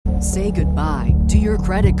Say goodbye to your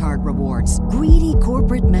credit card rewards. Greedy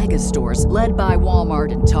corporate mega stores, led by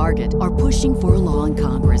Walmart and Target, are pushing for a law in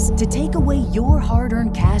Congress to take away your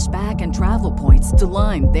hard-earned cash back and travel points to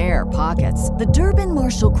line their pockets. The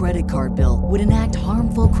Durbin-Marshall credit card bill would enact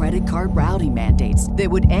harmful credit card routing mandates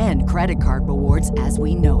that would end credit card rewards as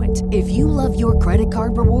we know it. If you love your credit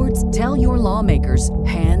card rewards, tell your lawmakers,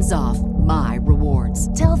 hands off my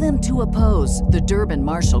rewards. Tell them to oppose the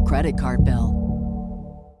Durbin-Marshall credit card bill.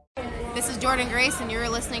 This is Jordan Grace, and you're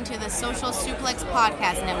listening to the Social Suplex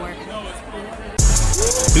Podcast Network.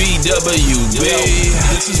 BWB,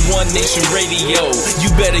 this is One Nation Radio. You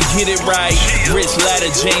better get it right. Rich Latta,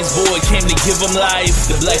 James Boyd came to give them life.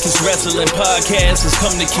 The Blackest Wrestling Podcast has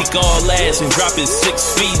come to kick all ass and drop it 6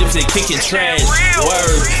 feet if they kicking trash.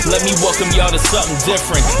 Word, let me welcome y'all to something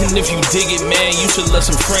different. And if you dig it, man, you should let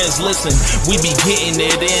some friends listen. We be getting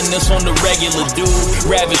it in, this on the regular, dude.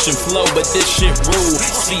 Ravish and flow, but this shit rude.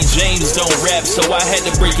 See, James don't rap, so I had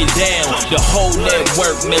to break it down. The whole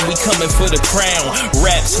network, man, we coming for the crown.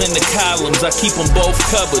 Raps in the columns, I keep them both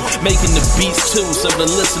covered. Making the beats too, so the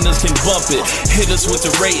listeners can bump it. Hit us with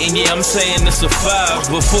the rating, yeah, I'm saying it's a 5.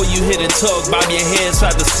 Before you hit it, talk, bob your head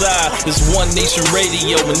side to side. It's One Nation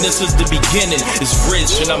Radio, and this is the beginning. It's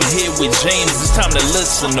Rich, and I'm here with James. It's time to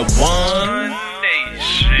listen to One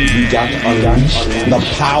Nation. You got to unleash the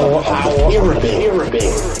power of the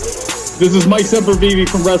pyramid. This is Mike Sempervive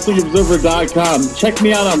from WrestlingObserver.com. Check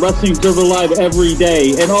me out on Wrestling Observer Live every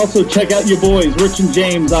day. And also check out your boys, Rich and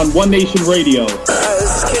James, on One Nation Radio. This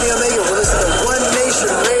is Kenny Omega. We're listening to One Nation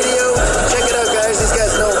Radio. Check it out, guys. These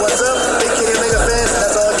guys know what's up. Big Kenny Omega fans, and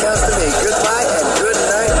that's all that counts to me. Goodbye and good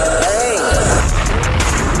night. Bang.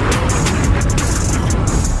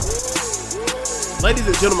 Ladies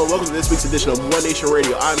and gentlemen, welcome to this week's edition of One Nation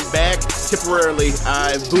Radio. I'm back temporarily.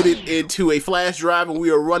 I booted into a flash drive and we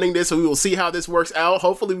are running this, so we will see how this works out.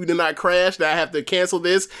 Hopefully we do not crash, that I have to cancel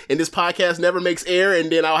this and this podcast never makes air, and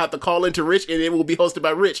then I'll have to call into Rich and it will be hosted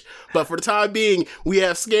by Rich. But for the time being, we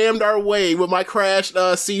have scammed our way with my crashed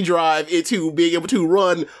C drive into being able to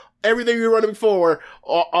run everything we were running before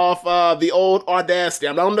off the old Audacity.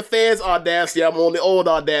 I'm not on the fans Audacity, I'm on the old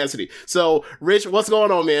Audacity. So Rich, what's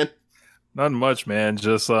going on, man? Nothing much, man.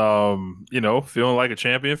 Just, feeling like a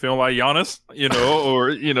champion, feeling like Giannis,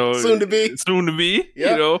 or, soon to be,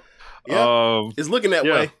 yep. It's looking that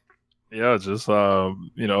way. Yeah. Just,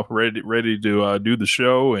 ready to do the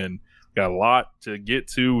show, and got a lot to get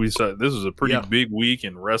to. We said this was a pretty big week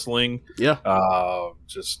in wrestling. Yeah.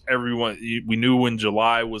 Just everyone, we knew when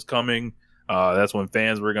July was coming. That's when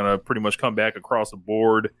fans were going to pretty much come back across the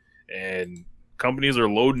board, and companies are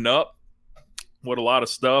loading up with a lot of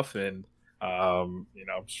stuff, and I'm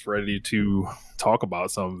just ready to talk about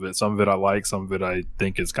some of it. Some of it I like, some of it I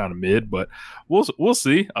think is kind of mid, but we'll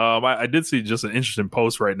see. I did see just an interesting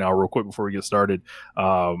post right now, real quick before we get started.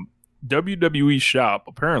 WWE Shop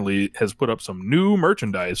apparently has put up some new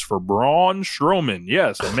merchandise for Braun Strowman.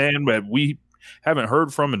 Yes, a man that we haven't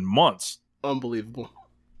heard from in months. Unbelievable.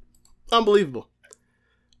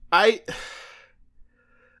 I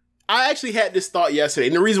actually had this thought yesterday,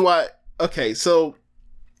 and the reason why. Okay, so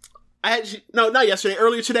not yesterday,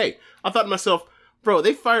 earlier today. I thought to myself, bro,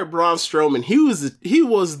 they fired Braun Strowman. He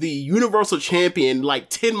was the Universal Champion like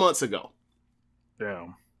 10 months ago.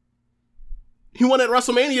 Damn. He won at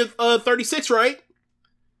WrestleMania 36, right?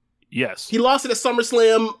 Yes. He lost it at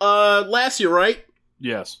SummerSlam last year, right?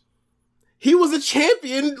 Yes. He was a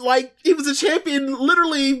champion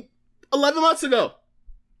literally 11 months ago.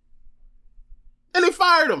 And they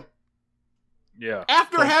fired him. Yeah.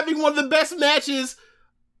 After having one of the best matches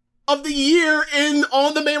of the year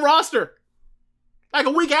on the main roster. Like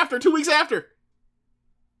a week after, 2 weeks after.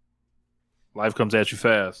 Life comes at you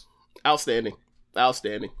fast. Outstanding.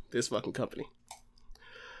 This fucking company.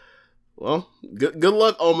 Well, good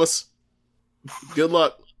luck, Omos. Good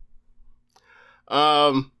luck.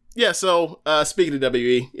 So speaking of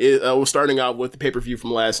WWE, we're starting out with the pay-per-view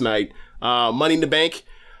from last night. Money in the Bank.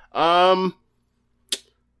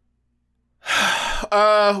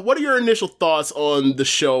 What are your initial thoughts on the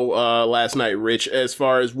show last night, Rich, as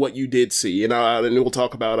far as what you did see? And we'll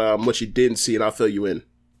talk about what you didn't see, and I'll fill you in.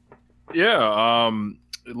 Yeah,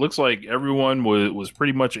 it looks like everyone was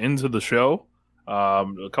pretty much into the show. A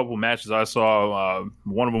couple of matches I saw,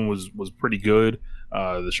 one of them was pretty good.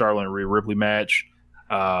 The Charlotte and Rhea Ripley match.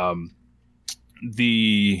 The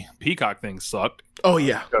Peacock thing sucked. Oh,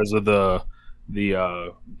 yeah. Because of the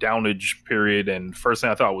downage period, and first thing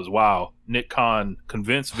I thought was, wow, Nick Khan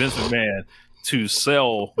convinced Vince McMahon to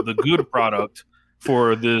sell the good product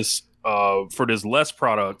for this less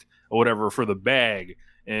product or whatever for the bag,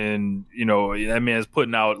 and that man's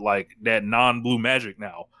putting out like that non-blue magic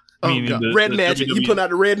now, Red Magic. You put out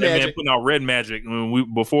the Red Magic. Man, putting out Red Magic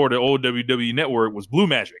before the old WWE Network was Blue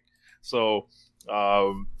Magic. So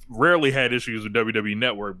rarely had issues with WWE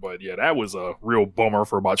Network, but yeah, that was a real bummer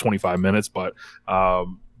for about 25 minutes. But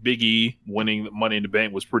Big E winning Money in the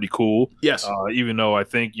Bank was pretty cool. Yes. Even though I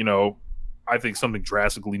think something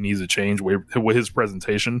drastically needs to change with his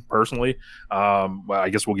presentation personally. Well, I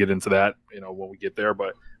guess we'll get into that, when we get there.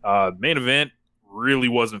 But main event, really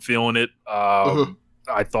wasn't feeling it.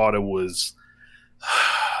 I thought it was,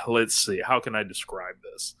 let's see, how can I describe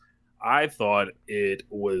this? I thought it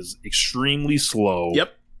was extremely slow.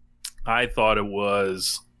 Yep. I thought it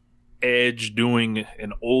was Edge doing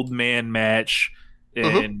an old man match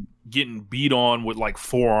and getting beat on with like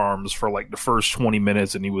forearms for like the first 20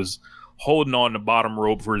 minutes, and he was holding on the bottom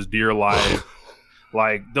rope for his dear life.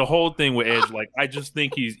 Like the whole thing with Edge, like I just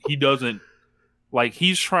think he doesn't, like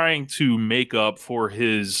he's trying to make up for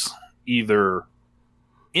his either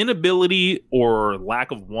inability or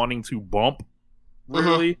lack of wanting to bump,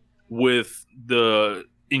 really, with the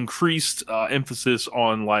increased emphasis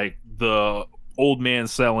on like the old man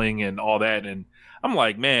selling and all that. And I'm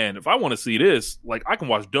like, man, if I want to see this, like I can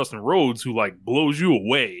watch Dustin Rhodes, who like blows you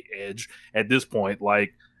away, Edge, at this point.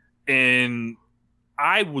 Like, and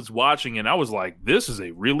I was watching and I was like, this is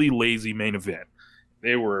a really lazy main event.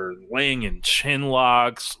 They were laying in chin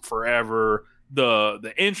locks forever.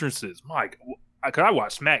 The entrances, Mike, I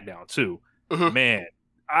watch SmackDown too. Man,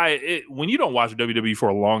 when you don't watch WWE for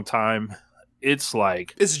a long time, it's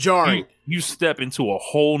like it's jarring. You step into a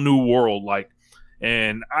whole new world. Like,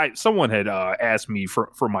 and someone had asked me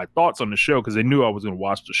for my thoughts on the show because they knew I was going to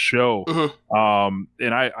watch the show.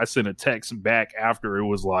 And I sent a text back after. It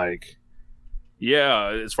was like, yeah,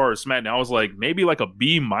 as far as SmackDown, I was like, maybe like a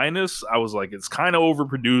B-. I was like, it's kind of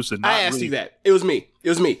overproduced. And I asked you that. It was me.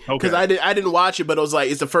 Because I didn't watch it, but it was like,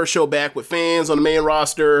 it's the first show back with fans on the main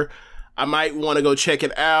roster. I might want to go check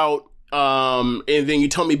it out. And then you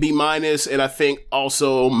told me B-, and I think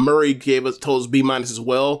also Murray told us B- as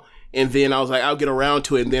well. And then I was like, I'll get around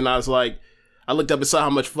to it. And then I was like, I looked up and saw how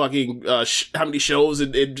much fucking, how many shows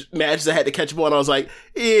and matches I had to catch up on. I was like,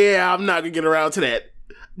 yeah, I'm not going to get around to that.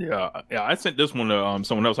 Yeah. I sent this one to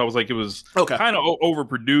someone else. I was like, it was kind of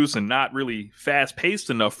overproduced and not really fast paced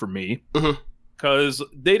enough for me because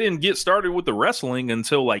they didn't get started with the wrestling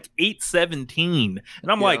until like 8:17,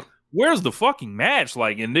 and I'm like, where's the fucking match?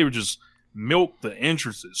 Like, and they were just milked the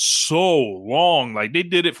entrances so long. Like they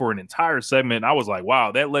did it for an entire segment. I was like,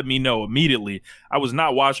 wow, that let me know immediately I was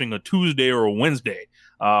not watching a Tuesday or a Wednesday.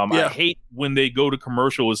 I hate when they go to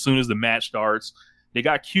commercial as soon as the match starts. They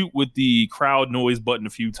got cute with the crowd noise button a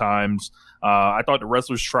few times. I thought the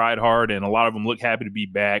wrestlers tried hard, and a lot of them looked happy to be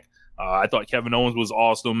back. I thought Kevin Owens was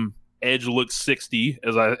awesome. Edge looked 60,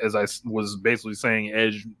 as I was basically saying.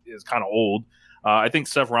 Edge is kind of old. I think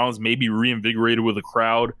Seth Rollins may be reinvigorated with the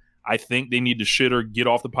crowd. I think they need to shit or get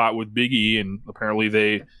off the pot with Big E, and apparently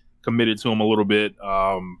they committed to him a little bit,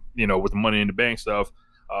 with the Money in the Bank stuff.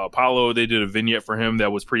 Apollo, they did a vignette for him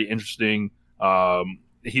that was pretty interesting.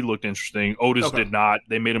 He looked interesting. Otis did not.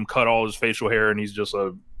 They made him cut all his facial hair, and he's just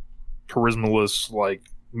a charismaless, like,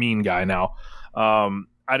 mean guy now.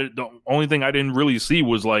 The only thing I didn't really see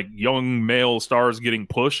was, like, young male stars getting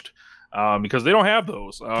pushed because they don't have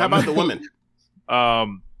those. How about the women?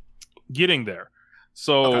 Getting there.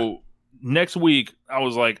 So next week, I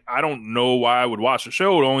was like, I don't know why I would watch the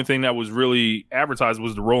show. The only thing that was really advertised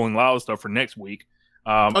was the Rolling Loud stuff for next week.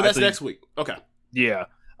 That's next week. Okay. Yeah.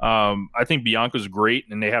 I think Bianca's great,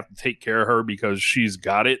 and they have to take care of her because she's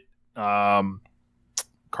got it.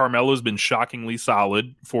 Carmella's been shockingly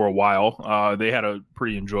solid for a while. They had a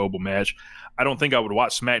pretty enjoyable match. I don't think I would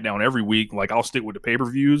watch SmackDown every week. Like, I'll stick with the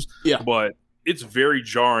pay-per-views. Yeah. But it's very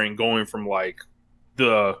jarring going from, like,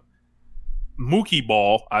 the Mookie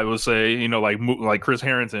Ball, I would say, like Chris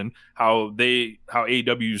Harrington, how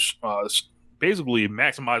AEW's basically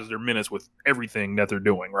maximizes their minutes with everything that they're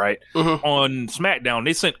doing, right? On SmackDown,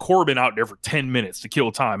 they sent Corbin out there for 10 minutes to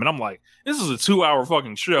kill time. And I'm like, this is a 2-hour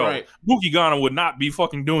fucking show. Right. Mookie Ghana would not be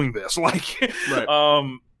fucking doing this. Like,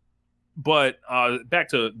 right. But back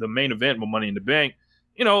to the main event with Money in the Bank,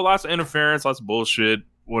 lots of interference, lots of bullshit,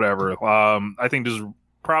 whatever. I think this is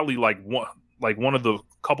probably like one of the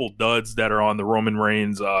couple duds that are on the Roman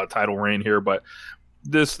Reigns title reign here, but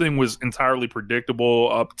this thing was entirely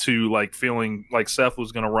predictable up to like feeling like Seth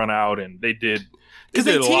was going to run out, and they did. Because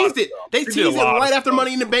they teased it. They teased it right after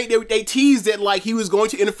Money in the Bank. They teased it like he was going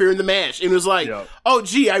to interfere in the match. And it was like, oh,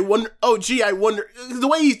 gee, I wonder. The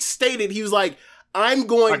way he stated, he was like, I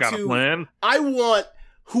want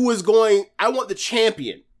the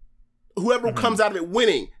champion. Whoever comes out of it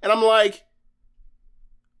winning. And I'm like,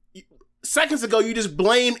 seconds ago, you just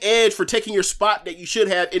blame Edge for taking your spot that you should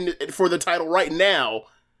have for the title right now.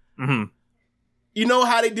 Mm-hmm. You know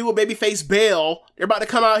how they do a babyface bail. They're about to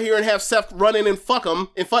come out here and have Seth run in and fuck him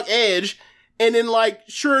and fuck Edge. And then, like,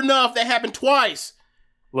 sure enough, that happened twice.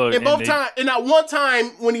 Look, and not one time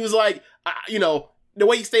when he was like, you know, the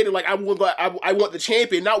way he stated, like, I want the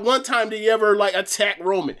champion. Not one time did he ever, like, attack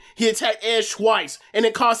Roman. He attacked Edge twice and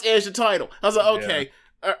it cost Edge the title. I was like, okay.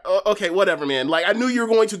 Yeah. Okay, whatever, man. Like, I knew you were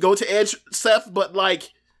going to go to Edge, Seth, but,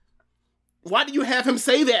 like, why did you have him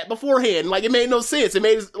say that beforehand? Like, it made no sense. It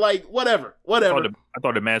made it, like, whatever. I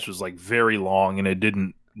thought the match was, like, very long, and it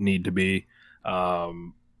didn't need to be. I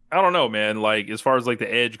don't know, man. Like, as far as, like,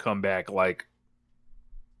 the Edge comeback, like,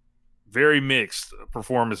 very mixed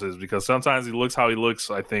performances, because sometimes he looks how he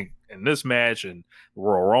looks, I think, in this match and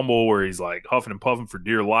Royal Rumble, where he's, like, huffing and puffing for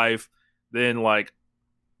dear life. Then, like,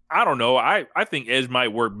 I don't know. I think Edge might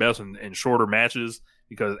work best in shorter matches,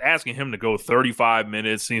 because asking him to go 35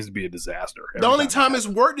 minutes seems to be a disaster. The only time it's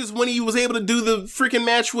worked is when he was able to do the freaking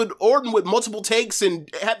match with Orton with multiple takes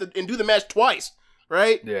and do the match twice,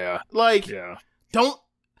 right? Yeah. Like,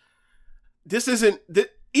 this isn't,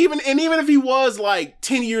 even if he was like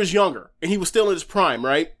 10 years younger and he was still in his prime,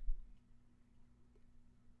 right?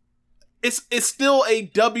 It's still a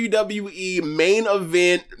WWE main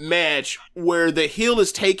event match where the heel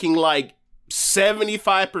is taking like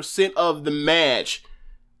 75% of the match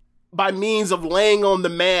by means of laying on the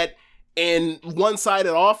mat and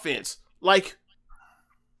one-sided offense. Like,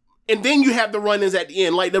 and then you have the run-ins at the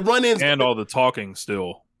end. Like, the run-ins... And all the talking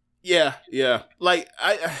still. Yeah. Like,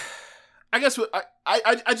 I guess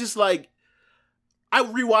I just, like... I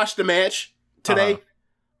rewatched the match today. Uh-huh.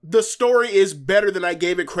 The story is better than I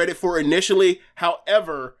gave it credit for initially.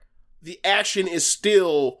 However, the action is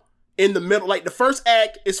still... in the middle. Like, the first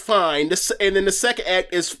act is fine, and then the second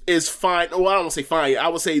act is fine. Well, I don't want to say fine. I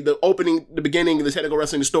would say the beginning of the technical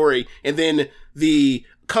wrestling story, and then the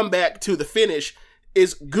comeback to the finish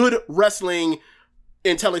is good wrestling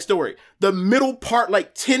and telling story. The middle part,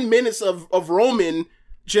 like 10 minutes of Roman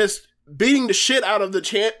just beating the shit out of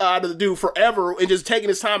the dude forever and just taking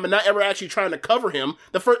his time and not ever actually trying to cover him.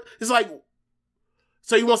 It's like,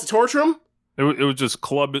 so he wants to torture him? It was just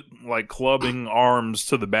clubbing arms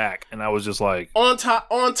to the back, and I was just like on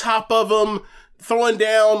top of him, throwing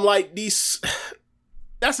down like these.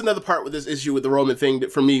 That's another part with this issue with the Roman thing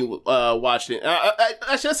that for me watching it.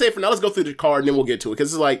 I should say for now. Let's go through the card and then we'll get to it,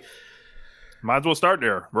 because it's like might as well start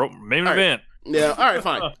there. Main event. Yeah. All right.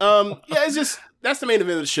 Fine. Yeah. It's just that's the main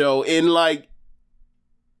event of the show, and like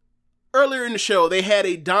earlier in the show, they had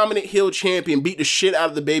a dominant heel champion beat the shit out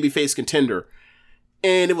of the babyface contender.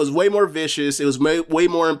 And it was way more vicious. It was way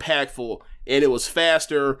more impactful. And it was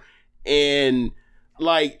faster. And,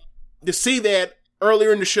 like, to see that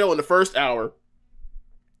earlier in the show in the first hour,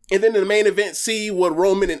 and then in the main event, see what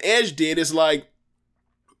Roman and Edge did, is like,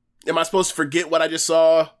 am I supposed to forget what I just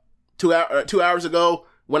saw 2 hours ago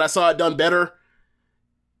when I saw it done better?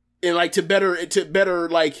 And, like, to better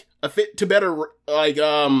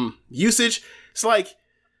usage? It's like,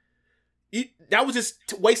 that was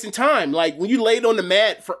just wasting time. Like, when you laid on the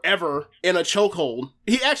mat forever in a chokehold,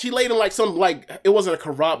 he actually laid in like some, like, it wasn't a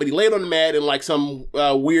karate, but he laid on the mat in like some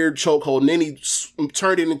weird chokehold, and then he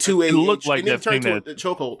turned it into a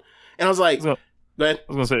chokehold. And I was like, go ahead.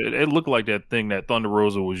 I was gonna say, it looked like that thing that Thunder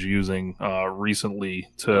Rosa was using recently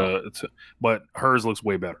but hers looks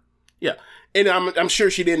way better. Yeah, and I'm sure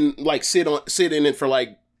she didn't like sit in it for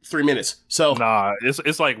like 3 minutes. So nah,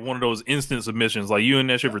 it's like one of those instant submissions. Like, you in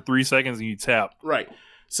that shit for 3 seconds and you tap. Right.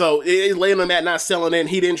 So it laying on that, not selling it.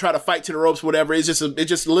 He didn't try to fight to the ropes, whatever. It's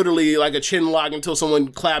just literally like a chin lock until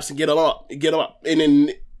someone claps and get him up. And then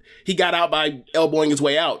he got out by elbowing his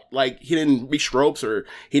way out. Like, he didn't reach ropes or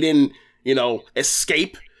he didn't,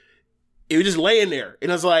 escape. He was just laying there.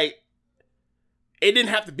 And I was like, it didn't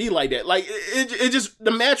have to be like that. Like, it just, the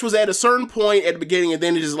match was at a certain point at the beginning, and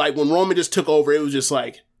then it just like, when Roman just took over, it was just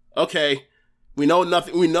like, okay, we know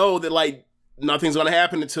nothing. We know that like nothing's gonna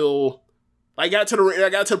happen until I got to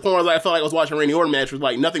the point where I felt like I was watching a Randy Orton match. Was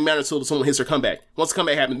like nothing matters until someone hits their comeback. Once the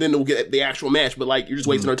comeback happens, then we'll get the actual match. But like, you're just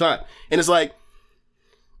wasting our time. And it's like,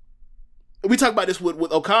 we talk about this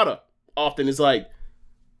with Okada often. It's like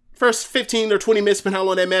first 15 or 20 minutes, depending how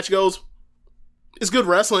long that match goes, it's good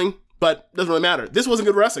wrestling, but it doesn't really matter. This wasn't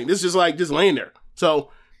good wrestling. This is just like just laying there.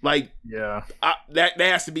 So like, yeah, that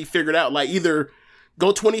has to be figured out. Like, either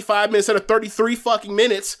go 25 minutes instead of 33 fucking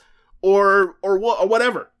minutes, or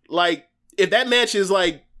whatever. Like, if that match is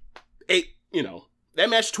like that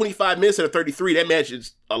match is 25 minutes instead of 33, that match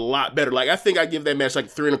is a lot better. Like, I think I give that match like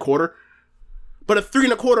 3.25. But a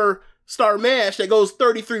 3.25 star match that goes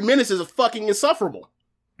 33 minutes is fucking insufferable.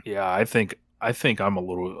 Yeah, I think I'm a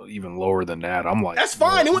little even lower than that. I'm like, that's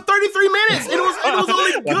fine. It went 33 minutes. It was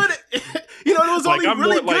only good. It was only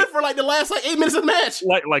really good for like the last 8 minutes of the match.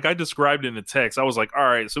 Like I described in the text, I was like, all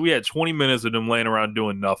right, so we had 20 minutes of them laying around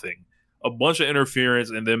doing nothing, a bunch of interference,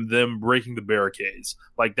 and then them breaking the barricades.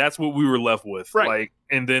 Like that's what we were left with. Right. Like,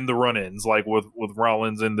 and then the run-ins, like with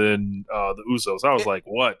Rollins and then the Usos. I was like,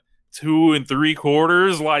 what? 2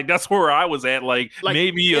 3/4? Like that's where I was at. Like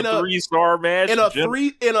maybe a 3-star match in a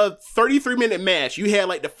 33-minute match. You had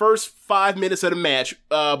like the first 5 minutes of the match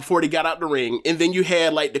before they got out the ring, and then you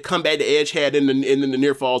had like the comeback the Edge had in the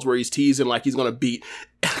near falls where he's teasing like he's gonna beat,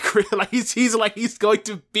 like he's teasing like he's going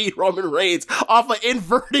to beat Roman Reigns off an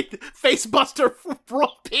inverted facebuster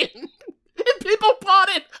rope pin. And people bought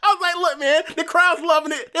it. I was like, look, man, the crowd's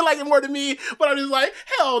loving it. They like it more than me, but I'm just like,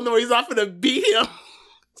 hell no, he's not gonna beat him.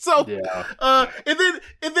 So, yeah. And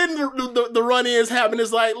then the run-ins happen.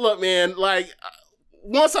 Is like, look, man, like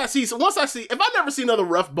once I see, if I never see another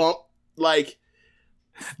rough bump, like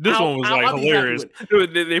this one was like hilarious.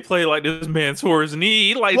 They play like this man tore his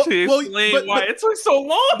knee, like to explain why it took so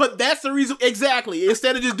long. But that's the reason, exactly.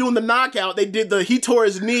 Instead of just doing the knockout, they did he tore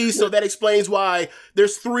his knee, so that explains why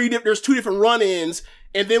there's 2 different run-ins,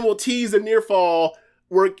 and then we'll tease the near fall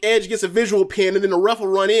where Edge gets a visual pin, and then the ref will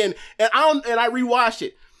run in, and I rewatched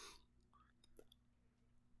it.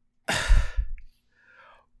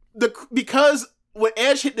 Because when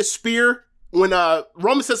Edge hit the spear, when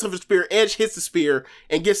Roman sets up a spear, Edge hits the spear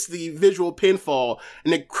and gets the visual pinfall,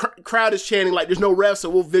 and the crowd is chanting like, "There's no ref, so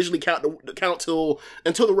we'll visually count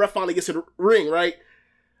until the ref finally gets to the ring." Right?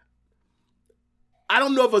 I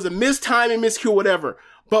don't know if it was a mistiming, miscue, whatever,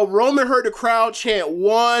 but Roman heard the crowd chant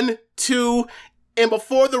 1, 2. And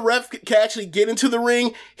before the ref could actually get into the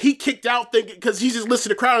ring, he kicked out thinking, because he just listened to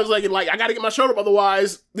the crowd and was like, I gotta get my shoulder up,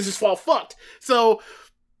 otherwise this is all fucked. So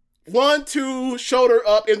 1, 2, shoulder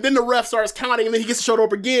up, and then the ref starts counting, and then he gets the shoulder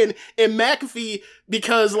up again. And McAfee,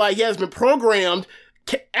 because like he has been programmed,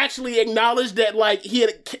 actually acknowledged that like he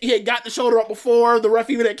had got the shoulder up before the ref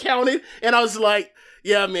even had counted. And I was like,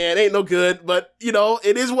 yeah, man, ain't no good, but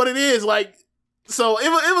it is what it is. Like, so it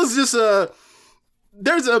was just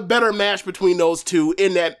there's a better match between those two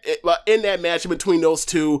in that match between those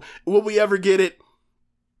two. Will we ever get it?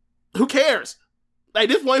 Who cares? Like,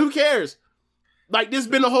 this point, who cares? Like, this has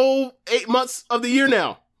been the whole 8 months of the year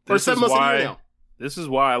now. Or 7 months of the year now. This is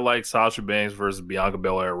why I like Sasha Banks versus Bianca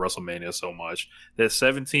Belair at WrestleMania so much. That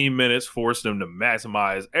 17 minutes forced them to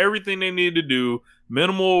maximize everything they needed to do.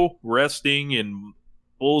 Minimal resting and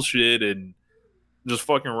bullshit and just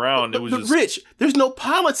fucking around. It was just Rich. There's no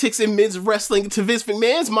politics in men's wrestling to Vince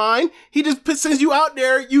McMahon's mind. He just sends you out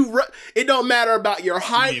there. It don't matter about your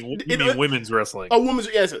height. You mean women's wrestling? Oh, women's.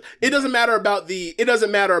 Yes. It doesn't matter about the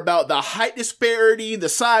height disparity, the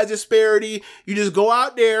size disparity. You just go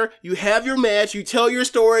out there. You have your match. You tell your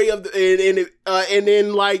story and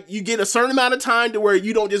then like you get a certain amount of time to where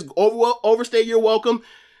you don't just overstay your welcome.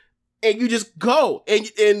 And you just go.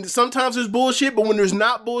 And sometimes there's bullshit, but when there's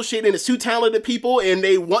not bullshit and it's two talented people and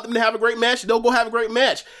they want them to have a great match, they'll go have a great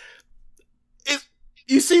match.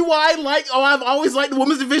 You see why I've always liked the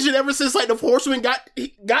women's division ever since like the Horsemen got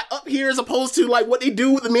up here, as opposed to like what they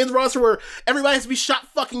do with the men's roster where everybody has to be shot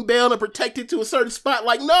fucking bailed and protected to a certain spot.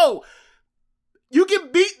 Like, no. You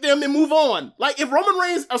can beat them and move on. Like, if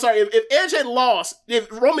Edge had lost,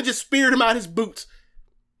 if Roman just speared him out his boots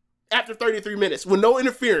after 33 minutes with no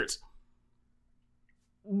interference,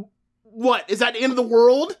 what? Is that the end of the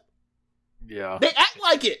world? Yeah. They act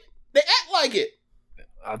like it.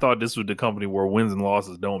 I thought this was the company where wins and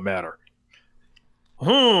losses don't matter.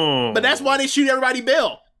 But that's why they shoot everybody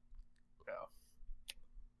bail.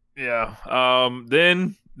 Yeah.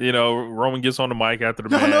 Then, Roman gets on the mic after the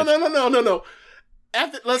match. No.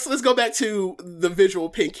 Let's go back to the visual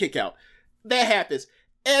pin kick out. That happens.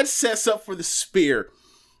 Ed sets up for the spear.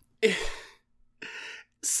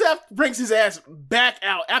 Seth brings his ass back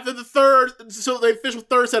out after the official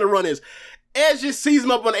third set of run-ins. Edge just sees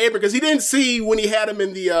him up on the apron because he didn't see when he had him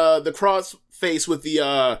in the cross face with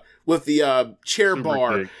the chair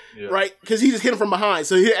bar, yeah. Right? Because he just hit him from behind.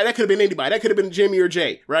 So that could have been anybody. That could have been Jimmy or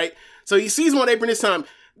Jay, right? So he sees him on the apron this time.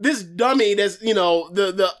 This dummy that's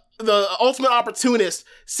the ultimate opportunist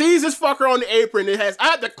sees this fucker on the apron. I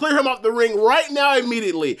have to clear him off the ring right now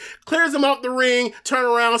immediately. Clears him off the ring, turn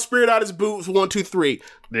around, spirit out his boots, 1, 2, 3.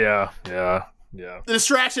 Yeah. The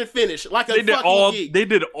distraction finish. Like a fucking geek. They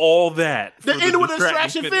did all that. The end with a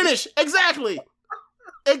distraction finish. Exactly.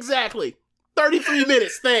 33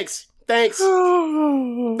 minutes. Thanks.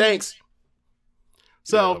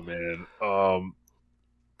 So, man.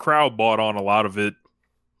 Crowd bought on a lot of it.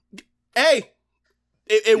 Hey,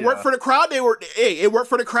 It worked for the crowd. It worked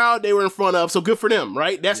for the crowd they were in front of. So good for them,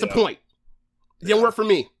 right? That's the point. It didn't work for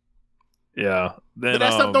me. Yeah. Then, but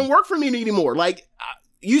that stuff don't work for me anymore. Like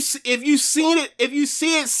if you see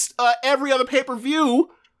it every other pay-per-view,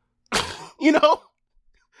 you know,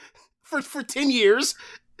 for 10 years,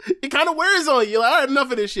 it kind of wears on you. Like, I had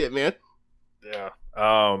enough of this shit, man. Yeah.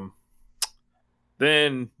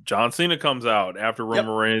 Then John Cena comes out after Roman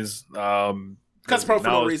Reigns. Cuts pro for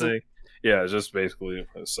no reason. Yeah, just basically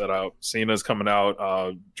set out. Cena's coming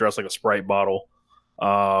out dressed like a Sprite bottle.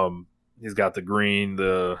 He's got the green,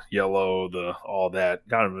 the yellow, all that,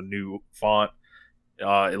 kind of a new font.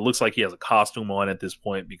 It looks like he has a costume on at this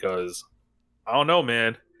point because, I don't know,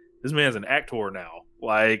 man. This man's an actor now.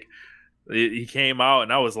 Like, he came out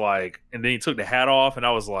and I was like, and then he took the hat off and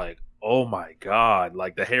I was like, oh my God.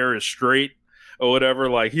 Like, the hair is straight or whatever.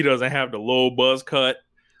 Like, he doesn't have the low buzz cut.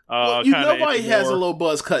 Well, you know why he has a low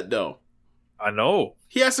buzz cut, though? I know.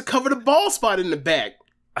 He has to cover the bald spot in the back.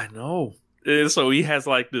 I know. And so he has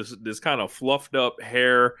like this kind of fluffed up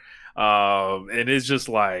hair. And it's just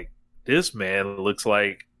like, this man looks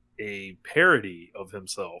like a parody of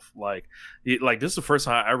himself. Like this is the first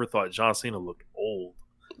time I ever thought John Cena looked old.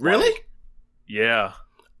 Really? Like, yeah.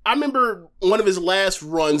 I remember one of his last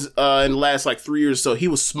runs in the last like 3 years or so, he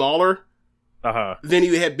was smaller than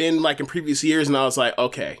he had been like in previous years. And I was like,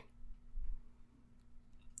 okay.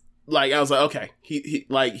 Like, I was like, okay,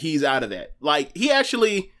 he's out of that. Like, he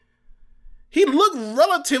looked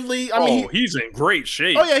relatively. I mean, he's in great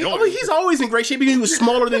shape. Oh yeah, he's always in great shape because he was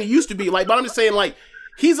smaller than he used to be. Like, but I'm just saying, like,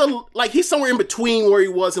 he's somewhere in between where he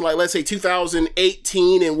was in, like, let's say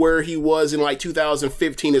 2018 and where he was in like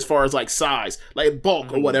 2015 as far as like size, like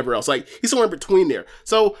bulk or whatever else. Like, he's somewhere in between there.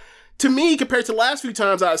 So to me, compared to the last few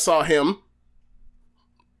times I saw him,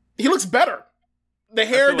 he looks better. The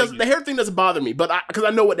hair thing doesn't bother me, but because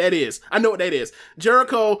I know what that is.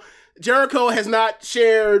 Jericho has not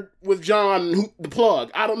shared with John the plug.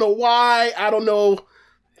 I don't know why. I don't know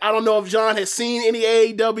if John has seen any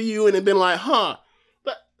AEW and had been like,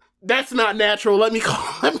 that's not natural. Let me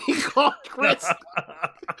call Chris.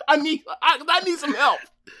 I need some help.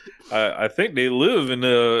 I think they live in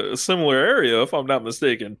a similar area, if I'm not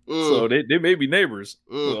mistaken. So they may be neighbors.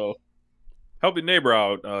 So help your neighbor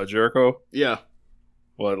out, Jericho. Yeah.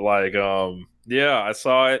 But like, yeah, I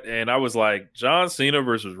saw it and I was like, John Cena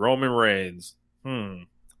versus Roman Reigns. When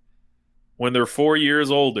they're 4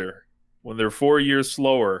 years older, when they're 4 years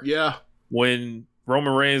slower. Yeah. When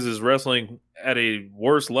Roman Reigns is wrestling at a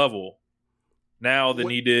worse level now than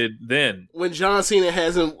he did then. When John Cena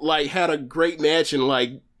hasn't like had a great match in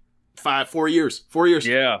like 4 years. 4 years.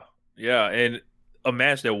 Yeah. Yeah. And a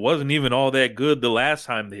match that wasn't even all that good the last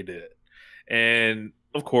time they did it. And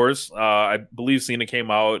of course, I believe Cena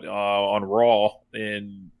came out on Raw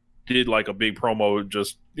and did like a big promo,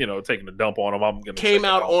 just, you know, taking a dump on him. Came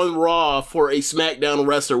out on Raw for a SmackDown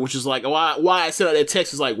wrestler, which is like why I sent out that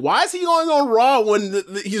text is like, why is he going on Raw when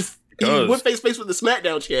he went face to face with the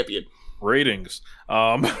SmackDown champion? Ratings.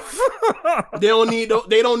 They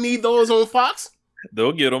don't need those on Fox.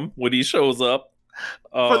 They'll get them when he shows up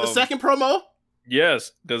for the second promo.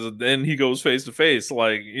 Yes, because then he goes face to face.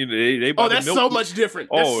 Like, you know, they that's so much different.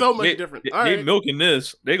 That's so much different. They milking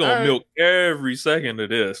this. They gonna milk every second of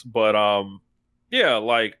this. But yeah,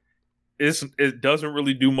 like it doesn't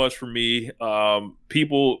really do much for me.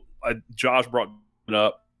 People, Josh brought it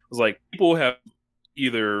up. It was like people have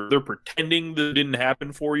either they're pretending that it didn't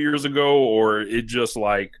happen 4 years ago, or it just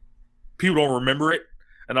like people don't remember it.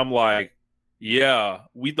 And I'm like, yeah,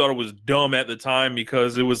 we thought it was dumb at the time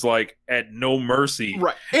because it was like at No Mercy.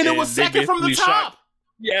 Right. And it was second from the top.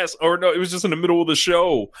 Yes. Or no, it was just in the middle of the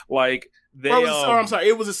show. Like I'm sorry.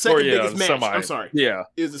 It was the second biggest match. I'm sorry. Yeah.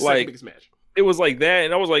 It was the second biggest match. It was like that.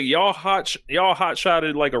 And I was like, y'all hot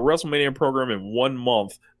shotted like a WrestleMania program in 1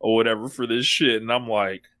 month or whatever for this shit. And I'm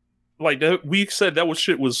like that, we said that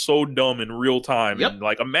shit was so dumb in real time. Yep. And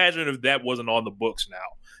like, imagine if that wasn't on the books now.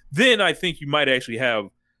 Then I think you might actually have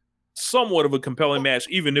somewhat of a compelling match,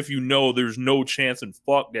 even if you know there's no chance in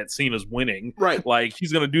fuck that Cena's winning. Right. Like,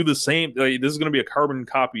 he's going to do the same. Like, this is going to be a carbon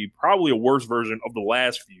copy, probably a worse version of the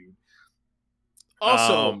last feud.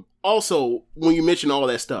 Also, when you mention all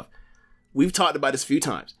that stuff, we've talked about this a few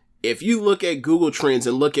times. If you look at Google Trends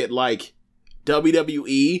and look at like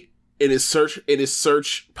WWE in its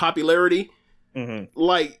search popularity,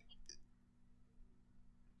 like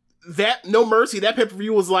that No Mercy, that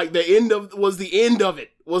pay-per-view was like the end of it.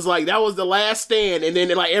 Was like that was the last stand, and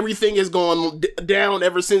then like everything has gone down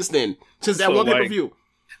ever since then. Since that one pay-per-view.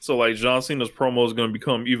 So like John Cena's promo is going to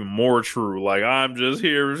become even more true. Like, I'm just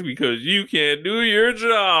here because you can't do your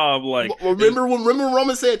job. Like, remember when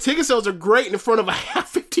Roman said ticket sales are great in front of a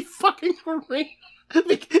half-empty fucking arena?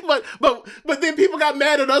 but then people got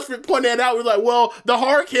mad at us for pointing that out. We're like, well, the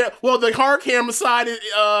hard camera side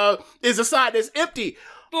is a side that's empty.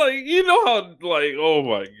 Like, you know how, like, oh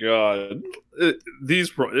my god,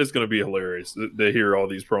 it's gonna be hilarious to hear all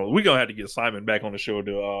these promos. We're gonna have to get Simon back on the show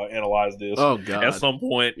to analyze this. Oh god, at some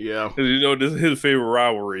point, yeah. Because this is his favorite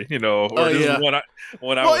rivalry, Is it his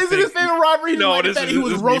favorite rivalry? The fact he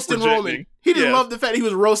was roasting Roman. He didn't love the fact he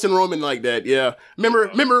was roasting Roman like that. Yeah,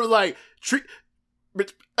 remember, like.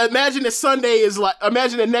 Imagine that Sunday is like.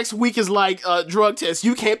 Imagine that next week is like a drug test.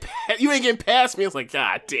 You ain't getting past me. It's like,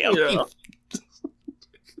 god damn. Yeah.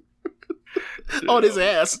 On his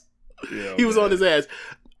ass. Yeah, he was on his ass.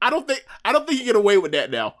 I don't think he get away with that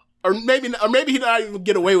now. Or maybe he not even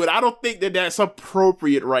get away with it. I don't think that's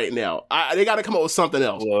appropriate right now. They got to come up with something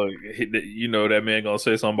else. Look, that man gonna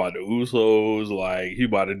say something about the Usos. Like, he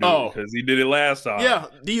about to do it because he did it last time. Yeah,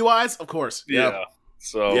 DUIs, of course. Yeah.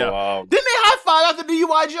 So, didn't they high five after the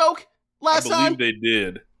DUI joke last time?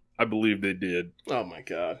 I believe they did. Oh my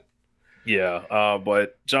god. Yeah,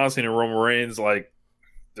 but John Cena and Roman Reigns, like,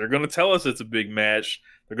 they're gonna tell us it's a big match.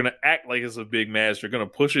 They're gonna act like it's a big match. They're gonna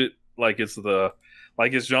push it like it's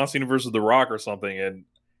John Cena versus The Rock or something, and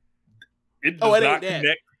it does not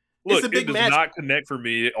connect. Look, it does not connect for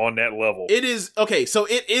me on that level. It is okay. So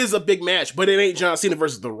it is a big match, but it ain't John Cena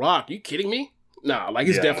versus The Rock. Are you kidding me? Nah, like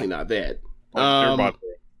it's definitely not that.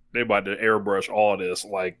 They're about to airbrush all of this.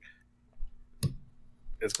 Like,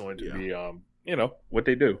 it's going to be, what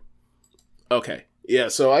they do. Okay. Yeah,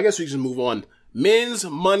 so I guess we can move on. Men's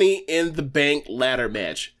Money in the Bank ladder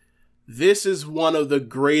match. This is one of the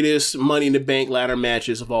greatest Money in the Bank ladder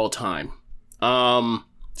matches of all time.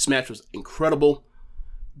 This match was incredible.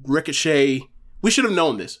 Ricochet. We should have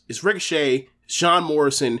known this. It's Ricochet, it's John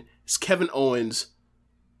Morrison, it's Kevin Owens.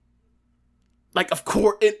 Like, of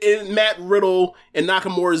course, and Matt Riddle and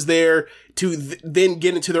Nakamura is there to then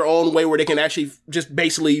get into their own way where they can actually just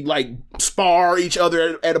basically, like, spar each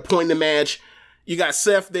other at a point in the match. You got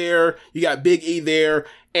Seth there, you got Big E there,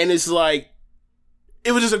 and it's like,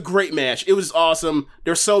 it was just a great match. It was awesome.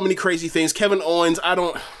 There's so many crazy things. Kevin Owens,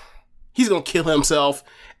 he's gonna kill himself.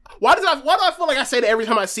 Why do I feel like I say that every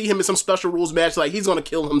time I see him in some special rules match, like he's gonna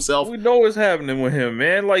kill himself? We know what's happening with him,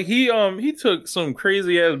 man. Like he took some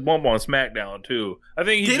crazy ass bump on SmackDown too. I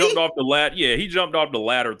think he jumped off the ladder. Yeah, he jumped off the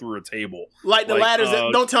ladder through a table. Like the ladders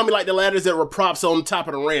don't tell me like the ladders that were props on top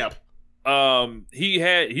of the ramp. He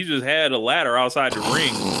just had a ladder outside the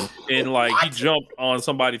ring, and like he jumped on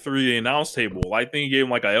somebody through the announce table. I think he gave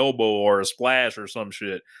him like an elbow or a splash or some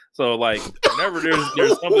shit. So like whenever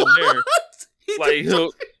there's something there, like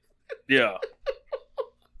yeah.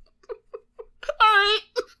 Alright.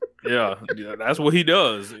 Yeah, that's what he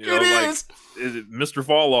does. You know, is Mr.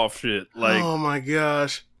 Fall Off shit. Like, oh my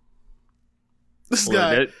gosh. This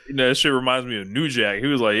guy. That shit reminds me of New Jack. He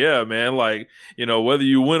was like, yeah, man, like, whether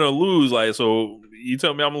you win or lose, like, so you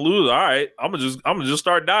tell me I'm gonna lose, all right, I'm gonna just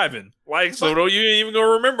start diving. Like, so you ain't even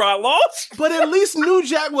gonna remember I lost? But at least New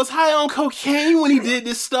Jack was high on cocaine when he did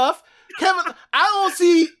this stuff. Kevin, I don't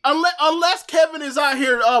see, unless Kevin is out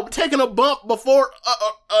here taking a bump before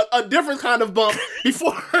a different kind of bump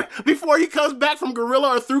before he comes back from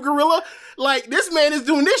Gorilla or through Gorilla. Like, this man is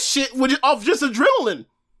doing this shit off just adrenaline.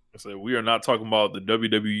 I said, we are not talking about the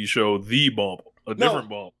WWE show The Bump, different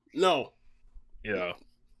bump. No. Yeah.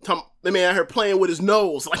 The man out here playing with his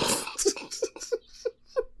nose. Like,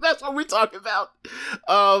 that's what we're talking about.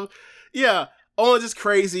 Yeah. Owens is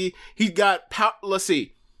crazy. He got let's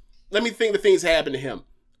see. Let me think the things that happened to him.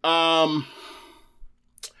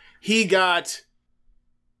 He got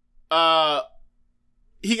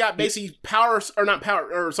basically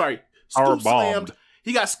scoop slammed.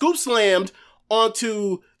 He got scoop slammed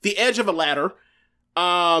onto the edge of a ladder.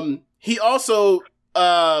 He also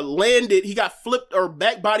landed, he got flipped or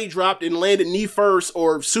back body dropped and landed knee first,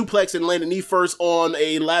 or suplex and landed knee first on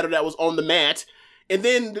a ladder that was on the mat. And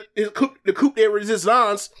then the coup de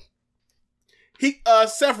resistance,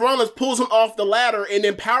 Seth Rollins pulls him off the ladder and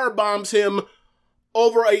then power bombs him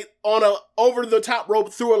over the top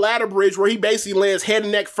rope through a ladder bridge, where he basically lands head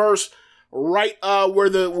and neck first, right where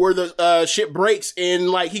the shit breaks, and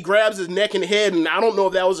like he grabs his neck and head, and I don't know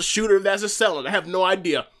if that was a shooter, if that's a selling. I have no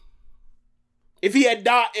idea. If he had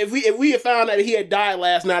died, if we had found out that he had died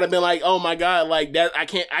last night, I'd been like, oh my god, like that, I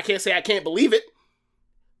can't say I can't believe it.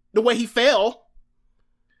 The way he fell.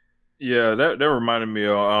 Yeah, that reminded me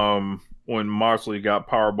of when Moxley got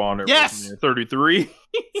powerbombed at WrestleMania 33.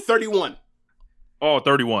 31. Oh,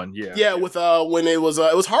 31, yeah. Yeah, with when it was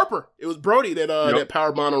Harper. It was Brody that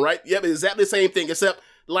powerbomb him, right? Yep, exactly the same thing, except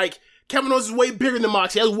like Kevin Owens is way bigger than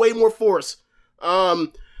Moxie. He has way more force.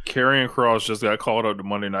 Karrion Kross just got called up to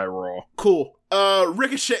Monday Night Raw. Cool.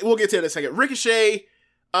 Ricochet, we'll get to it in a second. Ricochet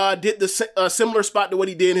did the similar spot to what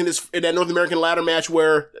he did in that North American ladder match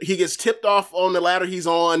where he gets tipped off on the ladder he's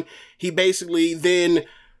on. He basically then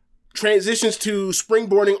transitions to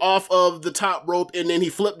springboarding off of the top rope, and then he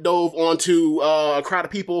flip dove onto a crowd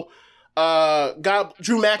of people.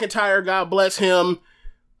 Drew McIntyre, God bless him.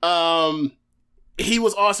 He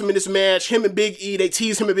was awesome in this match. Him and Big E, they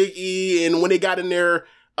teased him and Big E, and when they got in there,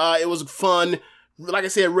 it was fun. Like I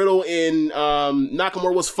said, Riddle and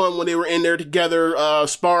Nakamura was fun when they were in there together,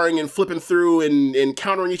 sparring and flipping through and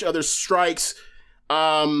countering each other's strikes.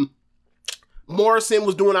 Morrison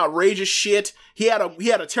was doing outrageous shit. He had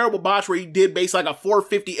a terrible botch where he did base like a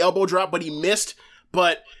 450 elbow drop, but he missed.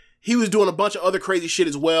 But he was doing a bunch of other crazy shit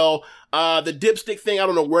as well. The dipstick thing, I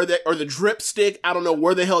don't know where that, or the drip stick, I don't know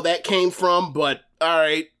where the hell that came from, but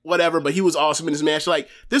alright, whatever. But he was awesome in this match. Like,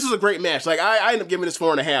 this was a great match. Like, I ended up giving this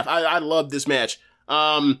 4.5. I loved this match.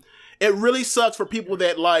 It really sucks for people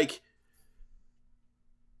that, like,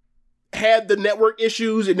 had the network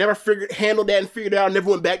issues and never handled that and figured it out and never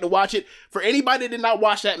went back to watch it. For anybody that did not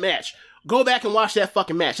watch that match, go back and watch that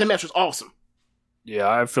fucking match. That match was awesome. Yeah,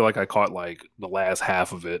 I feel like I caught like the last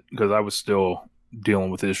half of it because I was still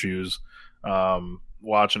dealing with issues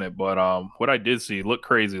watching it. But what I did see looked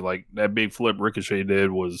crazy. Like that big flip Ricochet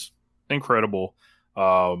did was incredible.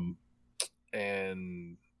 And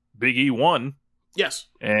Big E won. Yes.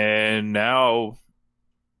 And now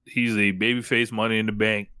he's a babyface Money in the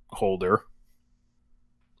Bank holder.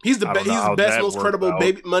 He's the best, most credible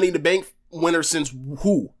Money in the Bank winner since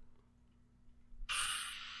who?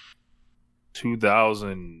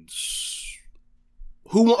 2000.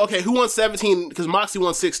 Who won 17? Because Moxley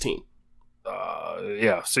won 16.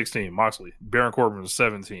 16. Moxley. Baron Corbin was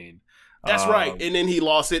 17. That's right. And then he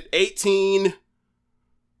lost it. 18.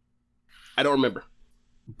 I don't remember.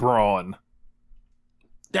 Braun.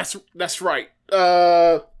 That's right.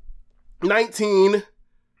 19.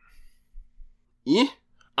 Yeah.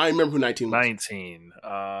 I remember who 19 was. 19.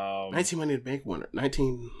 19 Money in the Bank winner.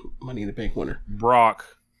 19 Money in the Bank winner.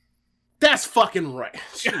 Brock. That's fucking right.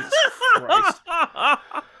 Jesus Christ.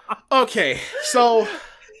 Okay, so,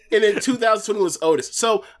 and in 2020 was Otis.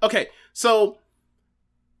 So, okay, so,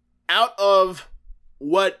 out of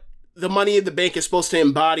what the Money in the Bank is supposed to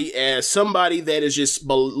embody as somebody that is just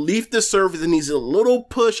beneath the surface and needs a little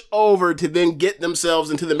push over to then get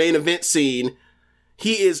themselves into the main event scene,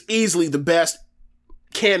 he is easily the best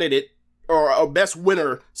candidate or best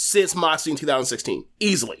winner since Moxley in 2016.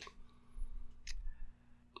 Easily.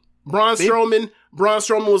 Braun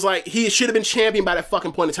Strowman was like, he should have been champion by that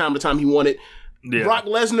fucking point in time, the time he won it. Yeah. Brock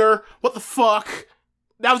Lesnar, what the fuck?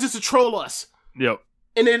 That was just to troll us. Yep.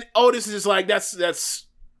 And then Otis is just like, that's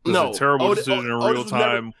no. A terrible decision in real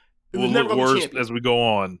time. Will look worse as we go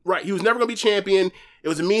on. Right. He was never going to be champion. It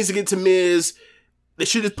was a means to get to Miz. They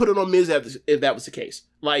should have put it on Miz if that was the case.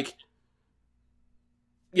 Like,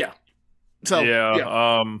 yeah. So,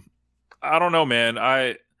 yeah. I don't know, man.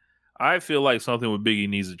 I feel like something with Big E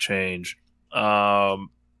needs to change. The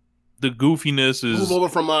goofiness is move over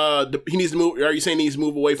from he needs to move. Are you saying he needs to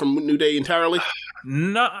move away from New Day entirely?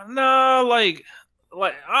 No, like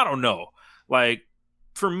I don't know. Like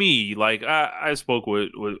for me, like I spoke with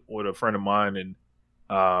a friend of mine, and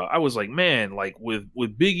I was like, man, like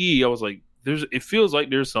with Big E, I was like, it feels like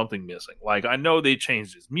there's something missing. Like I know they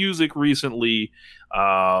changed his music recently.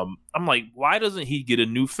 I'm like, why doesn't he get a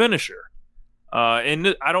new finisher?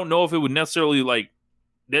 And I don't know if it would necessarily, like,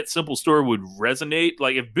 that simple story would resonate.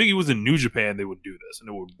 Like, if Biggie was in New Japan, they would do this, and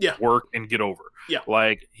it would work and get over. Yeah.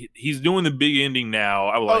 Like, he's doing the big ending now.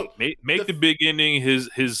 I would make the big ending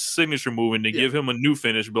his signature move, and to give him a new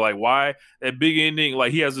finish. Be like, why that big ending?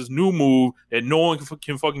 Like, he has this new move that no one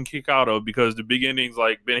can fucking kick out of because the big ending's,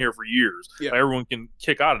 like, been here for years. Yeah. Like, everyone can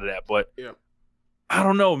kick out of that. But I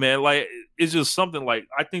don't know, man. Like, it's just something like,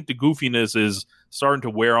 I think the goofiness is starting to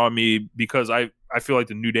wear on me because I feel like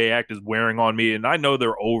the New Day act is wearing on me, and I know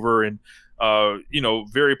they're over, and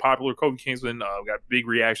very popular. Kofi Kingston got big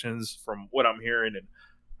reactions from what I'm hearing, and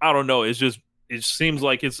I don't know. It seems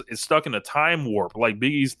like it's stuck in a time warp. Like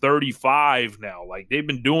Big E's 35 now. Like they've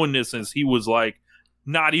been doing this since he was like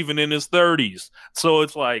not even in his 30s. So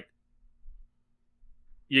it's like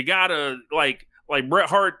you gotta like Bret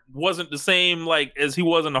Hart wasn't the same like as he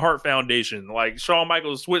was in the Hart Foundation. Like Shawn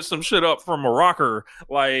Michaels switched some shit up from a rocker.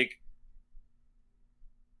 Like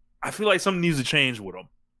I feel like something needs to change with him.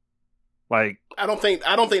 Like I don't think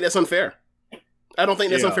that's unfair. I don't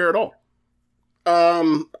think that's unfair at all.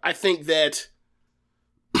 I think that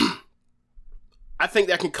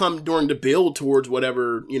can come during the build towards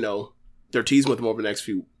whatever, they're teasing with them over the next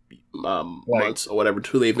few months or whatever,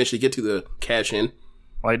 till they eventually get to the cash in.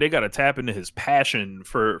 Like, they got to tap into his passion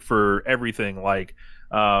for everything. Like,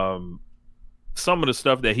 some of the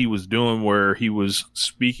stuff that he was doing where he was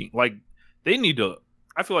speaking, like,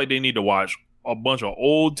 I feel like they need to watch a bunch of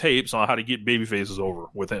old tapes on how to get baby faces over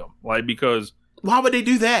with him. Like, because... Why would they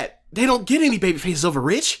do that? They don't get any baby faces over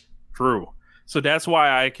Rich. True. So that's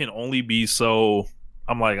why I can only be so...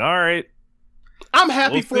 I'm like, all right. I'm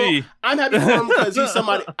happy for him. I'm happy for him because he's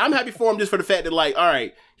somebody... I'm happy for him just for the fact that, like, all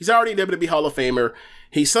right, he's already a WWE Hall of Famer.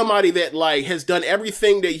 He's somebody that, like, has done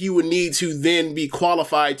everything that you would need to then be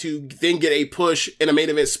qualified to then get a push in a main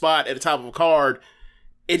event spot at the top of a card.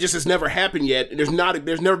 It just has never happened yet. There's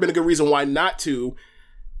never been a good reason why not to.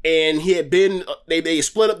 And he had been... They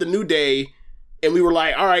split up the New Day, and we were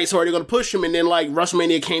like, all right, so are they going to push him? And then, like,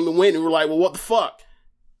 WrestleMania came and went, and we were like, well, what the fuck?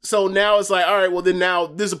 So now it's like, all right, well, then now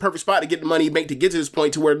this is a perfect spot to get the money you make to get to this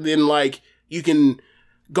point to where then, like, you can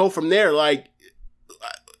go from there. Like,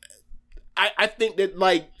 I think that,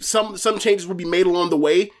 like, some changes will be made along the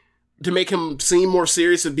way to make him seem more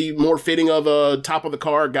serious and be more fitting of a top of the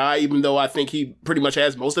card guy, even though I think he pretty much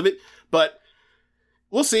has most of it. But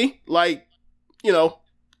we'll see. Like,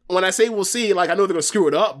 when I say we'll see, like, I know they're going to screw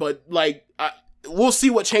it up, but, like, we'll see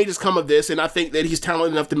what changes come of this, and I think that he's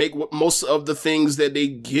talented enough to make most of the things that they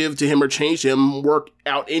give to him or change him work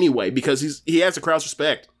out anyway, because he has the crowd's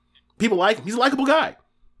respect. People like him. He's a likable guy.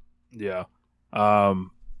 Yeah.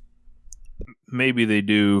 Maybe they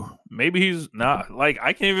do. Maybe he's not. Like,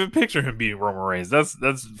 I can't even picture him beating Roman Reigns. That's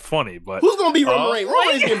funny, but... Who's going to beat Roman Reigns? Roman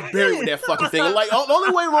Reigns getting buried with that fucking thing. Like, the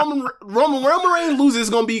only way Roman Reigns loses is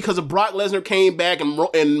going to be because of Brock Lesnar came back and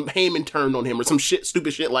Heyman turned on him or some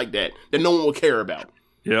stupid shit like that no one will care about.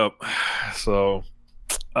 Yep. So,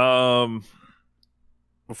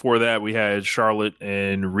 before that, we had Charlotte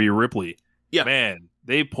and Rhea Ripley. Yeah. Man,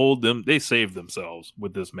 they saved themselves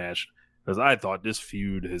with this match, because I thought this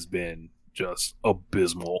feud has been just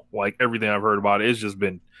abysmal. Like, everything I've heard about it, it's just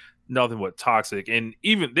been nothing but toxic. And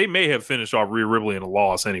even they may have finished off Rhea Ripley in a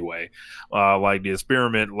loss anyway. Like, the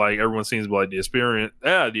experiment, like, everyone seems to be like,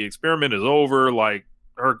 the experiment is over. Like,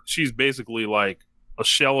 she's basically like a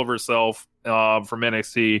shell of herself from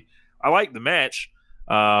NXT. I like the match.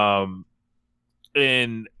 And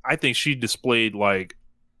I think she displayed, like,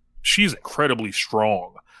 she's incredibly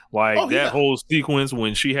strong. Like, whole sequence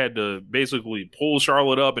when she had to basically pull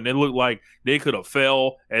Charlotte up, and it looked like they could have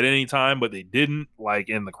fell at any time, but they didn't. Like,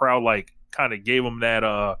 and the crowd, like, kind of gave them that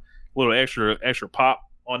little extra pop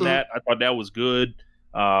on that. I thought that was good.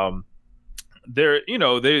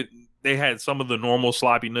 They had some of the normal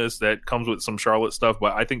sloppiness that comes with some Charlotte stuff,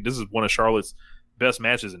 but I think this is one of Charlotte's best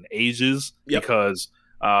matches in ages. Yep. Because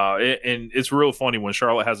and it's real funny when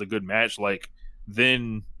Charlotte has a good match. Like,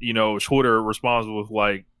 then Twitter responds with,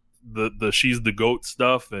 like, the she's the GOAT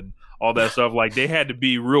stuff and all that stuff. Like, they had to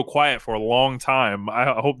be real quiet for a long time.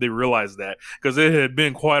 I hope they realize that, because it had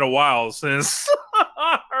been quite a while since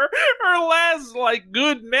her last, like,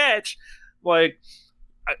 good match. Like,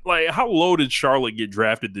 how low did Charlotte get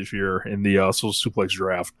drafted this year in the Social Suplex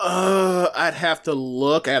draft? I'd have to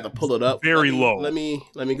look. I have to pull it up. Very low. Let me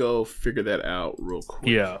go figure that out real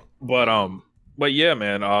quick. Yeah, but yeah,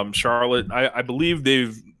 man. Charlotte, I believe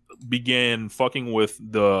they've began fucking with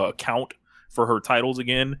the count for her titles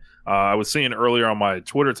again. I was seeing earlier on my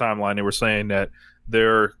Twitter timeline, they were saying that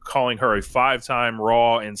they're calling her a 5-time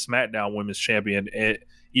Raw and SmackDown Women's Champion,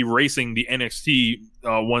 erasing the NXT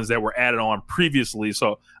ones that were added on previously.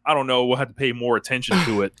 So I don't know. We'll have to pay more attention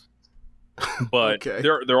to it. But okay.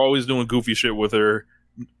 They're always doing goofy shit with her.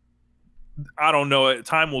 I don't know.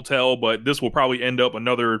 Time will tell, but this will probably end up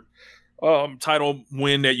another title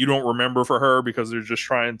win that you don't remember for her, because they're just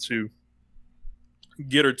trying to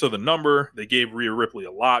get her to the number. They gave Rhea Ripley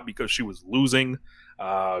a lot because she was losing.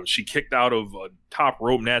 She kicked out of a top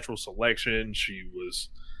rope natural selection. She was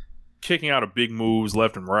kicking out of big moves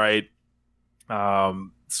left and right.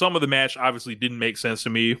 Some of the match obviously didn't make sense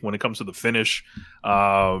to me when it comes to the finish.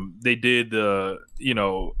 They did they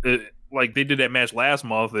did that match last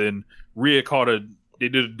month, and Rhea they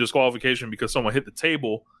did a disqualification because someone hit the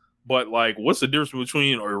table. But, like, what's the difference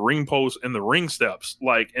between a ring post and the ring steps,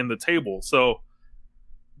 like, and the table? So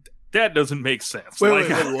that doesn't make sense. Wait,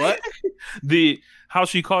 what? How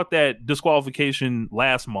she caught that disqualification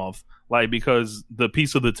last month, like, because the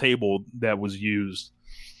piece of the table that was used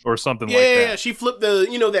or something like that. Yeah, she flipped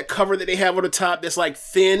that cover that they have on the top that's, like,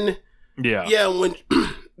 thin. Yeah. Yeah, when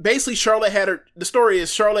basically Charlotte had the story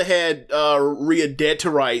is Charlotte had Rhea dead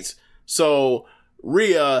to rights. So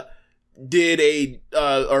Rhea did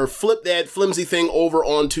or flipped that flimsy thing over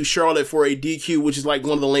onto Charlotte for a DQ, which is like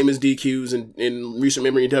one of the lamest DQs in recent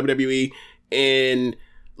memory in WWE. And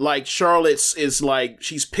like Charlotte's is like,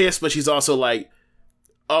 she's pissed, but she's also like,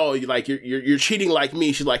 oh, like you're cheating like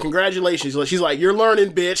me. She's like, congratulations. She's like, you're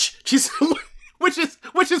learning, bitch. She's which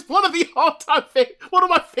is one of the all-time one of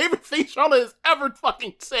my favorite things Charlotte has ever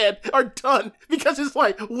fucking said or done, because it's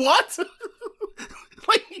like, what?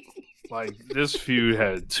 like this feud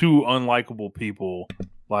had two unlikable people.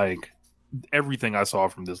 Like everything I saw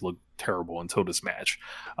from this looked terrible until this match.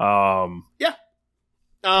 Yeah.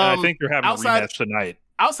 I think they're having a rematch tonight.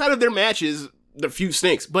 Outside of their matches, the feud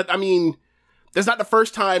stinks. But I mean, that's not the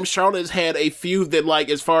first time Charlotte has had a feud that, like,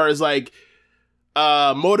 as far as like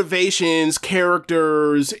motivations,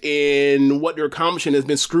 characters, and what they're accomplishing has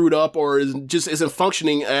been screwed up or isn't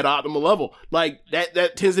functioning at optimal level. Like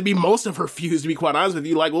that tends to be most of her feuds, to be quite honest with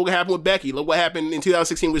you. Like, look what happened with Becky. Look what happened in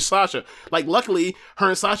 2016 with Sasha. Like, luckily, her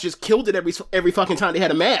and Sasha just killed it every fucking time they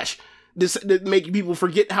had a match. This to make people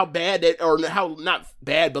forget how bad that, or how not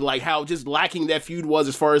bad, but like how just lacking that feud was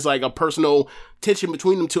as far as like a personal tension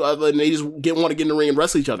between them two, other than they just want to get in the ring and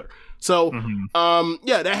wrestle each other. So,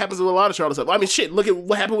 yeah, that happens with a lot of Charlotte stuff. I mean, shit, look at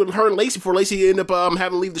what happened with her and Lacey before Lacey ended up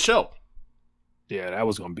having to leave the show. Yeah, that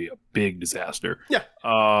was going to be a big disaster. Yeah.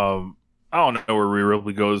 I don't know where Rhea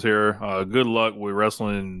Ripley goes here. Good luck with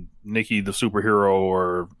wrestling Nikki the superhero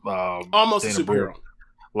or almost Dana a superhero. Brooke.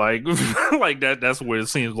 Like, like that's what it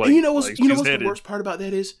seems like. And you know what's like the worst part about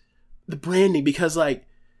that is the branding, because like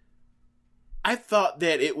I thought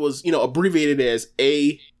that it was, abbreviated as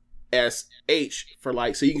ASH for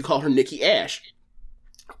like, so you can call her Nikki Ash.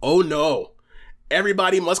 Oh no.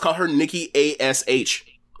 Everybody must call her Nikki ASH.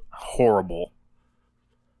 Horrible.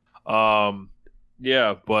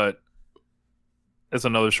 Yeah, but it's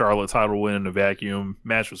another Charlotte title win in the vacuum.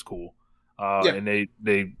 Match was cool. And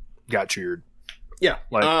they got cheered. Yeah,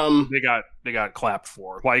 like they got clapped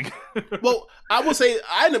for. Like, well, I will say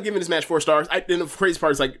I ended up giving this match 4 stars. And the crazy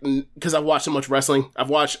part is like, because I've watched so much wrestling. I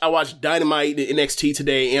watched Dynamite, NXT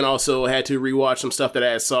today, and also had to rewatch some stuff that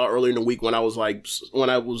I saw earlier in the week when I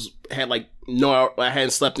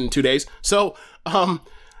hadn't slept in 2 days. So I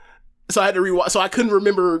had to rewatch. So I couldn't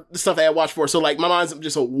remember the stuff I had watched for. So like my mind's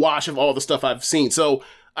just a wash of all the stuff I've seen. So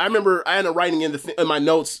I remember I ended up writing in my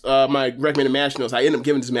notes, my recommended match notes. I ended up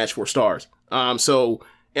giving this match 4 stars.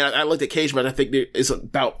 And I looked at Cage, but I think it's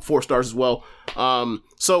about 4 stars as well.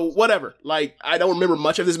 So whatever. Like, I don't remember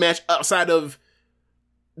much of this match outside of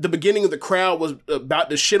the beginning of the crowd was about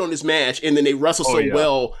to shit on this match, and then they wrestled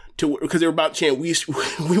well because they were about to chant,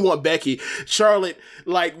 "We want Becky." Charlotte,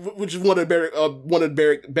 like, which is one of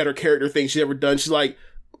the better character things she's ever done. She's like,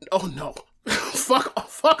 "Oh no."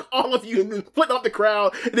 fuck all of you, and then flip off the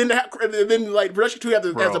crowd, and then like Rush 2 has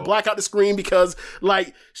to black out the screen because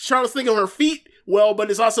like Charlotte's thinking on her feet, but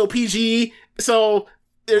it's also PG, so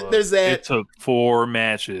there's that. It took 4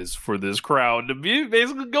 matches for this crowd to be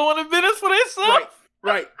basically going to business for themselves.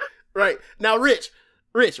 Right. Now, Rich,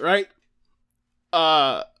 right?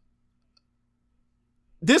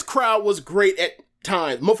 This crowd was great at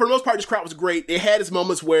times. For the most part, this crowd was great. They had its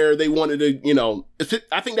moments where they wanted to,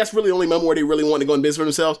 I think that's really the only moment where they really wanted to go in business for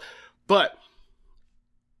themselves. But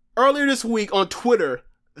earlier this week on Twitter,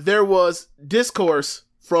 there was discourse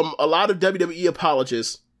from a lot of WWE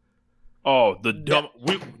apologists. Oh, we're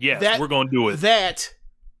going to do it. That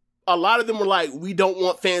a lot of them were like, we don't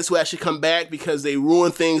want fans who actually come back because they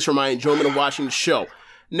ruin things for my enjoyment of watching the show.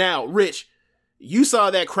 Now, Rich, you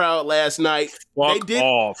saw that crowd last night.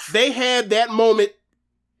 They had that moment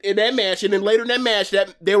in that match, and then later in that match,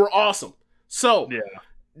 that they were awesome. So,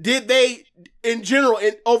 did they, in general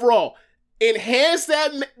and overall, enhance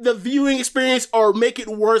the viewing experience or make it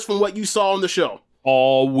worse from what you saw on the show?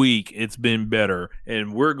 All week, it's been better,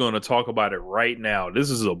 and we're going to talk about it right now. This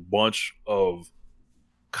is a bunch of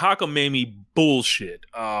cockamamie bullshit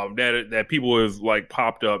that people have like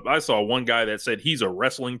popped up. I saw one guy that said he's a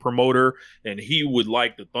wrestling promoter and he would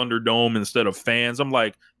like the Thunderdome instead of fans. I'm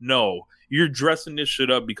like, no, you're dressing this shit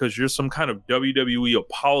up because you're some kind of WWE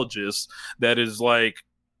apologist that is like,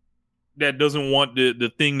 that doesn't want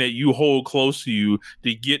the thing that you hold close to you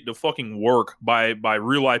to get the fucking work by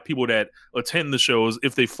real life people that attend the shows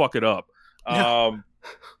if they fuck it up.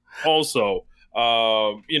 Also,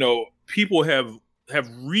 people have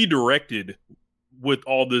redirected what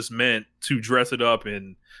all this meant to dress it up,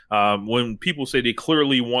 and when people say they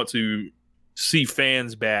clearly want to see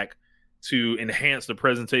fans back to enhance the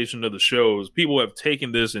presentation of the shows, people have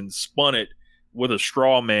taken this and spun it with a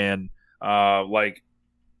straw man, like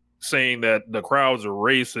saying that the crowds are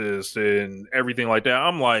racist and everything like that.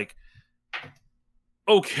 I'm like,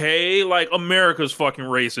 okay, like America's fucking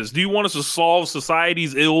racist. Do you want us to solve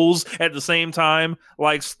society's ills at the same time?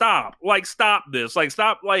 Like, stop this. Like,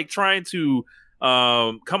 stop like trying to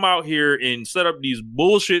come out here and set up these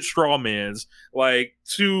bullshit straw mans, like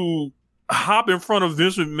to hop in front of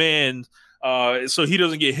Vince McMahon so he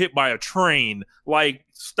doesn't get hit by a train. Like,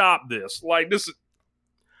 stop this. Like, this is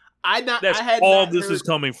this is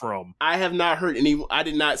coming from. I have not heard I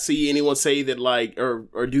did not see anyone say that, like,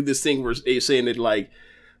 or do this thing where they're saying that, like,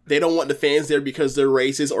 they don't want the fans there because they're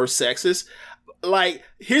racist or sexist. Like,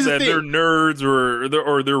 here's the thing: they're nerds or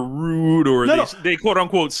they're rude or they quote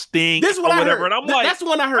unquote stink. This is what or whatever. I heard. And I'm like, that's the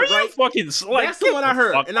one I heard. Right? Fucking, like, that's the one I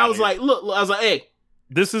heard. And I was like, look, I was like, hey.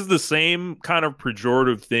 This is the same kind of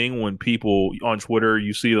pejorative thing when people on Twitter,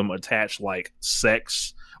 you see them attach like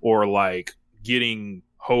sex or like getting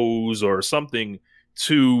hoes or something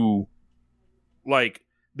to, like,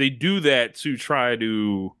 they do that to try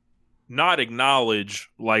to not acknowledge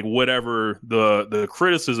like whatever the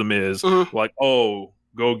criticism is. Like, oh,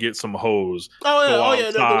 go get some hoes. Go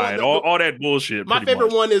outside. All that bullshit. My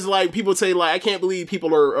favorite one is like people say like, I can't believe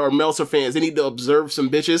people are Meltzer fans. They need to observe some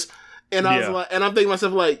bitches. And I was like, and I'm thinking to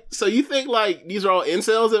myself like, so you think like these are all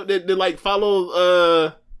incels that like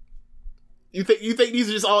follow? You think these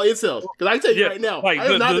are just all incels? Because I can tell you right now, like, I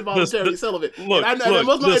am not voluntarily celibate. Look,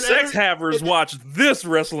 the sex havers watch this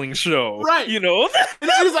wrestling show, right? You know,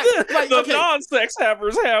 it's like the non-sex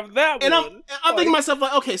havers have that and one. I'm thinking to myself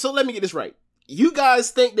like, okay, so let me get this right. You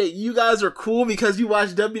guys think that you guys are cool because you watch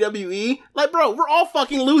WWE? Like, bro, we're all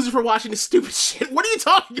fucking losers for watching this stupid shit. What are you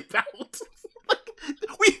talking about?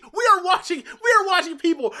 We are watching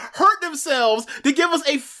people hurt themselves to give us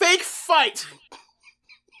a fake fight.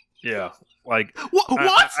 Yeah, like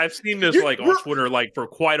what? I've seen this like on Twitter like for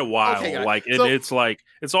quite a while. Okay, like it's like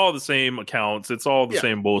it's all the same accounts. It's all the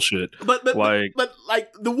same bullshit. But like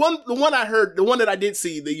the one I heard, the one that I did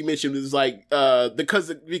see that you mentioned is like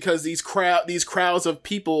because these crowds of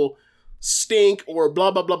people stink or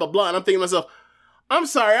blah blah blah blah blah. And I'm thinking to myself, I'm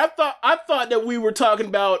sorry, I thought that we were talking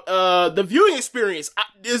about the viewing experience.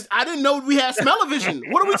 I didn't know we had smell-o-vision.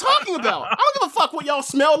 What are we talking about? I don't give a fuck what y'all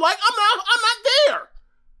smell like. I'm not there.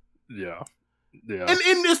 Yeah.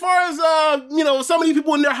 And as far as some of these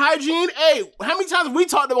people in their hygiene, hey, how many times have we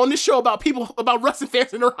talked on this show about wrestling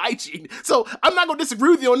fans and their hygiene? So I'm not gonna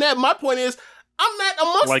disagree with you on that. My point is, I'm not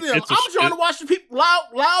amongst them. I'm trying to watch the people,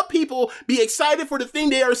 loud people be excited for the thing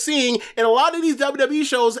they are seeing. And a lot of these WWE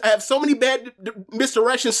shows have so many bad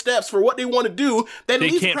misdirection steps for what they want to do that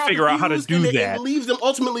they can't figure out how to do that. It leaves them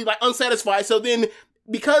ultimately like unsatisfied. So then,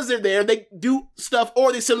 because they're there, they do stuff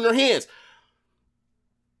or they sit in their hands.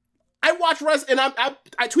 I watch wrestling, and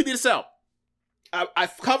I tweeted this out. I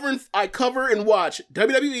cover and watch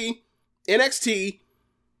WWE, NXT.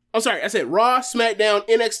 I'm sorry, I said Raw, SmackDown,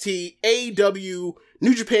 NXT, AEW,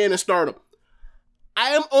 New Japan, and Stardom. I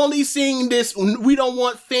am only seeing this we don't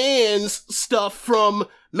want fans stuff from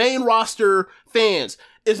main roster fans.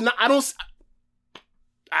 It's not.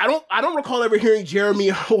 I don't recall ever hearing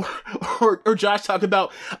Jeremy or Josh talk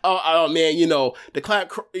about, oh man, the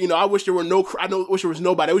clap, I wish there were wish there was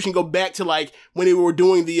nobody. I wish you can go back to like when they were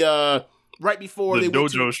doing the right before the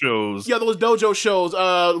dojo shows. Yeah, those dojo shows.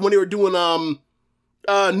 When they were doing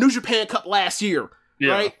New Japan Cup last year,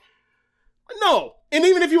 right? No, and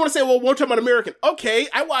even if you want to say, well, we're talking about American. Okay,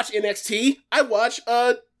 I watch NXT. I watch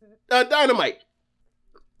Dynamite.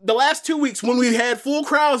 The last 2 weeks when we had full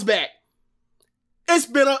crowds back. It's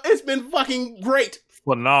been fucking great.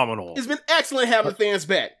 Phenomenal. It's been excellent having fans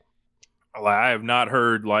back. Like, I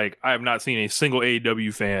have not seen a single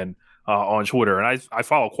AEW fan on Twitter, and I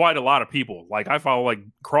follow quite a lot of people. Like, I follow like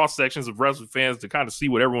cross sections of wrestling fans to kind of see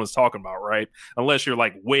what everyone's talking about, right? Unless you're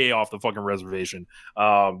like way off the fucking reservation,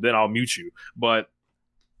 then I'll mute you. But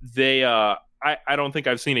they, I don't think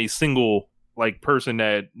I've seen a single like person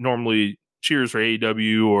that normally cheers for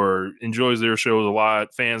AEW or enjoys their shows a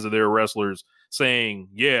lot, fans of their wrestlers, saying,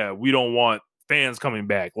 yeah, we don't want fans coming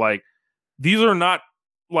back. Like, these are not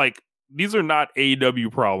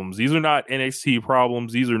AEW problems. These are not NXT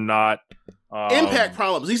problems. These are not Impact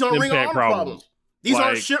problems. These aren't Ring of Honor problems. These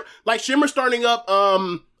aren't Shimmer starting up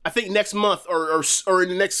I think next month or in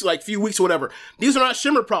the next like few weeks or whatever. These are not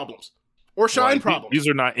Shimmer problems or Shine problems. These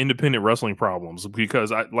are not independent wrestling problems,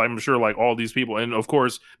 because I'm sure like all these people, and of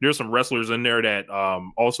course there's some wrestlers in there that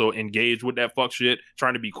also engage with that fuck shit,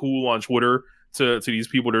 trying to be cool on Twitter to these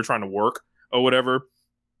people they're trying to work or whatever.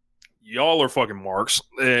 y'all are fucking marks,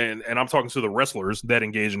 and I'm talking to the wrestlers that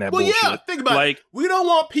engage in that bullshit. Yeah, think about it. We don't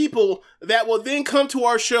want people that will then come to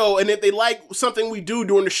our show, and if they like something we do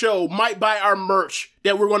during the show, might buy our merch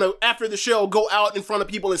that we're going to, after the show, go out in front of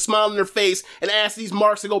people and smile in their face and ask these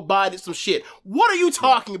marks to go buy some shit. What are you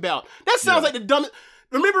talking about? That sounds like the dumbest.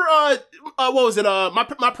 Remember, what was it?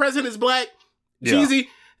 My president is black. Yeah. Jeezy.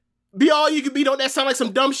 Be all you can be. Don't that sound like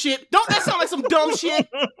some dumb shit? Don't that sound like some dumb shit?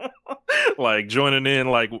 Like joining in,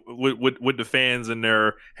 like with the fans in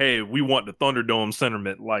there. Hey, we want the Thunderdome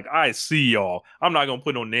sentiment. Like, I see y'all. I'm not gonna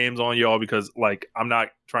put no names on y'all because, like, I'm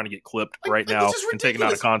not trying to get clipped right now and taken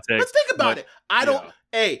out of context. Let's think about it. I don't.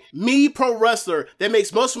 Hey, me, pro wrestler, that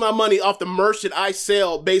makes most of my money off the merch that I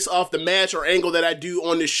sell based off the match or angle that I do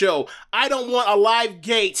on this show. I don't want a live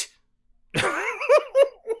gate.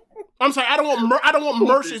 I'm sorry. I don't want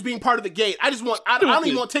merch as being part of the gate. I just want. I don't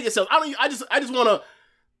even want ticket sales. I just want to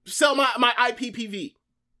sell my IPPV.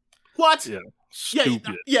 What? Yeah.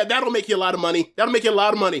 Stupid. Yeah. That'll make you a lot of money.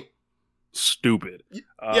 Stupid.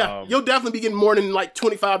 Yeah. You'll definitely be getting more than like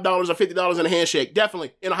 $25 or $50 in a handshake.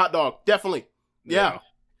 Definitely in a hot dog. Definitely. Yeah.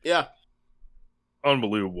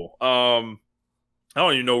 Unbelievable. I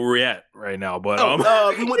don't even know where we're at right now, but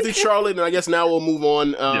we went through Charlotte, and I guess now we'll move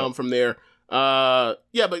on from there. But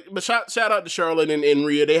shout out to Charlotte and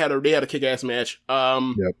Rhea. They had a kick-ass match.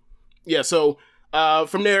 So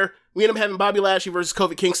from there we end up having Bobby Lashley versus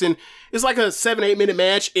Kofi Kingston. It's like a 7-8 minute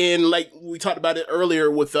match, and like we talked about it earlier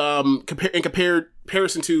with in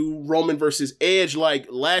comparison to Roman versus Edge, like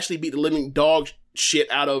Lashley beat the living dog shit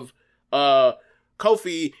out of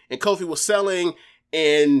Kofi, and Kofi was selling,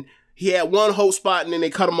 and he had one whole spot, and then they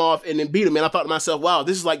cut him off and then beat him. And I thought to myself, wow,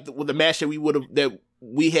 this is like the match that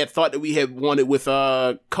we had thought that we had wanted with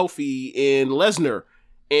Kofi and Lesnar.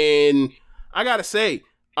 And I gotta say,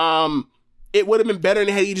 it would have been better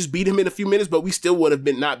than had he just beat him in a few minutes, but we still would have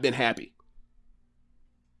not been happy.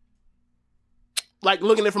 Like,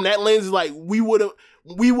 looking at it from that lens, like we would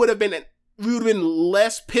have been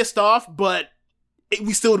less pissed off, but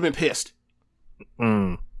we still would have been pissed.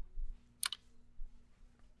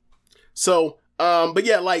 So, but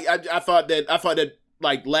yeah, like I thought that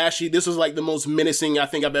like Lashley, this was like the most menacing I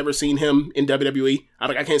think I've ever seen him in WWE.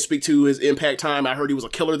 I can't speak to his Impact time. I heard he was a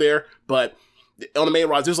killer there, but on the main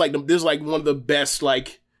roster, this is like one of the best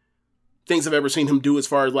like things I've ever seen him do as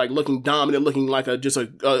far as like looking dominant, looking like just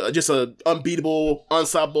a unbeatable,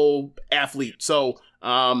 unstoppable athlete. So,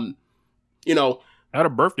 you know, had a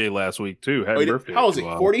birthday last week too. Happy birthday! How old is he?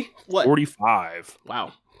 40? What? 45.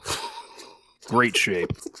 Wow. Great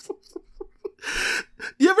shape.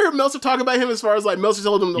 You ever hear Meltzer talk about him as far as like Meltzer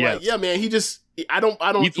told him to like, yeah, man, I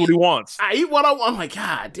don't eats what he wants. I eat what I want. I'm like,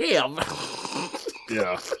 God damn.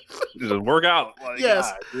 Yeah. Just work out. Like, yes.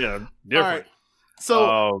 God, yeah. Different. All right.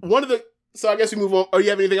 So so I guess we move on. Oh,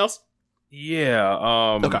 you have anything else?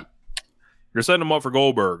 Yeah. Okay. You're setting him up for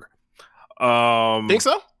Goldberg. Think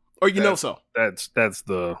so? Or know so? That's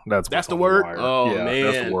the word? Wire. Oh, yeah, man.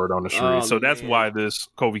 that's the word on the street. So that's why this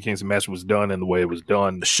Kofi Kingston match was done in the way it was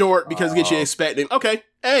done. Short, because it gets you expecting. Okay.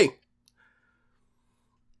 Hey.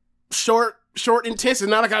 Short, intense. It's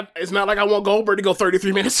not like I want Goldberg to go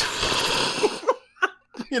 33 minutes.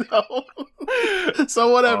 You know? So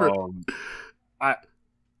whatever.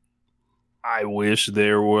 I wish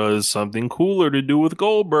there was something cooler to do with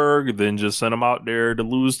Goldberg than just send him out there to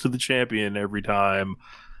lose to the champion every time.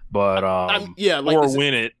 But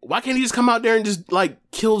win it. Why can't he just come out there and just like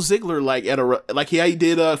kill Ziggler like he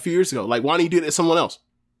did a few years ago? Like, why don't he do it to someone else?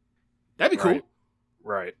 That'd be cool.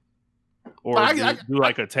 Right. Or do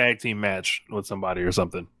like a tag team match with somebody or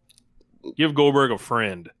something. Give Goldberg a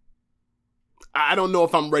friend. I don't know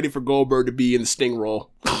if I'm ready for Goldberg to be in the Sting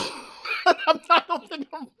role. I don't think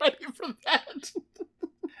I'm ready for that.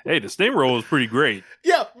 Hey, the Sting role is pretty great.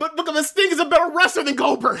 Yeah, but look, the Sting is a better wrestler than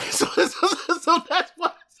Goldberg. So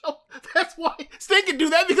that's why Sting can do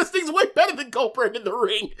that, because Sting's way better than Goldberg in the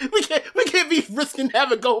ring. We can't be risking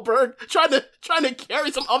having Goldberg trying to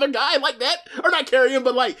carry some other guy like that, or not carry him,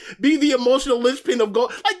 but like be the emotional linchpin of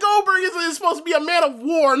Goldberg. Like, Goldberg is supposed to be a man of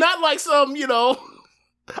war, not like some, you know.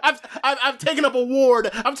 I've taken up a ward.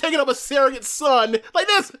 I'm taking up a surrogate son. Like,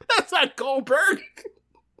 that's not Goldberg.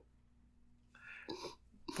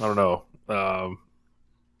 I don't know.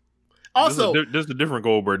 Also, this is a different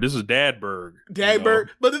Goldberg. This is Dadberg. Dadberg. You know?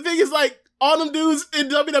 But the thing is, like, all them dudes in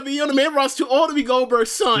WWE on the main roster too old to be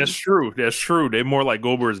Goldberg's son. That's true. They're more like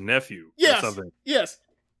Goldberg's nephew. Yes. Or something. Yes.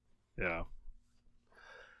 Yeah.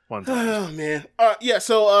 One time. Oh, man.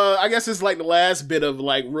 So I guess it's like the last bit of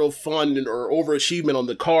like real fun or overachievement on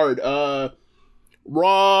the card.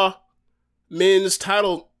 Raw men's tag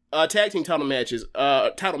team title match.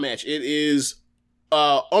 It is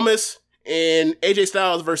Omos and AJ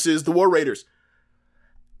Styles versus the War Raiders.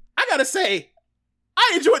 I gotta say,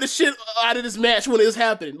 I enjoyed the shit out of this match when it was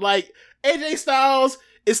happening. Like, AJ Styles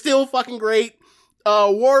is still fucking great.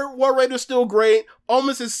 War Raiders still great.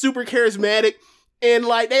 Omos is super charismatic. And,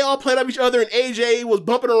 like, they all played up each other, and AJ was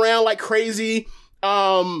bumping around like crazy.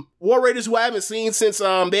 War Raiders, who I haven't seen since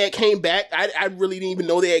they had came back. I really didn't even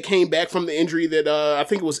know they had came back from the injury that I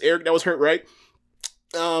think it was Eric that was hurt, right?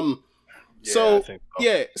 So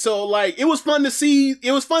like it was fun to see.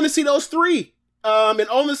 It was fun to see those three. And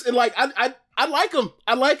almost and like I like him.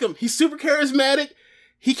 I like him. He's super charismatic.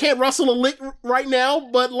 He can't wrestle a lick right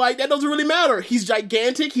now, but like that doesn't really matter. He's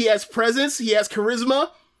gigantic. He has presence. He has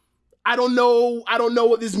charisma. I don't know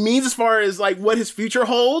what this means as far as like what his future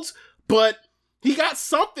holds, but he got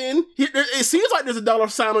something. It seems like there's a dollar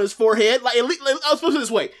sign on his forehead. Like, I'll put it this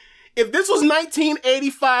way: if this was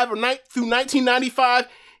 1985 or through 1995,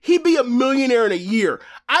 he'd be a millionaire in a year.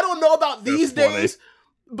 I don't know about these days.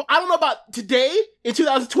 But I don't know about today in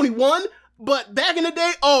 2021. But back in the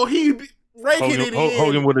day, he'd be raking it in.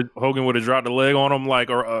 Hogan would have dropped the leg on him like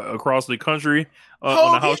across the country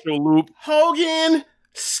on the house show loop. Hogan,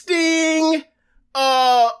 Sting,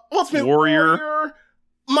 Ultimate Warrior,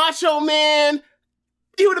 Macho Man.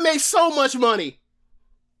 He would have made so much money.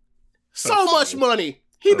 So much money.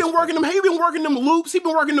 He'd been working them loops. He'd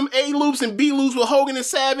been working them A loops and B loops with Hogan and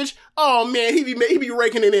Savage. Oh man, he'd be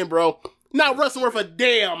raking it in, bro. Not wrestling worth a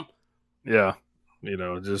damn. Yeah,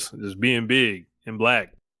 just being big and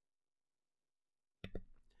black.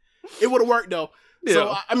 It would have worked though. Yeah.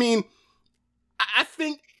 So I mean, I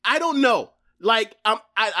think I don't know. Like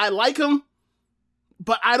I like him,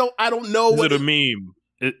 but I don't know. Is it a meme?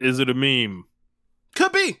 Is it a meme?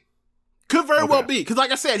 Could be. Could very well be. Because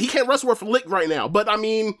like I said, he can't wrestle worth a lick right now. But I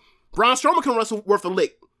mean, Braun Strowman can wrestle worth a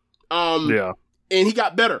lick. Yeah. And he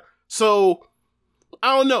got better. So,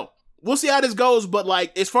 I don't know. We'll see how this goes. But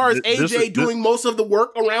like, as far as AJ doing most of the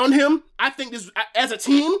work around him, I think this, as a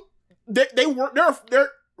team, they work. They're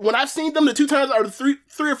when I've seen them the 2 times or the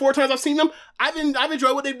three or 4 times I've seen them, I've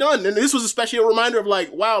enjoyed what they've done. And this was especially a reminder of like,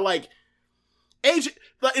 wow, like AJ,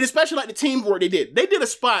 and especially like the team work they did. They did a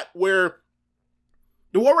spot where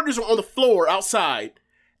the War Raiders are on the floor outside.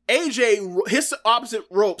 AJ hits the opposite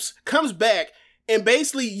ropes, comes back, and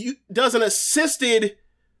basically does an assisted,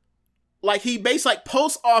 like he basically like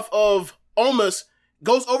posts off of Omos,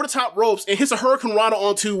 goes over the top ropes, and hits a Hurricane Rana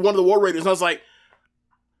onto one of the War Raiders. And I was like,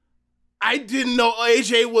 I didn't know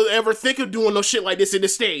AJ would ever think of doing no shit like this in the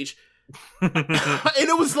stage. And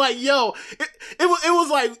it was like, yo, it was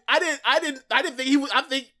like I didn't think he would.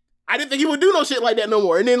 I didn't think he would do no shit like that no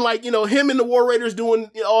more. And then like, him and the War Raiders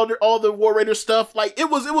doing all the War Raiders stuff. Like it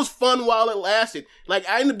was fun while it lasted. Like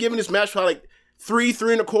I ended up giving this match probably like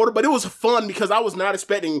 3.25, but it was fun because I was not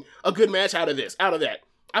expecting a good match out of that.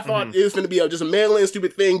 I thought it was going to be just a manly and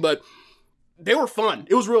stupid thing, but they were fun.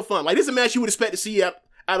 It was real fun. Like this is a match you would expect to see out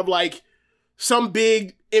of like some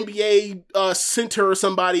big NBA center or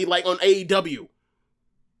somebody like on AEW.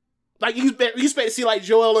 Like you expect to see like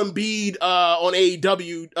Joel Embiid on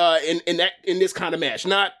AEW in this kind of match,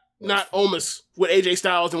 not Omos with AJ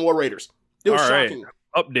Styles and War Raiders. It was shocking. Right.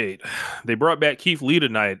 Update: they brought back Keith Lee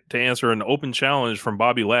tonight to answer an open challenge from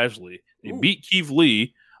Bobby Lashley. They beat Keith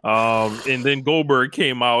Lee, and then Goldberg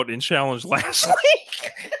came out and challenged Lashley. So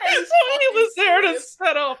he was there to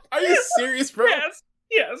set up. Are you serious, bro?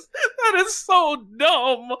 Yes, that is so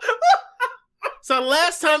dumb. So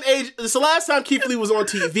last time Keith Lee was on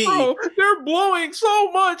TV. Bro, they're blowing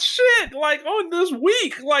so much shit like on this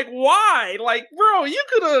week. Like why? Like bro, you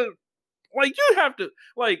could have like you have to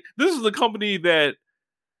like this is the company that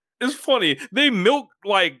it's funny. They milk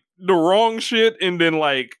like the wrong shit and then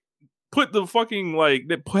like put the fucking like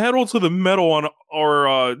the pedal to the metal on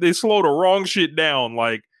or they slow the wrong shit down.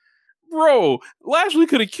 Like bro, Lashley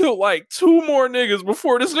could have killed like 2 more niggas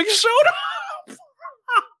before this nigga showed up.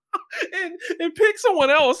 and pick someone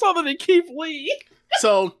else other than Keith Lee.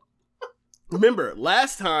 So, remember,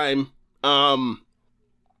 last time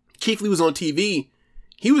Keith Lee was on TV,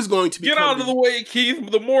 he was going to be... Get out of the way,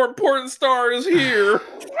 Keith. The more important star is here.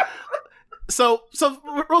 So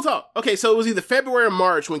real talk. Okay, so it was either February or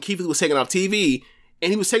March when Keith Lee was taken off TV,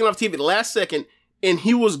 and he was taken off TV at the last second, and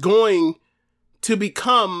he was going to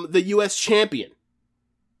become the U.S. champion.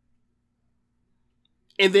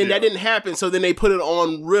 And then that didn't happen, so then they put it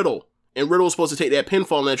on Riddle. And Riddle was supposed to take that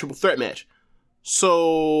pinfall in that triple threat match.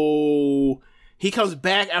 So he comes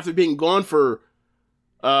back after being gone for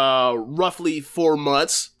roughly 4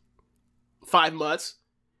 months, 5 months,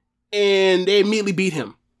 and they immediately beat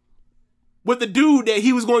him with the dude that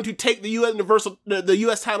he was going to take the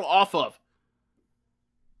U.S. title off of.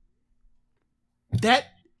 That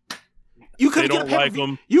you could get a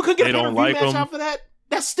pay-per-view. You could get a pay-per-view match off of that.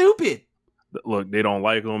 That's stupid. Look, they don't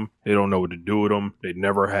like them. They don't know what to do with them. They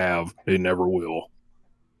never have. They never will.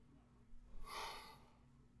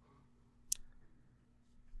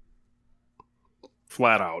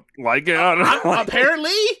 Flat out. Like,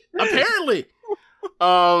 apparently.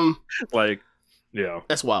 Like, yeah.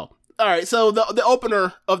 That's wild. All right, so the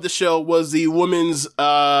opener of the show was the women's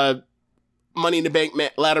Money in the Bank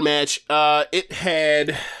ladder match. It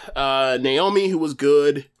had Naomi, who was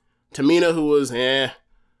good, Tamina, who was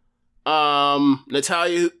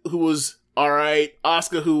Natalya, who was all right,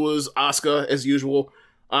 Asuka, who was Asuka as usual,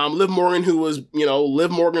 Liv Morgan, who was Liv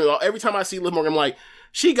Morgan. Every time I see Liv Morgan, I'm like,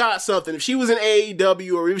 she got something. If she was in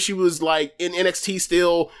AEW or if she was like in NXT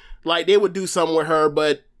still, like they would do something with her,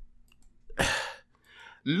 but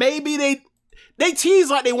maybe they tease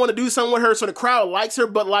like they want to do something with her so the crowd likes her,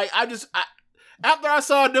 but like after I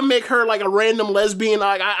saw them make her like a random lesbian,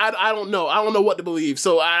 like I don't know. I don't know what to believe.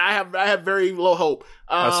 So I have very low hope.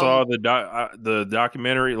 I saw the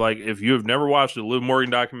documentary. Like, if you have never watched the Liv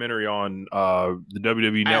Morgan documentary on the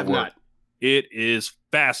WWE Network, it is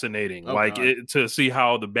fascinating. To see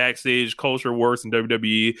how the backstage culture works in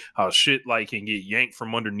WWE, how shit like can get yanked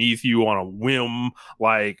from underneath you on a whim.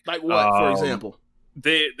 Like what, for example?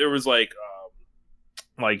 There was like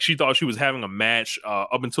she thought she was having a match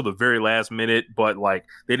up until the very last minute, but like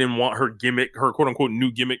they didn't want her gimmick, her quote unquote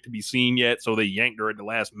new gimmick, to be seen yet, so they yanked her at the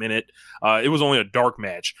last minute. It was only a dark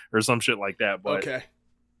match or some shit like that, but okay.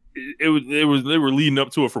 It was they were leading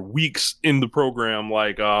up to it for weeks in the program,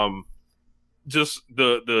 like just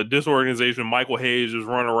the disorganization. Michael Hayes just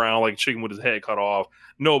running around like a chicken with his head cut off.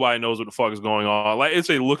 Nobody knows what the fuck is going on. Like,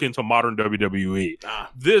 it's a look into modern WWE.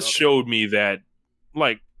 This showed me that,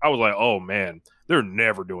 like, I was like, oh man, they're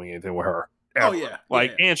never doing anything with her. Ever. Oh yeah.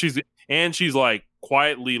 Like, yeah. and she's like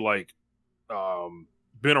quietly like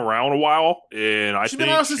been around a while, and she's been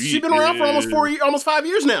around for almost 5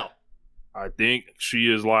 years now. I think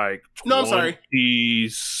she is like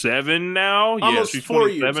 27 now. Almost she's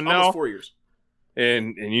 27 now. Almost 4 years.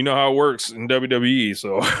 And you know how it works in WWE,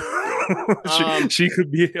 so she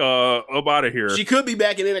could be up out of here. She could be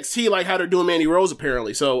back in NXT, like how they're doing Mandy Rose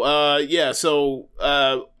apparently. So So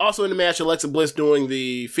also in the match, Alexa Bliss doing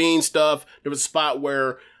the Fiend stuff. There was a spot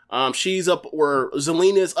where she's up, where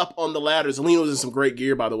Zelina's up on the ladder. Zelina was in some great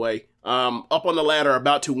gear, by the way. Up on the ladder,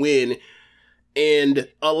 about to win. And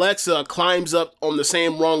Alexa climbs up on the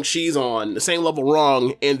same rung she's on, the same level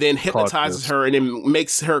rung, and then hypnotizes her and then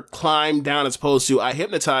makes her climb down as opposed to, I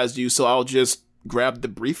hypnotized you, so I'll just grab the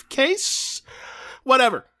briefcase?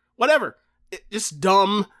 Whatever. Just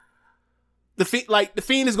dumb. The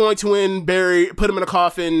Fiend is going to win, put him in a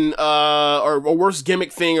coffin, or worst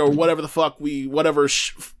gimmick thing, or whatever the fuck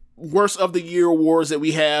worst of the year awards that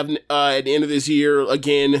we have at the end of this year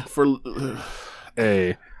again for...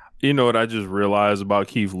 Hey... You know what I just realized about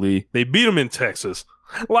Keith Lee? They beat him in Texas.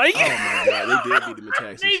 Like, oh my god, they did beat him in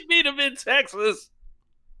Texas. They beat him in Texas.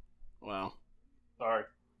 Wow. Sorry.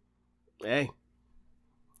 Hey.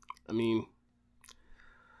 I mean,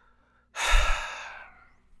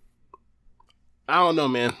 I don't know,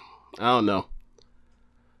 man. I don't know.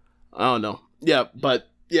 Yeah, but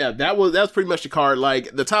yeah, that was pretty much the card.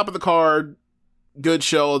 Like, the top of the card, good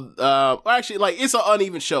show. Actually, like, it's an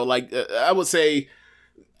uneven show. Like, I would say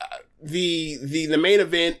the main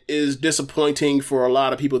event is disappointing for a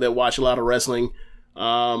lot of people that watch a lot of wrestling.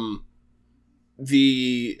 But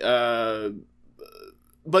the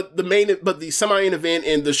semi-main event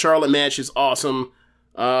and the Charlotte match is awesome.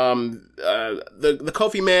 The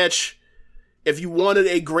Kofi match, if you wanted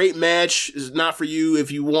a great match, is not for you.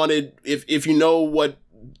 If you know what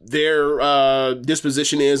their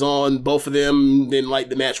disposition is on both of them, then like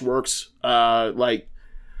the match works.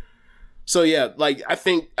 So yeah, like I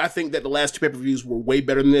think that the last two pay-per-views were way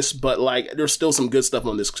better than this, but like there's still some good stuff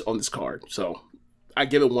on this card. So I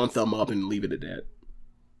give it one thumb up and leave it at that.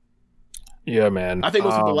 Yeah, man. I think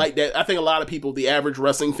most people like that. I think a lot of people, the average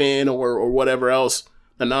wrestling fan or whatever else,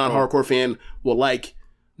 the non-hardcore fan, will like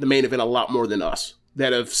the main event a lot more than us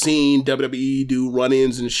that have seen WWE do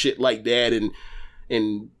run-ins and shit like that, and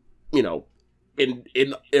you know, in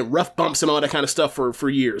rough bumps and all that kind of stuff for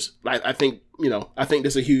years. I think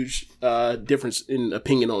there's a huge difference in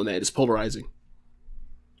opinion on that. It's polarizing.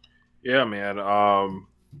 Yeah, man.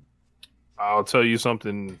 I'll tell you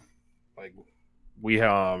something. Like, we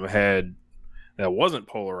had that wasn't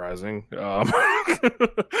polarizing.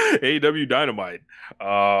 AEW Dynamite,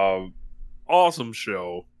 awesome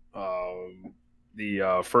show.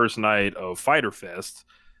 The first night of Fyter Fest,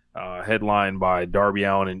 headlined by Darby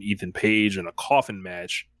Allin and Ethan Page in a coffin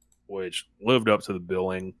match, which lived up to the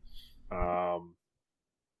billing.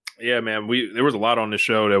 Yeah, man. There was a lot on the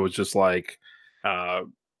show that was just like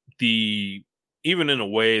even in a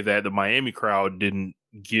way that the Miami crowd didn't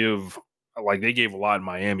give, like they gave a lot in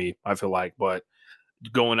Miami, I feel like, but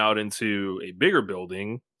going out into a bigger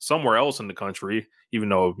building somewhere else in the country, even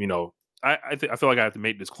though, I feel like I have to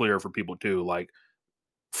make this clear for people too. Like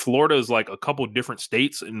Florida is like a couple different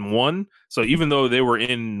states in one. So even though they were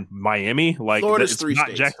in Miami, like Florida's it's 3 not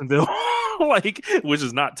states. Jacksonville, like, which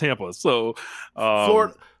is not Tampa. So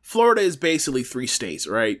Florida is basically 3 states,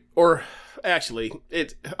 right? Or actually,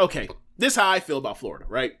 okay. This is how I feel about Florida,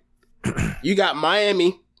 right? You got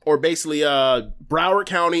Miami, or basically Broward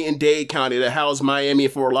County and Dade County that house Miami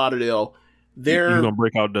and Fort Lauderdale. You're gonna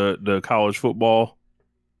break out the college football?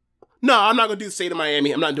 No, I'm not gonna do the state of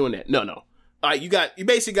Miami. I'm not doing that. No. You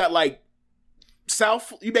basically got like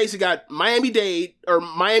South. You basically got Miami-Dade,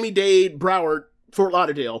 Broward, Fort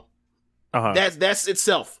Lauderdale. That's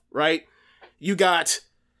itself, right? You got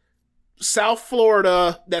South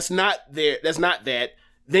Florida. That's not there. That's not that.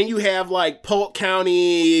 Then you have like Polk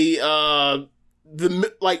County,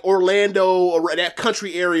 like Orlando, or that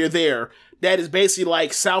country area there. That is basically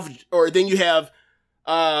like South. Or then you have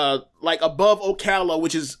like above Ocala,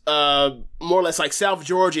 which is more or less like South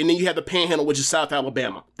Georgia, and then you have the Panhandle, which is South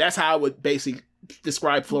Alabama. That's how I would basically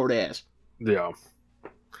describe Florida as. Yeah.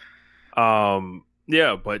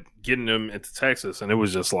 Yeah, but getting them into Texas, and it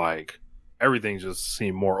was just like everything just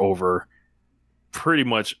seemed more over. Pretty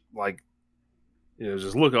much like,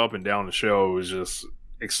 just look up and down the show. It was just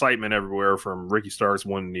excitement everywhere, from Ricky Starks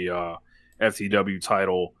winning the FTW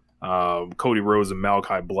title, Cody Rhodes and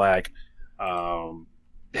Malachi Black,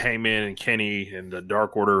 Hangman and Kenny and the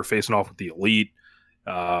Dark Order facing off with the Elite.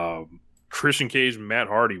 Christian Cage and Matt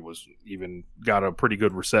Hardy was even got a pretty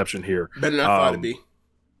good reception here. Better than I thought it'd be.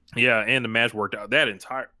 Yeah, and the match worked out.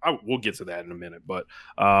 We'll get to that in a minute. But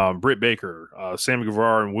Britt Baker, Sammy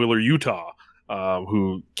Guevara, and Wheeler Utah,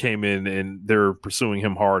 who came in, and they're pursuing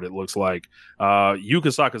him hard, it looks like. Yuka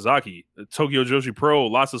Sakazaki, Tokyo Joshi Pro,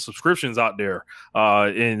 lots of subscriptions out there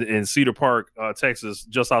in Cedar Park, Texas,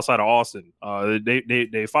 just outside of Austin.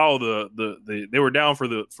 They follow they were down for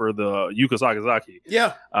the Yuka Sakazaki.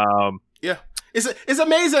 Yeah. Yeah. It's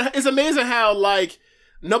amazing. It's amazing how like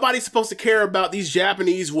nobody's supposed to care about these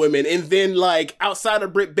Japanese women, and then like outside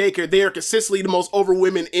of Britt Baker, they are consistently the most over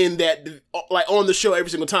women in that, like on the show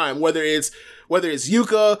every single time. Whether it's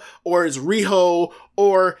Yuka, or it's Riho,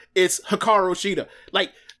 or it's Hikaru Shida.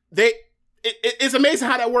 Like it's amazing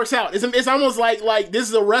how that works out. It's almost like this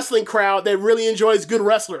is a wrestling crowd that really enjoys good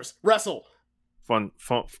wrestlers wrestle. Fun,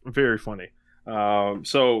 very funny.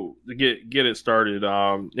 So to get it started,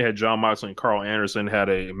 they had Jon Moxley and Carl Anderson had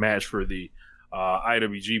a match for the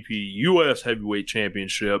IWGP US Heavyweight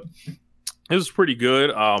Championship. It was pretty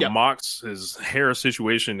good. Mox, his hair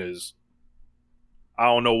situation is, I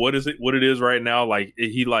don't know what it is right now. Like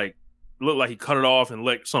he like looked like he cut it off and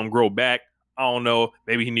let something grow back. I don't know.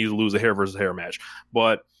 Maybe he needs to lose a hair versus hair match.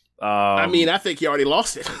 But I think he already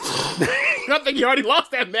lost it. I think he already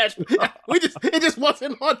lost that match. It just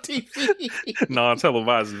wasn't on TV.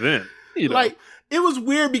 Non-televised event. Like it was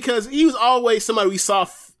weird because he was always somebody we saw.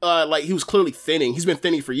 Like he was clearly thinning. He's been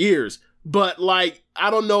thinning for years. But like I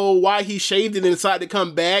don't know why he shaved it and decided to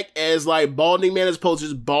come back as like balding man as opposed to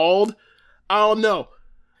just bald. I don't know.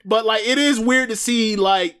 But like it is weird to see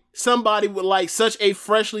like somebody with like such a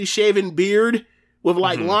freshly shaven beard with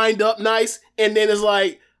like lined up nice, and then it's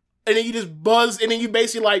like, and then you just buzz, and then you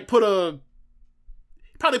basically like he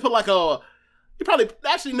probably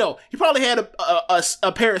had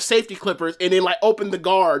a pair of safety clippers, and then like opened the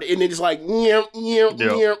guard, and then just like and I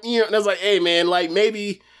was like, hey man, like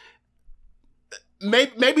maybe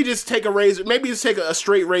just take a razor, maybe just take a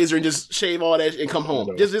straight razor and just shave all that and come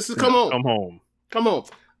home. Just come home.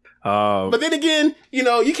 But then again,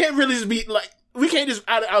 you can't really just be like, we can't just,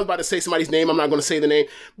 I was about to say somebody's name, I'm not going to say the name,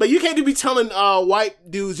 but you can't just be telling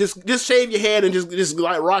white dudes, just shave your head and just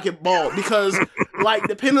like rock it bald, because like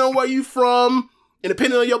depending on where you from and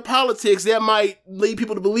depending on your politics, that might lead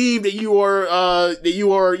people to believe that you are a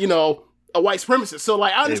white supremacist. So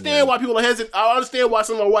like I understand why people are hesitant. I understand why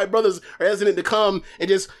some of our white brothers are hesitant to come and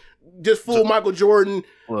just fool Michael Jordan.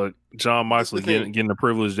 Look, Jon Moxley getting the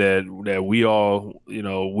privilege that we all,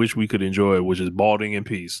 wish we could enjoy, which is balding in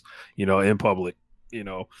peace, in public,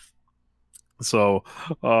 So,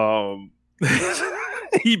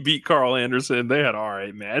 he beat Carl Anderson. They had an all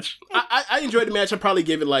right match. I enjoyed the match. I probably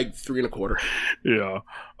gave it like 3.25. Yeah.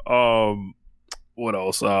 What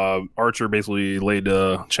else? Archer basically laid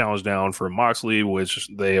the challenge down for Moxley, which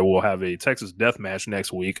they will have a Texas death match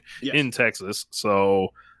next week in Texas.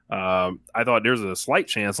 So, I thought there's a slight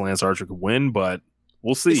chance Lance Archer could win, but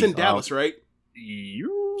we'll see. It's in Dallas, right?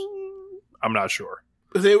 I'm not sure.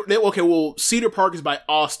 Okay, well, Cedar Park is by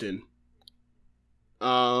Austin.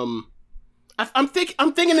 I'm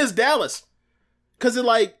thinking it's Dallas. Because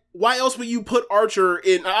why else would you put Archer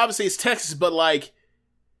in? Obviously, it's Texas, but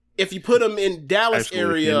if you put him in Dallas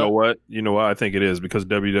area, you know what? I think it is because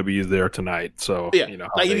WWE is there tonight. So yeah,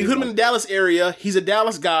 if you put him in the Dallas area, he's a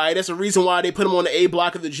Dallas guy. That's the reason why they put him on the A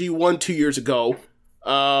block of the G1 2 years ago.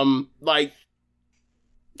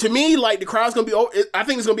 To me, the crowd's gonna be. I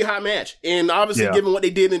think it's gonna be a high match, and obviously, given what they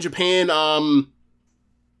did in Japan,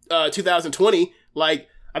 2020, I think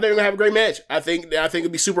they're gonna have a great match. I think it'll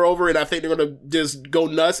be super over, and I think they're gonna just go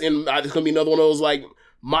nuts, and it's gonna be another one of those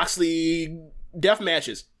Moxley death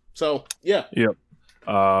matches. So yeah, yep.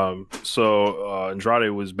 So Andrade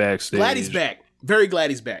was backstage. Glad he's back. Very glad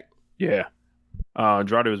he's back. Yeah.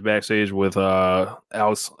 Andrade was backstage with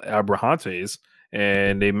Alex Abrahantes.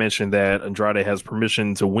 And they mentioned that Andrade has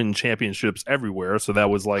permission to win championships everywhere. So that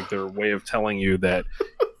was their way of telling you that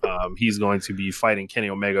he's going to be fighting Kenny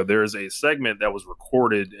Omega. There's a segment that was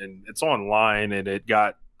recorded and it's online and it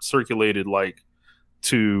got circulated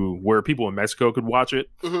to where people in Mexico could watch it.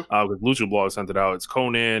 Because Lucha Blog sent it out. It's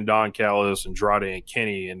Conan, Don Callis, Andrade, and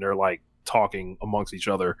Kenny. And they're talking amongst each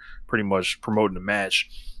other, pretty much promoting the match.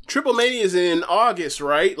 Triple Mania is in August,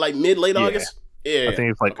 right? Late August? Yeah. I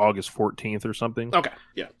think it's August 14th or something. Okay,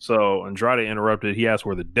 yeah. So Andrade interrupted. He asked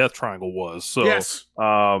where the Death Triangle was. So, yes.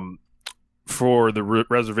 For the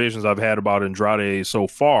reservations I've had about Andrade so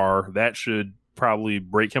far, that should probably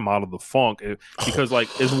break him out of the funk. Because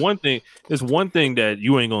it's one thing that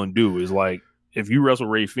you ain't gonna do is if you wrestle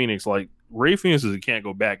Rey Fenix, Rey Fenix is a can't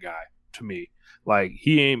go back guy to me.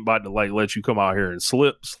 He ain't about to let you come out here and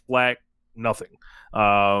slip, slack, nothing.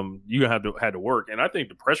 You have to work, and I think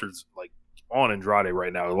the pressure's on Andrade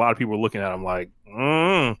right now. A lot of people are looking at him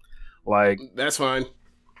that's fine.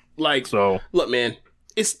 So look, man,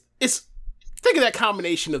 it's think of that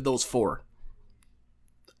combination of those four.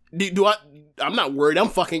 I'm not worried. I'm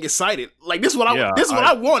fucking excited. This is what I wanted. This is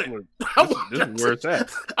where it's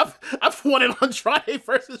at. I've wanted Andrade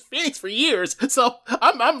versus Phoenix for years, so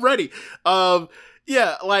I'm ready. I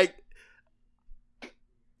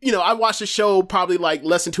watched the show probably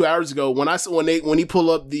less than 2 hours ago when he pulled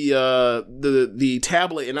up the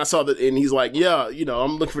tablet and I saw that and he's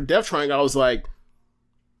I'm looking for Death Triangle. I was I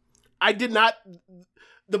did not.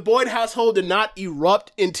 The Boyd household did not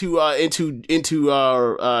erupt into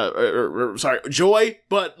joy,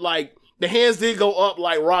 but the hands did go up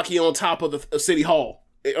like Rocky on top of the City Hall.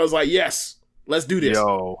 I was yes, let's do this.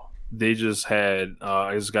 Yo, they just had.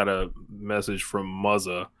 I just got a message from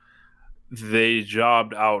Muzza. They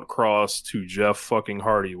jobbed out Cross to Jeff fucking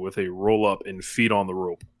Hardy with a roll up and feet on the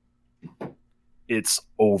rope. It's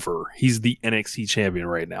over. He's the NXT champion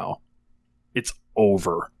right now. It's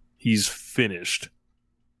over. He's finished.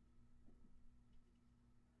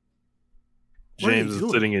 James is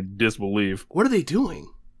sitting in disbelief. What are they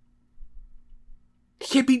doing? He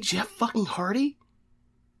can't beat Jeff fucking Hardy?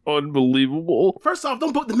 Unbelievable. First off,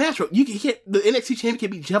 don't book the match. The NXT champion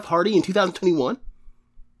can't beat Jeff Hardy in 2021?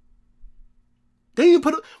 They didn't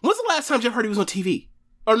even when's the last time Jeff Hardy was on TV?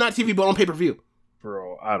 Or not TV, but on pay-per-view?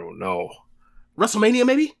 Bro, I don't know. WrestleMania,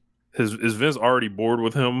 maybe? Is Vince already bored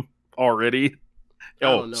with him already? I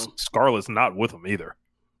don't know. Scarlett's not with him either.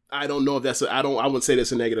 I don't know if that's I wouldn't say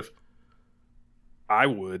that's a negative. I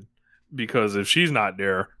would, because if she's not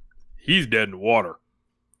there, he's dead in the water.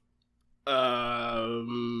 I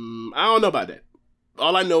don't know about that.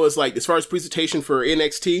 All I know is as far as presentation for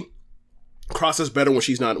NXT, Cross is better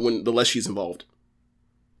the less she's involved.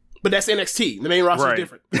 But that's NXT. The main roster is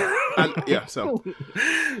different. So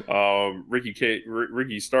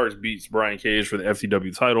Ricky Starks beats Brian Cage for the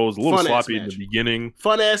FTW title. It was a little sloppy in the beginning.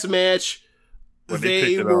 Fun ass match.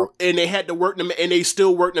 They had to work and they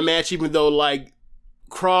still worked the match even though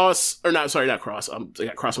Cross, or not Cross. I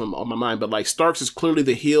got Cross on my mind, but Starks is clearly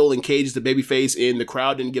the heel and Cage is the babyface, and the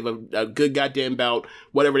crowd didn't give a good goddamn about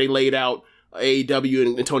whatever they laid out.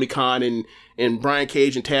 AEW and Tony Khan and Brian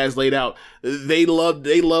Cage and Taz laid out. They loved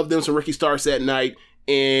them some Ricky Starks that night,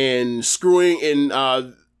 and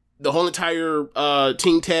the whole entire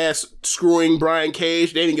Team Taz screwing Brian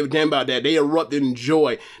Cage. They didn't give a damn about that. They erupted in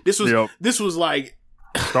joy. This was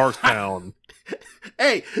Starks Town.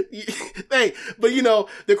 Hey, but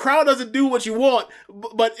the crowd doesn't do what you want,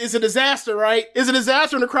 but it's a disaster, right? It's a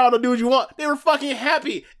disaster and the crowd don't do what you want. They were fucking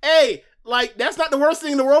happy. Hey, that's not the worst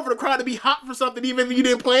thing in the world for the crowd to be hot for something, even if you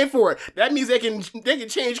didn't plan for it. That means they can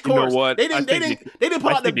change course. You know what? They didn't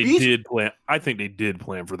pull out the beach. I think they did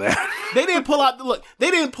plan for that. They didn't pull out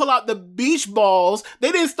they didn't pull out the beach balls.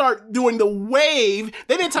 They didn't start doing the wave.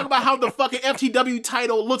 They didn't talk about how the fucking FTW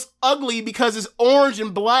title looks ugly because it's orange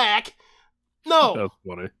and black. No. That's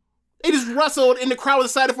funny. They just wrestled, and the crowd was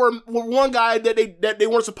excited for one guy that they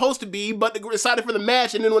weren't supposed to be, but they were excited for the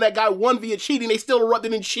match. And then when that guy won via cheating, they still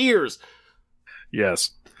erupted in cheers. Yes,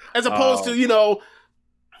 as opposed to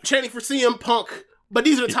chanting for CM Punk. But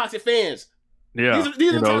these are the toxic fans. Yeah,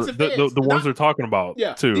 these are toxic fans. The ones they're talking about.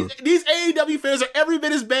 Yeah, too. These AEW fans are every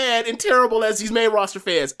bit as bad and terrible as these main roster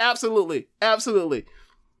fans. Absolutely. All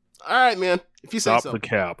right, man. If you say so. Stop the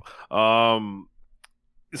cap.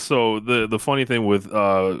 So the funny thing with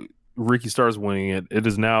Ricky Starks winning it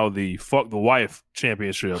is now the Fuck the Wife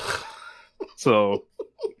Championship. So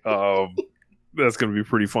that's going to be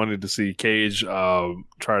pretty funny to see Cage try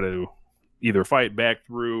to either fight back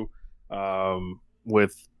through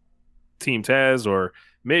with Team Taz, or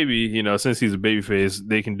maybe, since he's a babyface,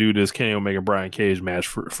 they can do this Kenny Omega Brian Cage match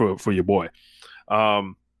for your boy.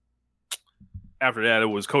 After that, it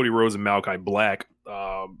was Cody Rhodes and Malachi Black.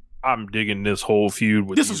 I'm digging this whole feud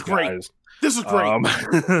with these guys. This is great.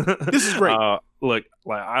 This is great. Look,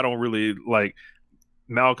 I don't really like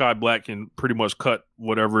Malachi Black can pretty much cut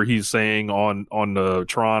whatever he's saying on the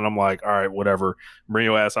Tron. I'm like, all right, whatever. Bring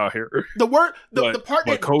your ass out here. The part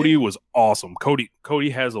but Cody was awesome. Cody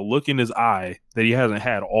has a look in his eye that he hasn't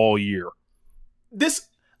had all year.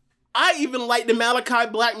 I even like the Malachi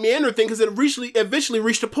Black Meander thing because it eventually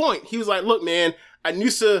reached a point. He was like, look, man, I knew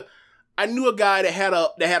a guy that had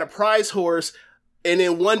a prize horse. And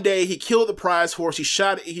then one day he killed the prize horse. He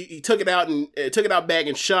shot it. He took it out and took it out back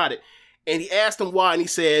and shot it. And he asked him why, and he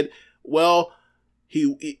said, "Well,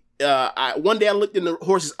 one day I looked in the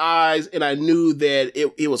horse's eyes and I knew that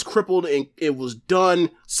it was crippled and it was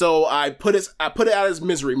done. So I put it out of his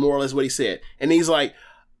misery." More or less what he said. And he's like,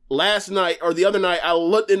 "Last night or the other night, I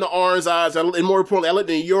looked in the Arn's eyes, and more importantly, I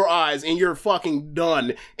looked in your eyes, and you're fucking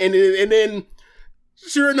done." And then,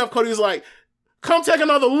 sure enough, Cody was like, "Come take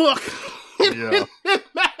another look." Yeah. And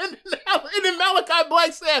then Malachi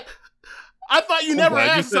Black said, "I thought you never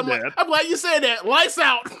asked someone." I'm glad you said that. Lights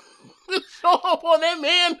out. Show up on that,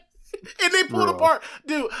 man. And they pulled apart.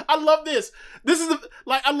 Dude, I love this.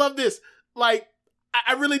 I love this. Like,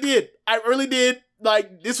 I really did.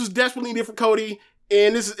 Like, this was desperately needed for Cody.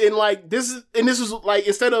 And this was like,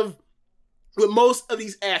 instead of with most of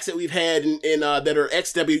these acts that we've had in that are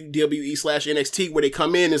ex-WWE/NXT, where they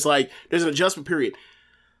come in, it's like there's an adjustment period.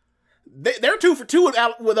 They're 2 for 2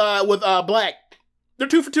 with Black. They're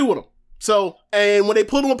 2 for 2 with him. So, and when they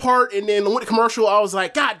pulled them apart and then went to commercial, I was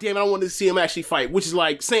like, God damn it, I wanted to see him actually fight, which is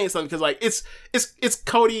like saying something, because like it's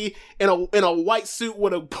Cody in a white suit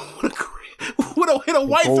with a white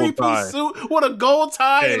 3-piece suit with a gold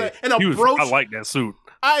tie and a brooch. I like that suit.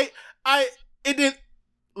 It didn't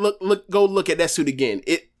go look at that suit again.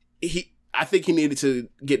 I think he needed to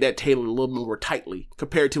get that tailored a little more tightly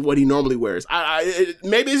compared to what he normally wears.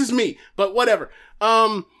 Maybe it's just me, but whatever.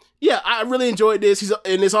 Yeah, I really enjoyed this.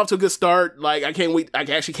 It's off to a good start. Like, I can't wait. I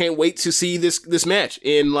actually can't wait to see this match.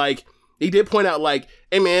 And like, he did point out, like,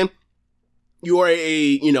 hey man, you are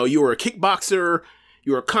a kickboxer.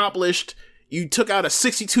 You're accomplished. You took out a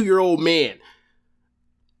 62-year-old man.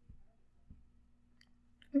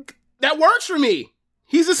 That works for me.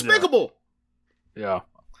 He's despicable. Yeah.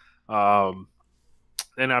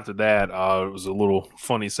 Then after that, it was a little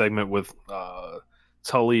funny segment with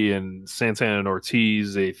Tully and Santana and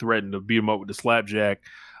Ortiz. They threatened to beat him up with the slapjack.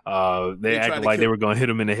 They acted like they were going to hit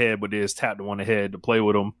him in the head, but they just tapped him on the head to play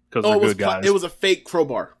with him because they're good guys. It was a fake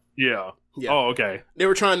crowbar. Yeah. Oh, okay. They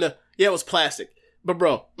were trying to. Yeah, it was plastic. But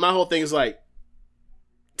bro, my whole thing is like,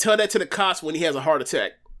 tell that to the cops when he has a heart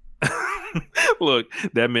attack. Look,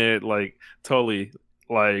 that man, like, Tully,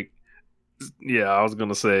 like, yeah, I was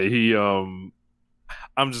gonna say he. I'm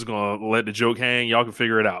just gonna let the joke hang. Y'all can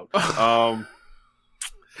figure it out.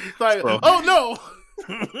 Like, so. Oh no!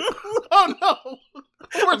 Oh no!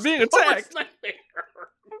 I'm being attacked.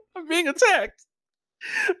 I'm being attacked.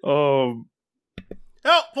 Help!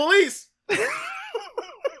 Police!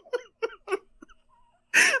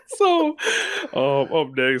 So, up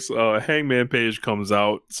next, Hangman Page comes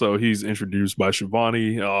out. So he's introduced by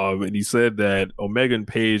Shivani, and he said that Omega and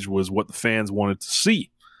Page was what the fans wanted to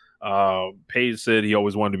see. Page said he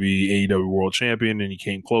always wanted to be AEW World Champion, and he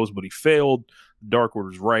came close, but he failed. Dark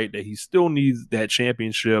Order's right that he still needs that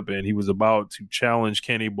championship, and he was about to challenge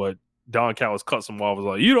Kenny, but Don Callis cuts him off. Was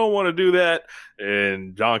like, "You don't want to do that,"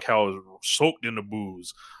 and Don Callis was soaked in the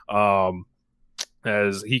booze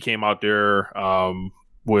as he came out there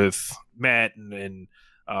with Matt and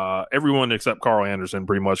everyone except Carl Anderson,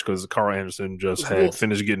 pretty much, because Carl Anderson just had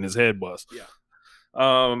finished getting his head bust. Yeah.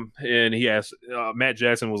 And he asked, Matt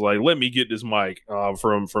Jackson was like, "Let me get this mic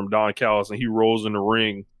from Don Callis," and he rolls in the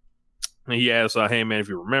ring. And he asked, hey, man, if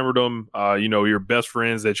you remembered him, your best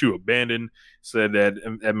friends that you abandoned, said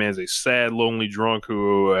that man's a sad, lonely drunk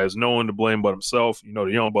who has no one to blame but himself. The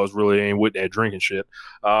Young Bucks really ain't with that drinking shit.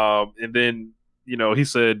 And then, he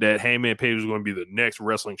said that Hangman Page was going to be the next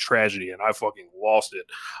wrestling tragedy, and I fucking lost it.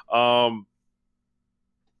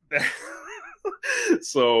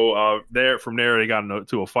 So from there they got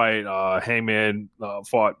into a fight. Hangman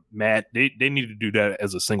fought Matt. They need to do that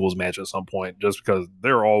as a singles match at some point, just because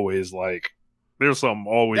they're always like there's something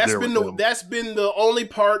always that's there. That's been the only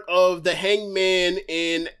part of the Hangman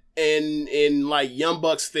and like Young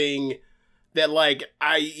Bucks thing that like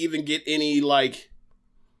I even get any like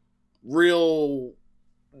real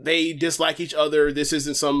they dislike each other. This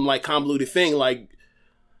isn't some like convoluted thing. Like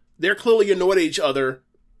they're clearly annoyed at each other.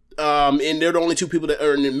 And they're the only two people that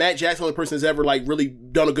are, and Matt Jack's the only person that's ever like really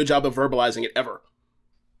done a good job of verbalizing it ever.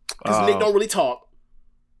 Because Nick don't really talk.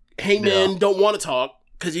 Hangman don't want to talk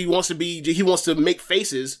because he wants to make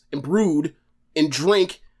faces and brood and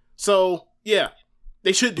drink. So yeah,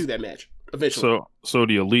 they should do that match eventually. So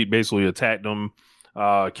the Elite basically attacked him.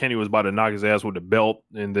 Kenny was about to knock his ass with the belt,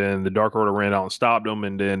 and then the Dark Order ran out and stopped him,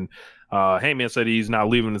 and then Hangman said he's not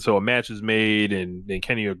leaving until a match is made, and then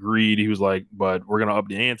Kenny agreed. He was like, but we're going to up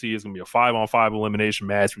the ante. It's going to be a 5-on-5 elimination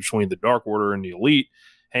match between the Dark Order and the Elite.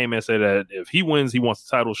 Hangman said that if he wins, he wants the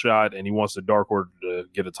title shot, and he wants the Dark Order to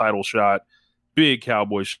get a title shot. Big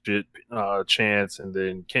cowboy shit chance. And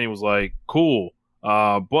then Kenny was like, cool,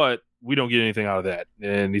 but we don't get anything out of that.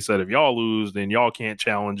 And he said, if y'all lose, then y'all can't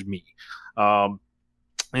challenge me.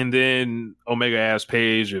 And then Omega asked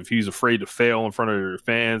Page if he's afraid to fail in front of their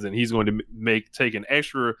fans, and he's going to take an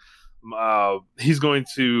extra. He's going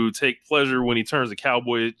to take pleasure when he turns the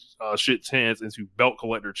cowboy shit chance into belt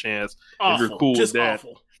collector chance. Awful. If you're cool with that,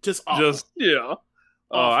 just awful.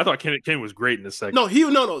 I thought Ken was great in this segment. No,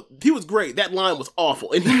 he was great. That line was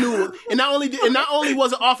awful, and he knew it. And not only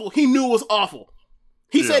was it awful, he knew it was awful.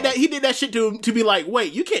 He said that he did that shit to be like,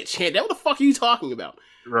 wait, you can't chant that. What the fuck are you talking about?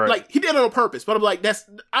 Right. Like he did it on purpose, but I'm like,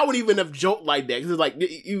 I wouldn't even have joked like that because it's like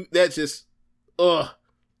that's just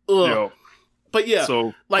Yo. But yeah,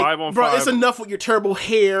 so like 5-on-5. bro, it's enough with your terrible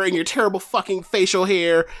hair and your terrible fucking facial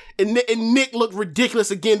hair, and Nick looked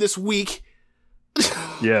ridiculous again this week.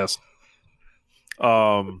 Yes.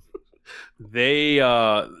 So the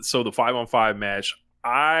 5-on-5 match.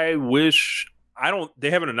 They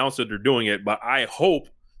haven't announced that they're doing it, but I hope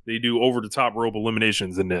they do over the top rope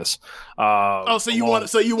eliminations in this. So you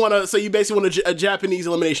basically want a Japanese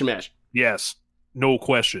elimination match? Yes, no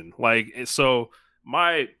question. Like, so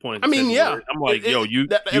my point. I'm like, it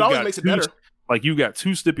always makes it better. Like, you got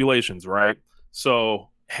two stipulations, right? So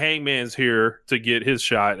Hangman's here to get his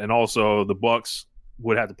shot, and also the Bucks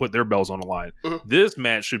would have to put their belts on the line. Mm-hmm. This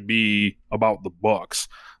match should be about the Bucks.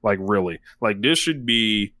 Like, really, like this should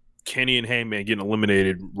be Kenny and Hangman getting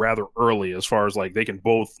eliminated rather early, as far as like they can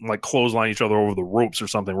both like clothesline each other over the ropes or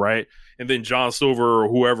something, right? And then John Silver or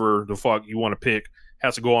whoever the fuck you want to pick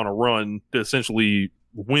has to go on a run to essentially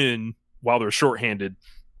win while they're shorthanded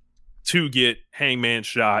to get Hangman's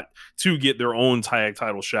shot, to get their own tag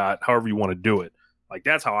title shot, however you want to do it. Like,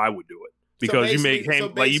 that's how I would do it. Because you make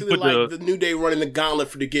the New Day running the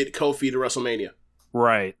gauntlet to get Kofi to WrestleMania.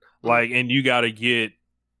 Right. Mm-hmm. Like, and you got to get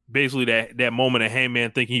basically that moment of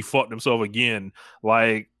Hangman thinking he fucked himself again,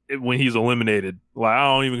 like when he's eliminated. Like, I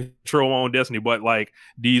don't even control my own destiny, but like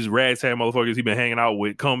these ragtag motherfuckers he been hanging out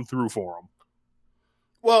with come through for him.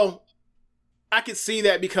 Well, I could see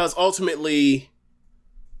that because ultimately,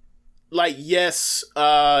 like, yes,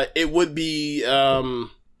 it would be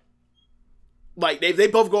like they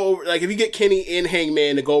both go over. Like, if you get Kenny and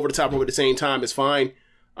Hangman to go over the top rope at the same time, it's fine.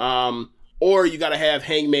 Or you got to have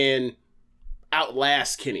Hangman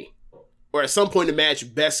outlast Kenny, or at some point in the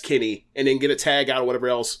match best Kenny, and then get a tag out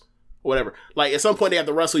or whatever. Like, at some point they have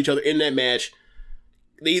to wrestle each other in that match.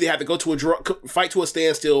 They either have to go to a fight to a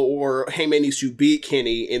standstill, or Hangman needs to beat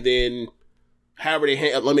Kenny, and then however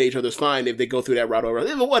they eliminate each other is fine if they go through that route or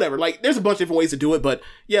whatever. Like, there's a bunch of different ways to do it, but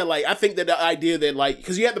yeah, like, I think that the idea that, like,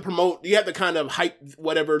 because you have to kind of hype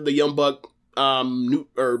whatever the Young Buck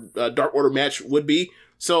Dark Order match would be.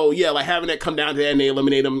 So yeah, like having that come down to that and they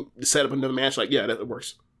eliminate them to set up another match, like, yeah, that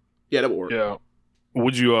works. Yeah, that would work. Yeah.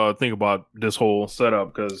 What'd you think about this whole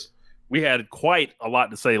setup? Because we had quite a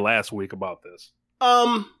lot to say last week about this.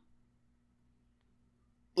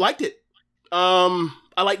 Liked it.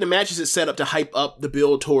 I like the matches it set up to hype up the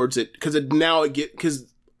build towards it, because because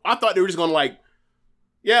I thought they were just going to, like,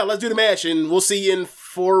 yeah, let's do the match and we'll see you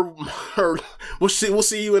we'll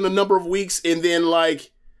see you in a number of weeks, and then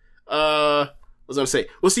like we'll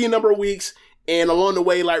see you in a number of weeks, and along the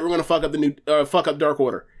way, like, we're gonna fuck up Dark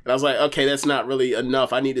Order. And I was like, okay, that's not really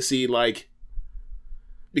enough. I need to see, like,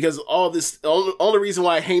 because all this, the only reason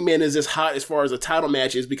why Hangman is this hot as far as a title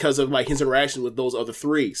match is because of, like, his interaction with those other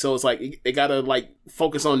three. So it's like, they gotta, like,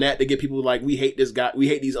 focus on that to get people, like, we hate this guy, we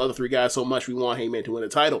hate these other three guys so much, we want Hangman to win a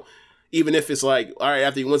title. Even if it's like, all right,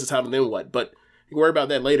 after he wins the title, then what? But you can worry about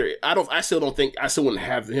that later. I still wouldn't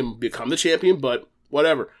have him become the champion, but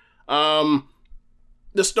whatever.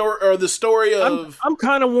 The story of I'm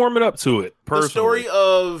kind of warming up to it, personally.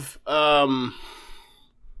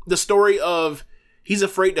 The story of he's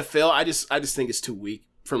afraid to fail. I just think it's too weak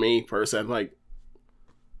for me, personally. I'm like,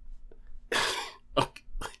 okay,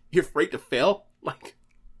 you're afraid to fail? Like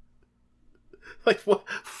what?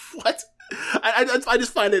 I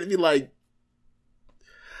just find it to be like,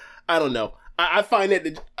 I don't know. I find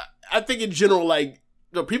that I think in general, like,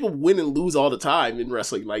 people win and lose all the time in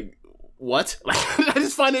wrestling. Like, what? Like, I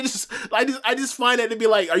just find it to be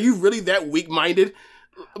like, are you really that weak minded?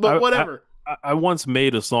 But whatever. I once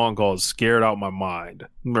made a song called "Scared Out My Mind,"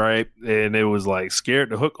 right? And it was like scared.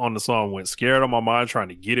 The hook on the song went "Scared Out My Mind," trying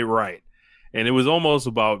to get it right, and it was almost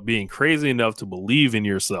about being crazy enough to believe in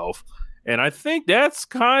yourself. And I think that's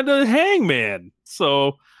kind of Hangman.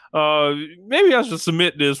 So maybe I should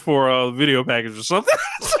submit this for a video package or something.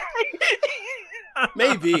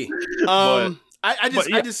 Maybe. I'm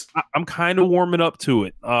kind of warming up to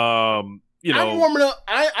it. I'm warming up.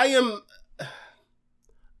 I am.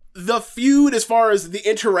 The feud, as far as the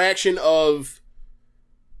interaction of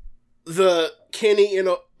the Kenny and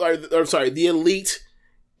the Elite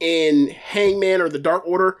and Hangman or the Dark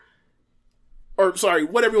Order, or sorry,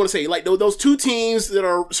 whatever you want to say, like those two teams that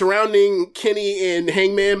are surrounding Kenny and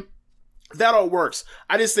Hangman, that all works.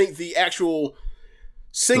 I just think the actual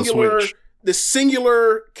singular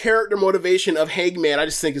character motivation of Hangman, I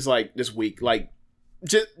just think is like this weak. Like,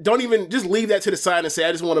 just leave that to the side and say,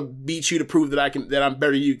 I just want to beat you to prove that I'm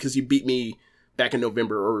better than you because you beat me back in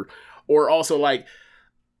November, or also like,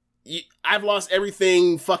 I've lost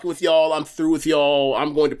everything fucking with y'all. I'm through with y'all.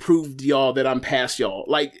 I'm going to prove to y'all that I'm past y'all.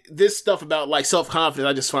 Like, this stuff about, like, self-confidence,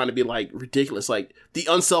 I just find to be, like, ridiculous. Like, the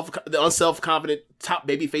unself-confident top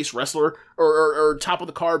babyface wrestler or top of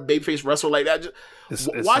the card babyface wrestler, like that. It's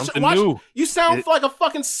new. You sound like a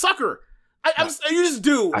fucking sucker. You just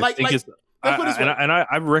do.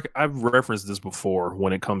 I've referenced this before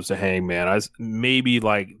when it comes to Hangman. Maybe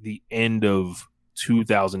like the end of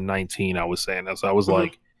 2019, I was saying that. So I was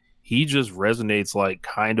like, he just resonates like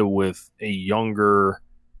kind of with a younger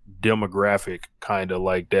demographic, kind of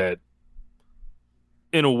like that,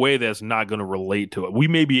 in a way that's not going to relate to it. We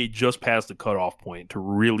may be just past the cutoff point to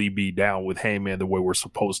really be down with Hangman the way we're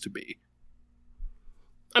supposed to be.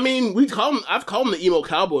 I mean, I've called him the emo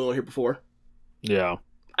cowboy on here before. Yeah.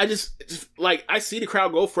 I just like, I see the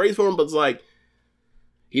crowd go crazy for him, but it's like,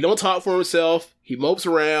 he don't talk for himself. He mopes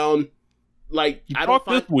around. Like,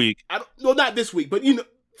 this week. Well, not this week, but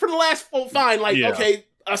for the last, fine. Like, okay,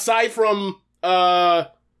 aside from, so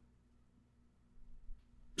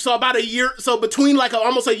about a year, so between like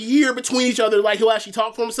almost a year between each other, like, he'll actually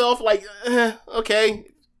talk for himself. Like, okay,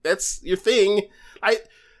 that's your thing.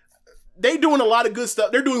 They doing a lot of good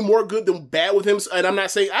stuff. They're doing more good than bad with him. And I'm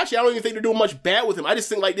not saying, actually, I don't even think they're doing much bad with him. I just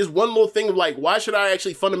think like this one little thing of like, why should I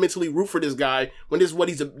actually fundamentally root for this guy when this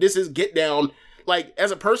is get down? Like, as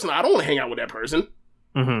a person, I don't want to hang out with that person.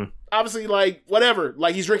 Mm-hmm. Obviously, like, whatever.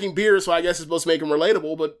 Like, he's drinking beer, so I guess it's supposed to make him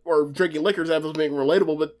relatable, or drinking liquor is supposed to make him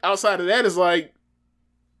relatable. But outside of that, it's like,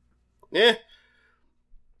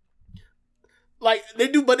 like, they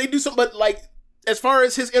do something, but like, as far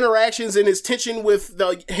as his interactions and his tension with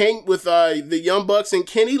the Young Bucks and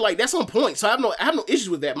Kenny, like, that's on point. So I have no issues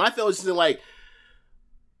with that. My feeling is like,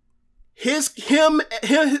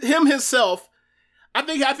 himself. I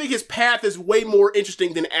think his path is way more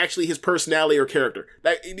interesting than actually his personality or character.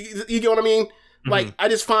 Like, you get what I mean? Mm-hmm. Like, I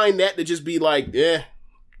just find that to just be like,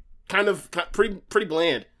 kind of pretty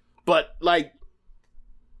bland. But like,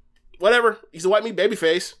 whatever. He's a white meat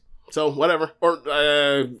babyface, so whatever. Or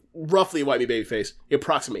roughly a white meat babyface. He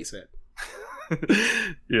approximates that.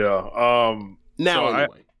 Yeah. Anyway,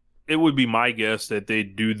 it would be my guess that they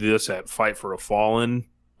do this at Fight for the Fallen.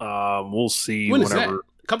 We'll see. When is that? A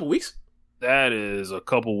couple weeks. That is a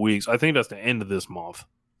couple weeks. I think that's the end of this month.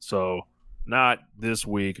 So not this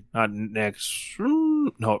week, not next.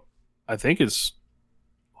 No, I think it's.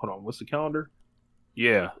 Hold on, what's the calendar?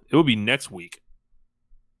 Yeah, it will be next week.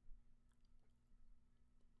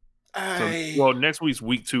 Next week's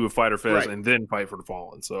week 2 of Fyter Fest, right, and then Fight for the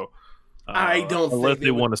Fallen. So I don't unless they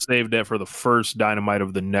want to save that for the first Dynamite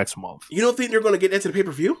of the next month. You don't think they're going to get that to the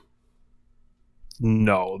pay-per-view?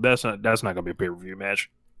 No, that's not going to be a pay-per-view match.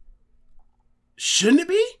 Shouldn't it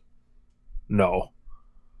be? No.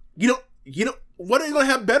 You know, what are they going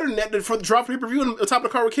to have better than that for the drop pay-per-view on the top of the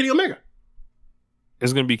card with Kenny Omega?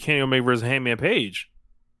 It's going to be Kenny Omega versus Hangman Page.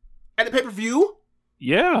 At the pay-per-view?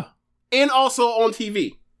 Yeah. And also on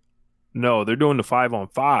TV? No, they're doing the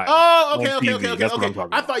 5-on-5. Oh, okay. That's what I'm talking about.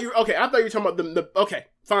 I thought you were talking about the okay,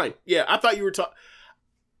 fine. Yeah, I thought you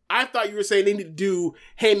were saying they need to do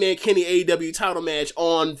Hangman Kenny AEW title match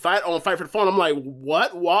on Fight for the Phone. I'm like,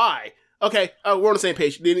 what? Why? Okay, we're on the same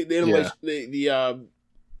page. The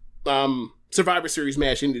Survivor Series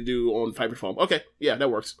match they need to do on Fight for the Phone. Okay, yeah,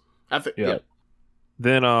 that works. Yeah.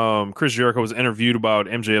 Then Chris Jericho was interviewed about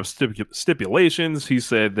MJF stipulations. He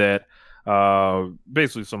said that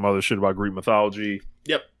basically some other shit about Greek mythology.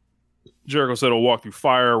 Yep. Jericho said he'll walk through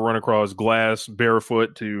fire, run across glass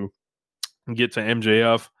barefoot to get to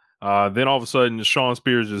MJF. Then all of a sudden, Shawn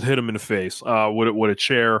Spears just hit him in the face with a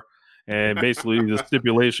chair. And basically, the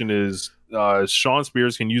stipulation is Shawn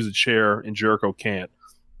Spears can use a chair and Jericho can't.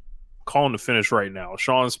 Calling the finish right now.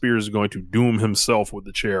 Shawn Spears is going to doom himself with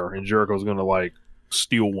the chair, and Jericho's going to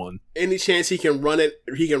steal one. Any chance he can run it?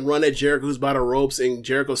 He can run at Jericho who's by the ropes, and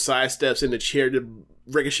Jericho sidesteps in the chair to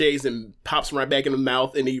ricochets and pops him right back in the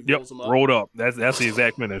mouth, and he rolls him up. Rolled up. That's the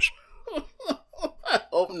exact finish. I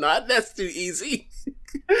hope not. That's too easy.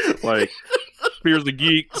 Spears the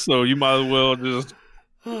geek, so you might as well just,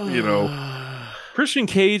 Christian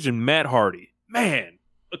Cage and Matt Hardy. Man,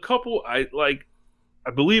 a couple. I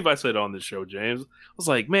believe I said on this show, James. I was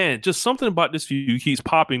like, man, just something about this feud keeps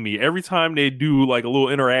popping me every time they do a little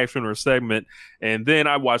interaction or segment. And then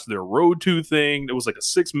I watched their Road to thing. It was a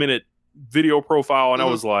 6-minute video profile, and I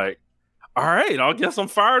was like, all right, I guess I'm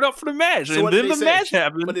fired up for the match. So and then the match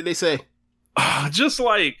happened. What did they say? Just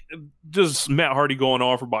Matt Hardy going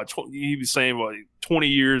on for about 20, he was saying 20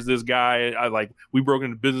 years. This guy, we broke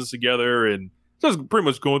into business together, and just pretty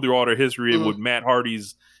much going through all their history with Matt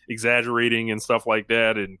Hardy's exaggerating and stuff like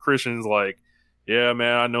that. And Christian's like, yeah,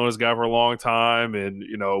 man, I know this guy for a long time, and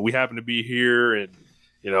we happen to be here, and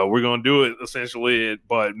we're gonna do it essentially.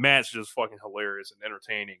 But Matt's just fucking hilarious and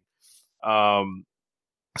entertaining.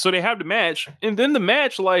 So they have the match, and then the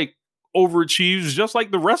match overachieves just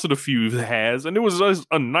like the rest of the feud has, and it was just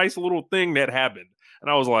a nice little thing that happened,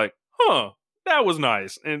 and I was like, that was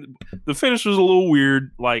nice. And the finish was a little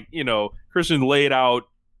weird, Christian laid out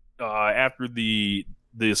after the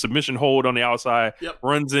submission hold on the outside,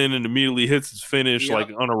 runs in and immediately hits his finish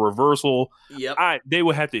on a reversal. They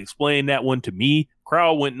would have to explain that one to me.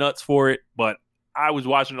 Crowd went nuts for it, but I was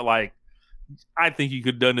watching it I think he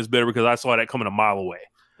could have done this better because I saw that coming a mile away.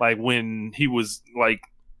 When he was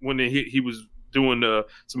when he was doing the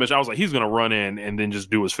submission, I was like, he's going to run in and then just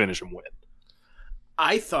do his finish and win.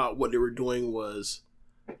 I thought what they were doing was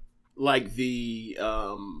the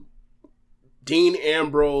Dean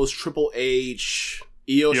Ambrose, Triple H,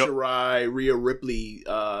 Io Shirai, Rhea Ripley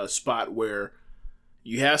spot where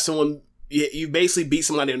you have someone, you basically beat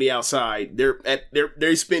somebody on the outside.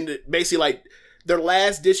 They spend basically their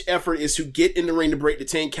last ditch effort is to get in the ring to break the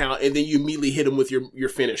 10 count, and then you immediately hit them with your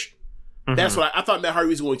finish. Mm-hmm. That's what I thought Matt Hardy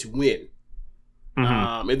was going to win.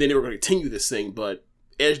 Mm-hmm. And then they were going to continue this thing, but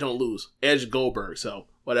Edge don't lose. Edge Goldberg, so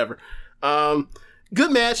whatever.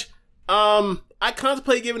 Good match. I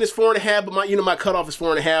contemplate giving this 4.5, but my cutoff is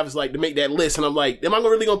 4.5 is to make that list, and I'm like, am I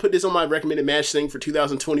really going to put this on my recommended match thing for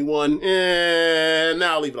 2021? Nah,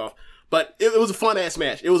 I'll leave it off. But it was a fun ass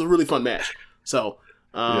match. It was a really fun match. So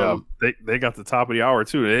they got the top of the hour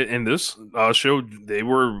too. And this show, they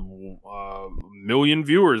were million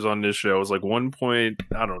viewers on this show. It was 1 point,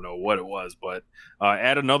 I don't know what it was, but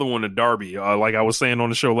add another one to Darby. Like I was saying on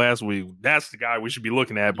the show last week, that's the guy we should be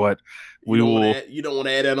looking at. But you don't want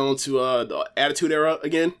to add that on to the Attitude Era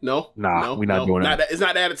again? No, we're not doing that. It's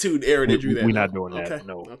not Attitude Era that drew that. We're not doing that. Okay.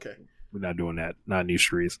 No, okay, we're not doing that. Not in these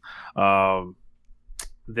streets.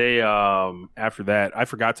 They after that, I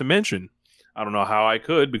forgot to mention. I don't know how I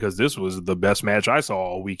could, because this was the best match I saw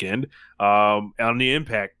all weekend on the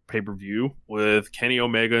Impact pay-per-view with Kenny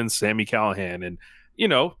Omega and Sami Callihan. And,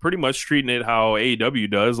 pretty much treating it how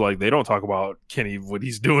AEW does. They don't talk about Kenny, what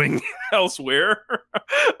he's doing elsewhere.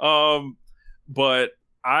 But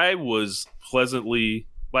I was pleasantly,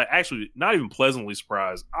 actually not even pleasantly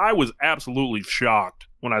surprised. I was absolutely shocked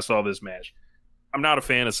when I saw this match. I'm not a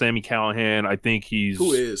fan of Sami Callihan. I think he's...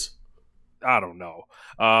 Who is? I don't know.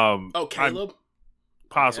 Caleb?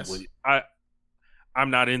 Possibly. Yes. I'm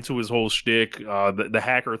not into his whole shtick. The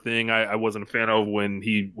hacker thing I wasn't a fan of when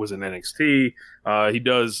he was in NXT. He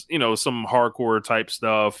does, some hardcore type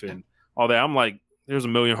stuff and all that. I'm like, there's a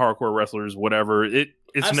million hardcore wrestlers, whatever.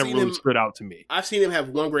 It's never really stood out to me. I've seen him have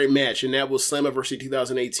one great match, and that was Slammiversary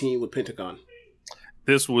 2018 with Pentagon.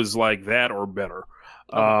 this was like that or better.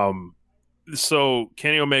 So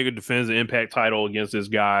Kenny Omega defends the Impact title against this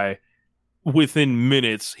guy. Within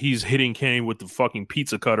minutes, he's hitting Kenny with the fucking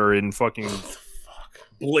pizza cutter and fucking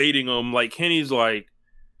blading him. Like, Kenny's like,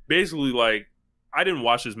 basically like, I didn't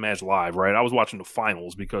watch this match live, right? I was watching the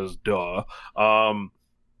finals because duh.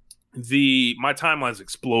 My timeline's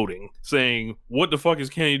exploding saying, what the fuck is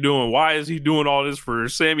Kenny doing? Why is he doing all this for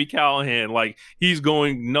Sami Callihan? Like, he's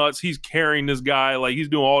going nuts. He's carrying this guy. Like, he's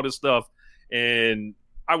doing all this stuff. And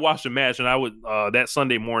I watched the match, and I would, that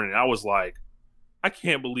Sunday morning, I was like, I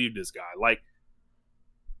can't believe this guy. Like,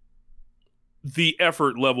 the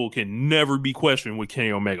effort level can never be questioned with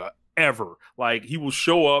Kenny Omega, ever. Like, he will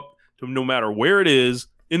show up to no matter where it is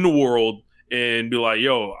in the world and be like,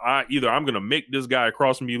 yo, I'm going to make this guy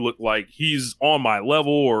across from me look like he's on my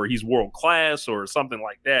level or he's world class or something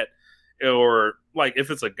like that. Or, like,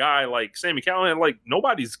 if it's a guy like Sami Callihan, like,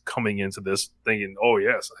 nobody's coming into this thinking, oh,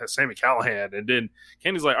 yes, Sami Callihan. And then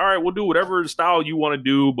Kenny's like, all right, we'll do whatever style you want to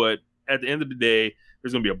do, but at the end of the day,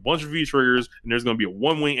 there's going to be a bunch of V-triggers, and there's going to be a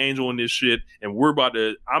one-wing angel in this shit, and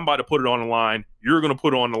I'm about to put it on the line, you're going to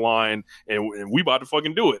put it on the line, and we about to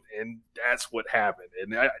fucking do it. And that's what happened.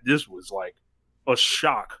 And this was like a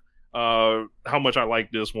shock how much I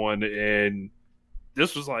like this one. And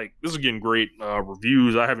this is getting great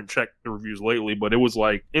reviews. I haven't checked the reviews lately, but it was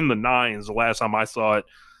like in the 9s the last time I saw it.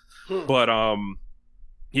 But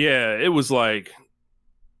yeah, it was like,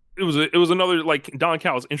 it was another, like, Don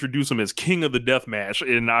Callis introduced him as King of the Death Match,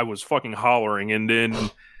 and I was fucking hollering, and then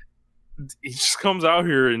he just comes out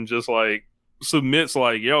here and just like submits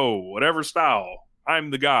like, yo, whatever style,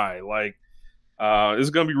 I'm the guy. Like,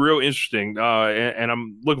 it's gonna be real interesting, and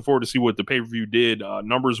I'm looking forward to see what the pay-per-view did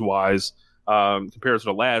numbers wise compared to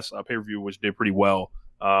the last pay-per-view, which did pretty well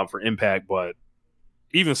for Impact. But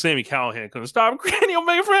even Sami Callihan couldn't stop Kenny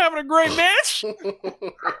Omega from having a great match.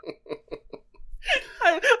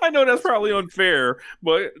 I know that's probably unfair,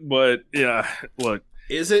 but yeah, look,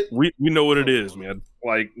 is it? We know what it is, man.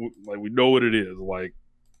 Like we know what it is. Like,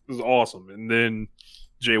 this is awesome. And then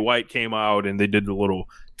Jay White came out and they did the little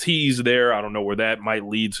tease there. I don't know where that might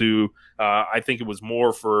lead to. I think it was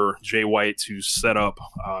more for Jay White to set up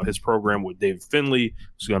his program with David Finlay.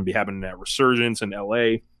 It's going to be happening at Resurgence in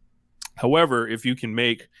LA. However, if you can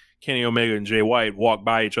make Kenny Omega and Jay White walk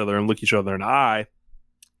by each other and look each other in the eye,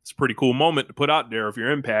 it's a pretty cool moment to put out there if you're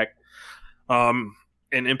Impact. And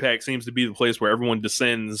Impact seems to be the place where everyone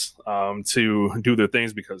descends to do their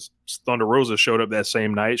things, because Thunder Rosa showed up that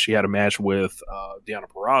same night. She had a match with Deonna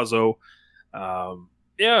Purrazzo.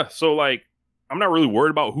 Yeah, so, like, I'm not really worried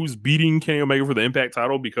about who's beating Kenny Omega for the Impact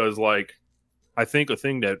title, because, like, I think a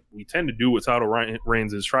thing that we tend to do with title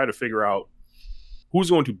reigns is try to figure out who's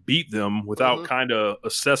going to beat them without kind of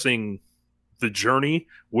assessing the journey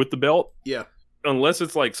with the belt. Yeah. Unless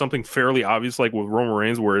it's like something fairly obvious, like with Roman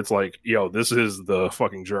Reigns, where it's like, yo, this is the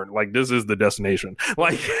fucking journey. Like, this is the destination.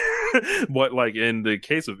 Like, but like in the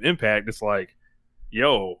case of Impact, it's like,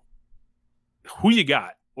 yo, who you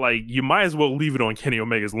got? Like, you might as well leave it on Kenny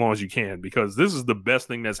Omega as long as you can, because this is the best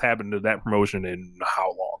thing that's happened to that promotion in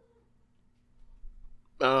how long?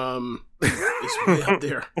 It's way up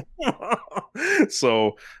there.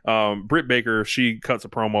 So, Britt Baker, she cuts a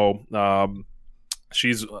promo.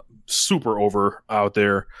 She's super over out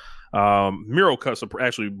there. Miro cuts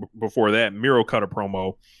actually before that, Miro cut a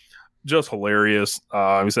promo. Just hilarious.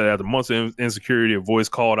 He said after months of insecurity, a voice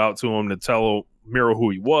called out to him to tell Miro who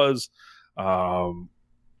he was.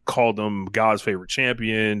 Called him God's favorite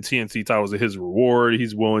champion. TNT titles are his reward.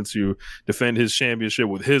 He's willing to defend his championship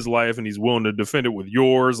with his life, and he's willing to defend it with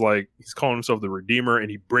yours. Like, he's calling himself the Redeemer, and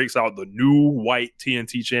he breaks out the new white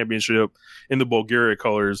TNT championship in the Bulgaria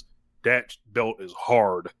colors. That belt is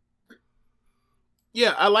hard.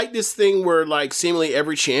 Yeah, I like this thing where, like, seemingly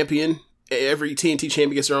every TNT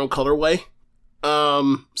champion gets their own colorway.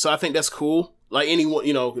 So I think that's cool. Like, anyone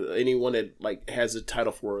that, like, has a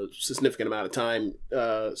title for a significant amount of time.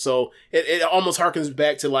 So it almost harkens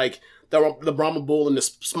back to, like, the Brahma Bull and the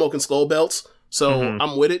Smoking Skull belts. So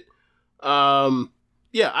I'm with it.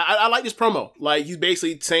 Yeah, I like this promo. Like, he's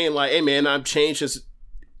basically saying, like, hey, man, I've changed since,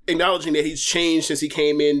 acknowledging that he's changed since he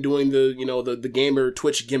came in doing the gamer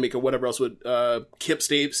Twitch gimmick or whatever else with Kip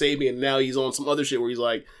Sabian. And now he's on some other shit where he's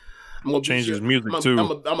like, I'm gonna change his music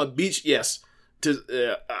too. I'm a beach, yes,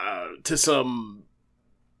 to some,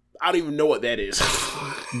 I don't even know what that is,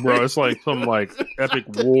 bro. It's like some like epic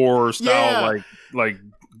war style, like.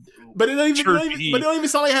 But it don't even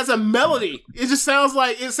sound like it has a melody. It just sounds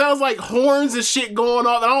like horns and shit going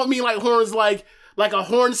on. I don't mean like horns like a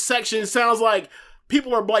horn section. It sounds like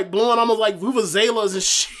people are like blowing almost like vuvuzelas and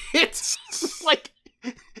shit. Like,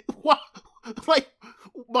 what? Like,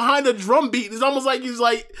 behind a drum beat. It's almost like he's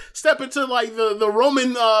like stepping to like the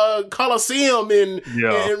Roman Colosseum and you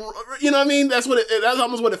know what I mean? That's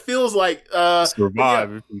almost what it feels like.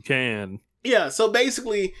 Survive if you can. Yeah, so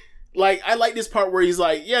basically, like, I like this part where he's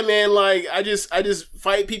like, yeah, man, like, I just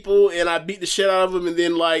fight people and I beat the shit out of them and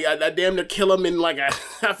then, like, I damn near kill them and, like,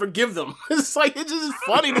 I forgive them. It's like, it's just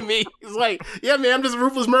funny to me. It's like, yeah, man, I'm just a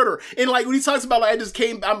ruthless murderer. And, like, when he talks about, like,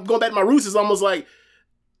 I'm going back to my roots, it's almost like,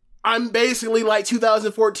 I'm basically like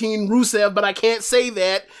 2014 Rusev, but I can't say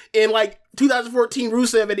that. And, like, 2014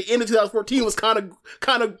 Rusev at the end of 2014 was kind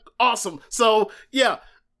of awesome. So, yeah,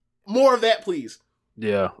 more of that, please.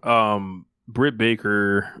 Yeah. Britt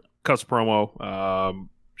Baker cuts a promo.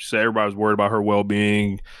 She said everybody was worried about her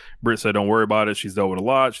well-being. Britt said, don't worry about it. She's dealt with a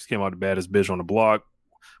lot. She came out the baddest bitch on the block.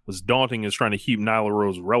 What's daunting is trying to keep Nyla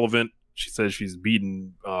Rose relevant. She said she's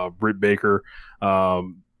beaten Britt Baker.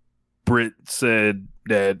 Britt said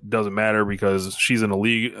that doesn't matter because she's in a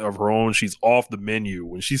league of her own. She's off the menu.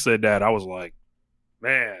 When she said that, I was like,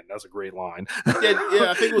 man, that's a great line. yeah,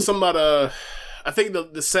 I think it was something about I think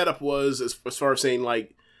the setup was as far as saying,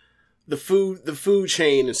 like, the food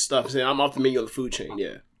chain and stuff. Saying I'm off the menu on the food chain.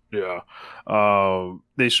 Yeah.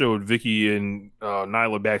 They showed Vicky and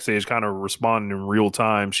Nyla backstage kind of responding in real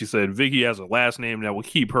time. She said Vicky has a last name that will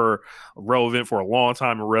keep her relevant for a long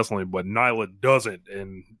time in wrestling, but Nyla doesn't.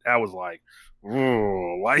 And I was like,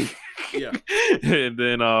 like, yeah. And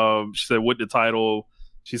then she said with the title,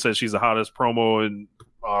 she said she's the hottest promo in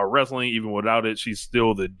wrestling. Even without it, she's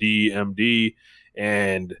still the DMD.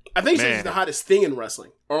 And I think she's the hottest thing in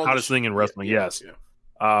wrestling. Hottest thing in wrestling, yes. Yeah.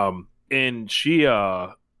 And she,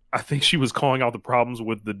 I think she was calling out the problems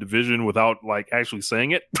with the division without, like, actually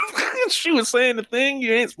saying it. She was saying the thing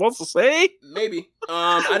you ain't supposed to say. Maybe.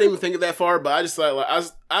 I didn't even think of that far, but I just like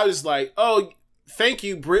I was like, oh, thank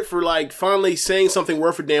you, Britt, for like finally saying something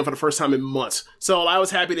worth a damn for the first time in months. So I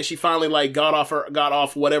was happy that she finally like got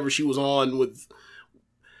off whatever she was on with.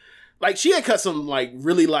 Like, she had cut some, like,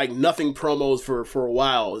 really, like, nothing promos for a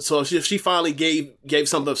while. So if she finally gave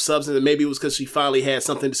something of substance, and maybe it was because she finally had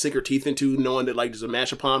something to sink her teeth into, knowing that, like, there's a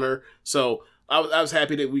match upon her. So I was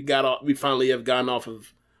happy that we finally have gotten off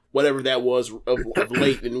of whatever that was of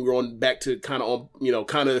late, and we were on back to kind of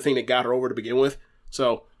the thing that got her over to begin with.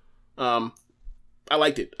 So I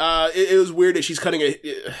liked it. It was weird that she's cutting a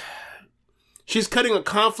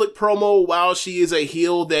conflict promo while she is a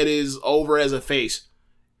heel that is over as a face.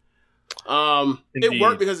 It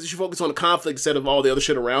worked because she focused on the conflict instead of all the other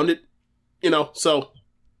shit around it, so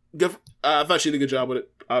good. I thought she did a good job with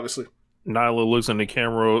it, obviously. Nyla looks in the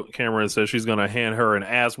camera and says she's going to hand her an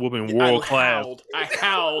ass whooping world class. I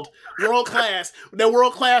howled. World class. That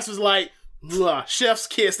world class was like, chef's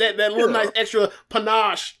kiss, that little nice extra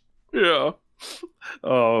panache. Yeah.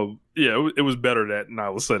 It was better that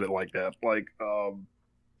Nyla said it like that. Like,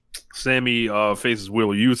 Sammy faces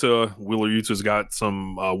Wheeler Yuta. Wheeler Yuta's got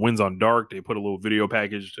some wins on Dark. They put a little video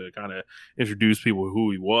package to kind of introduce people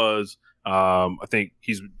who he was. I think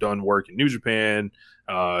he's done work in New Japan.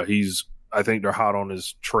 I think they're hot on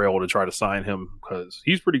his trail to try to sign him because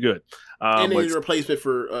he's pretty good. And he's a replacement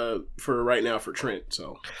for right now for Trent.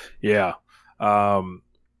 So yeah.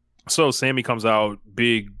 So Sammy comes out,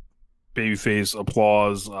 big babyface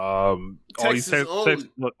applause. All these Texas,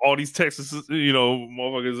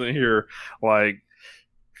 motherfuckers in here. Like,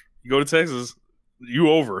 you go to Texas, you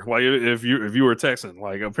over. Like, if you were a Texan,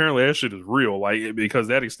 like, apparently that shit is real. Like, because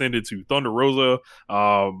that extended to Thunder Rosa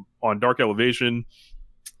on Dark Elevation.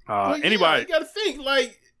 Anybody, you gotta think,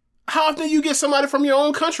 like, how often do you get somebody from your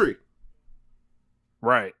own country?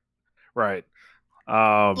 Right. Like,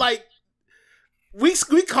 we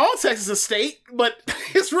call Texas a state, but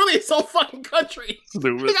it's really its own fucking country.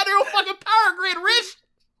 Stupid. They got their own fucking power grid, Rich.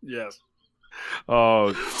 Yes.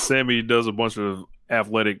 Sammy does a bunch of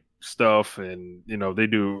athletic stuff, and they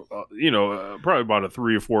do probably about a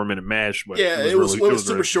 3 or 4 minute match. But yeah, it was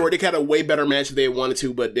super short. They had a way better match if they wanted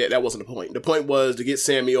to, but that wasn't the point. The point was to get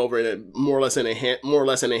Sammy over in more or less an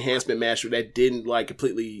enhancement match that didn't like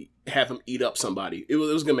completely have him eat up somebody. It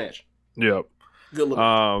was a good match. Yep. Good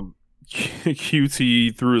look.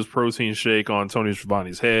 QT threw his protein shake on Tony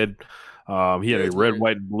Schiavone's head. He had a red,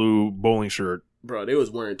 white, and blue bowling shirt. Bro, they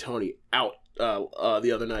was wearing Tony out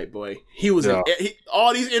the other night, boy. He was in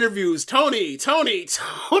all these interviews. Tony.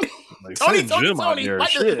 Like, Tony.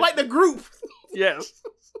 Like the group. Yes.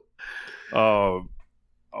 Yuka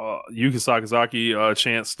Sakazaki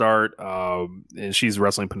chant start, and she's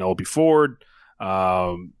wrestling Penelope Ford.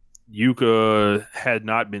 Yuka had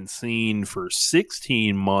not been seen for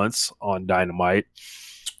 16 months on Dynamite.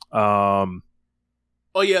 Oh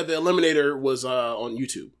yeah, the Eliminator was on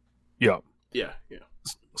YouTube. Yeah. Yeah.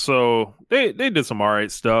 So they did some all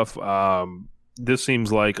right stuff. This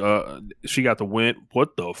seems like she got the win.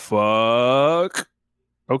 What the fuck?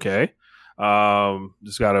 Okay.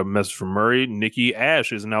 Just got a message from Murray. Nikki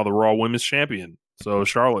Ash is now the Raw Women's Champion. So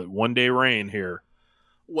Charlotte, 1 day reign here.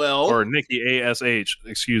 Well, or Nikki ASH,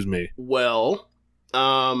 excuse me. Well,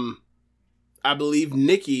 I believe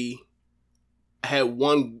Nikki had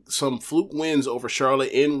won some fluke wins over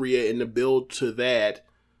Charlotte and Rhea in the build to that.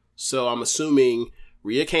 So I'm assuming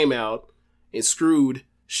Rhea came out and screwed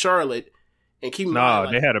Charlotte and keep.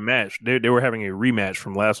 They had a match. They were having a rematch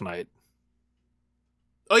from last night.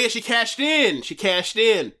 Oh yeah, she cashed in.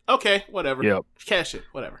 Okay, whatever. Yep. She cashed in.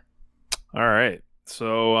 Whatever. All right.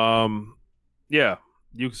 So yeah,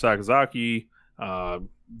 Yuka Sakazaki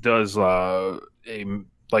does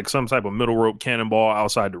some type of middle rope cannonball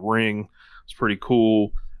outside the ring. It's pretty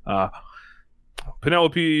cool.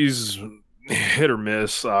 Penelope's hit or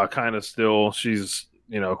miss, kind of still. She's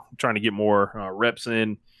trying to get more reps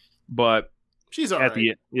in, but she's all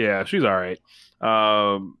right. She's all right.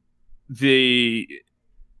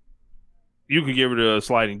 You could give her the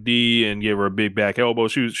sliding D and give her a big back elbow.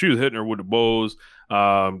 She was hitting her with the bows.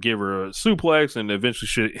 Give her a suplex and eventually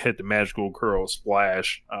she hit the magical curl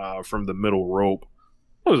splash from the middle rope.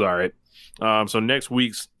 It was all right. So next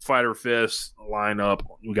week's Fyter Fest lineup,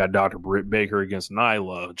 we got Dr. Britt Baker against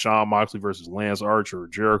Nyla, Jon Moxley versus Lance Archer,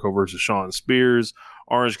 Jericho versus Shawn Spears,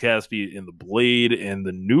 Orange Cassidy in the Blade, and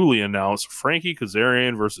the newly announced Frankie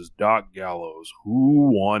Kazarian versus Doc Gallows. Who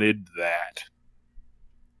wanted that?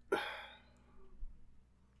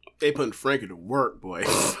 They put Frankie to work, boy.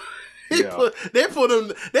 They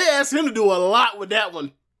asked him to do a lot with that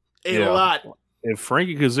one. A lot. If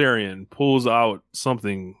Frankie Kazarian pulls out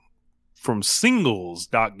something from singles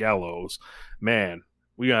Doc Gallows, man,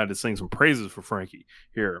 we got to sing some praises for Frankie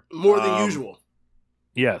here. More than usual.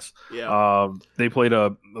 Yes. Yeah. They played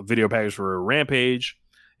a video package for Rampage,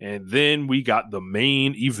 and then we got the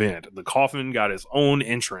main event. The Coffin got its own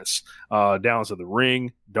entrance down to the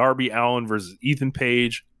ring. Darby Allin versus Ethan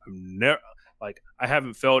Page. I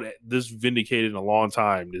haven't felt this vindicated in a long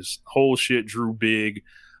time. This whole shit drew big.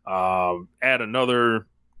 Add another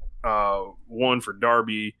one for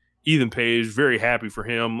Darby. Ethan Page, very happy for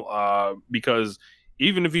him because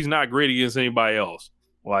even if he's not great against anybody else,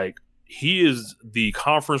 he is the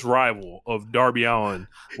conference rival of Darby Allin.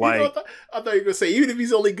 I thought you were going to say, even if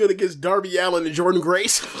he's only good against Darby Allin and Jordan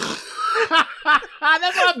Grace.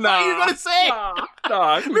 That's what I thought you were going to say.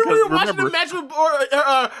 Remember we were watching the match with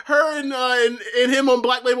her and him on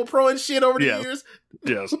Black Label Pro and shit over the years?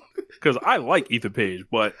 Yes. Because I like Ethan Page,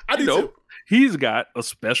 but I do too. He's got a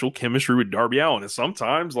special chemistry with Darby Allin. And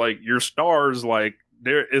sometimes, your stars,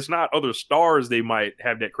 it's not other stars they might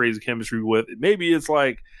have that crazy chemistry with. Maybe it's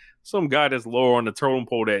some guy that's lower on the totem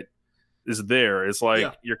pole that is there. It's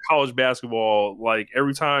your college basketball,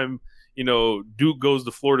 every time Duke goes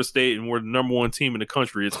to Florida State and we're the number one team in the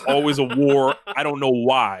country, it's always a war. I don't know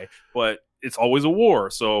why, but it's always a war.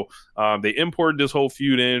 So they imported this whole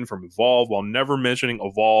feud in from Evolve while never mentioning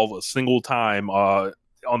Evolve a single time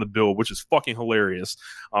on the bill, which is fucking hilarious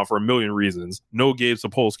for a million reasons. No Gabe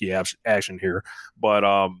Sapolsky action here, but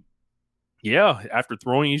after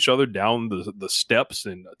throwing each other down the steps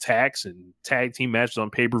and attacks and tag team matches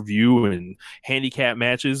on pay-per-view and handicap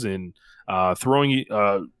matches and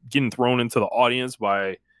getting thrown into the audience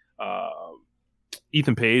by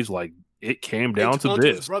Ethan Page, it came down to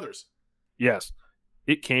this. His brothers. Yes,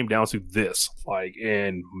 it came down to this.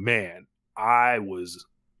 And man, I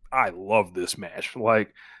love this match.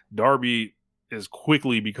 Darby is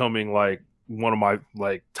quickly becoming one of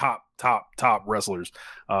my top wrestlers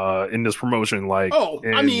in this promotion.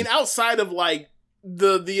 Outside of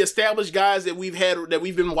the established guys that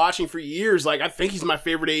we've been watching for years, I think he's my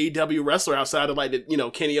favorite AEW wrestler outside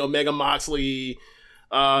of Kenny Omega, Moxley,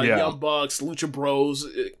 Young Bucks, Lucha Bros,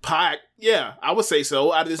 Pac. Yeah, I would say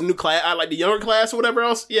so. Out of this new class, I like the younger class or whatever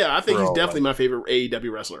else. Yeah, I think he's definitely my favorite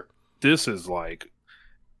AEW wrestler. This is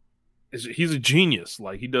he's a genius.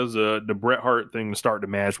 He does the Bret Hart thing to start the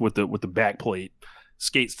match with the back plate,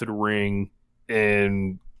 skates to the ring,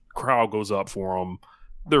 and crowd goes up for him.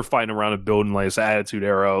 They're fighting around the building like it's Attitude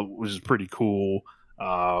Era, which is pretty cool.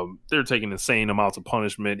 They're taking insane amounts of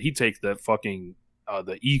punishment. He takes that fucking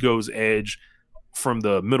the Ego's Edge from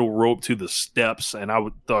the middle rope to the steps, and I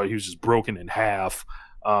thought he was just broken in half.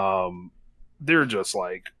 They're just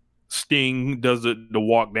Sting does the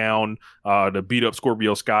walk down to beat up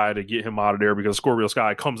Scorpio Sky to get him out of there because Scorpio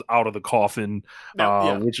Sky comes out of the coffin,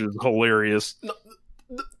 which is hilarious. No,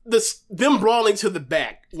 them brawling to the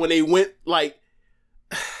back when they went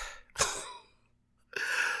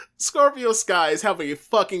Scorpio Sky is having a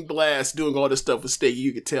fucking blast doing all this stuff with Sting.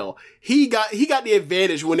 You could tell he got the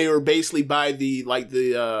advantage when they were basically by the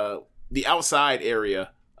outside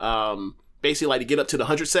area, basically like to get up to the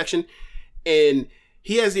 100 section, and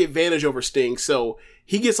he has the advantage over Sting. So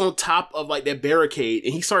he gets on top of like that barricade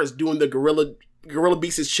and he starts doing the gorilla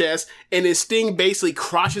beats his chest, and then Sting basically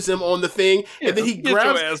crushes him on the thing, and then he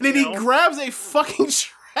grabs a fucking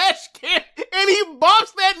trash can and he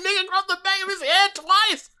bumps that nigga across the back of his head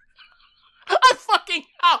twice. I fucking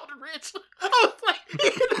howled, Rich. I was like, he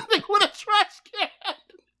hit the thing with a trash can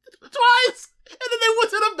twice, and then they went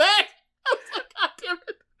to the back. I was like, God damn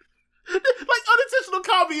it. Like, unintentional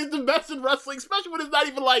comedy is the best in wrestling, especially when it's not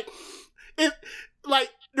even like,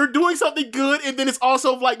 they're doing something good, and then it's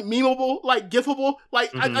also like memeable, like gifable.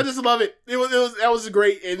 Like, I just love it. That was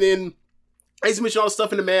great. And then I just mentioned all the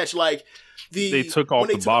stuff in the match, like they took off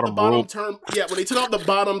the bottom rope. When they took off the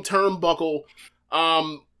bottom turnbuckle,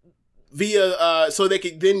 via so they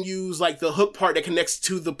could then use like the hook part that connects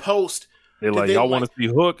to the post. They're like, y'all want to see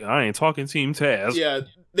Hook? I ain't talking Team Taz. Yeah,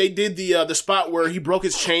 they did the spot where he broke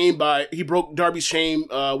Darby's chain,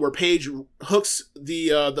 where Paige hooks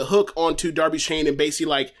the hook onto Darby's chain and basically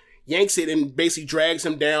like yanks it and basically drags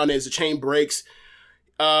him down as the chain breaks.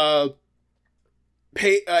 At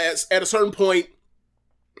a certain point,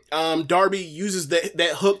 Darby uses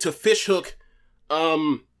that hook to fish hook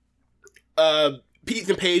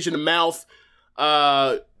Ethan Page in the mouth.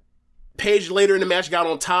 Page later in the match got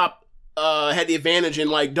on top, had the advantage, and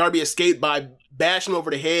like Darby escaped by bashing over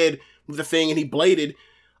the head with the thing, and he bladed.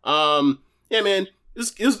 Yeah, man,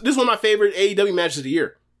 this is one of my favorite AEW matches of the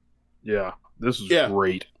year. Yeah, this is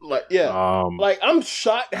great. Like, like I'm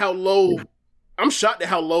shocked how low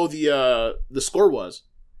the score was.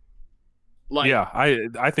 Like, yeah,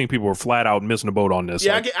 I think people were flat out missing the boat on this.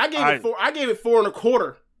 Yeah, like, I gave it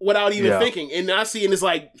 4.25 without even thinking, and I see it as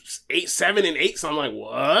like 8, 7, and 8. So I'm like,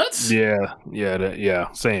 what?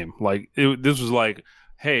 Yeah, same. Like this was like,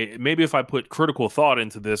 hey, maybe if I put critical thought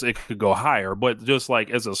into this, it could go higher. But just like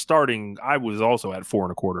as a starting, I was also at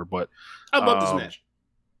 4.25. But I love this match.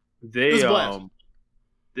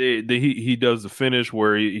 He does the finish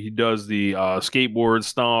where he does the skateboard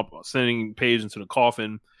stomp, sending Paige into the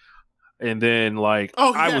coffin, and then like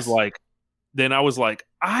I was like,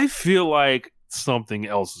 I feel like something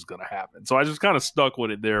else is going to happen. So I just kind of stuck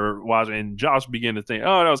with it there watching, and Josh began to think,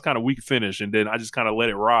 oh, that was kind of weak finish, and then I just kind of let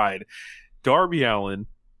it ride. Darby Allin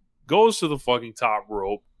goes to the fucking top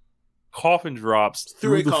rope, coffin drops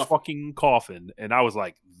through the fucking coffin, and I was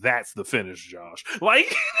like, that's the finish, Josh.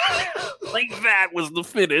 Like, like that was the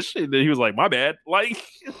finish, and then he was like, my bad. Like,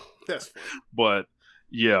 but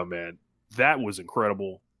yeah, man, that was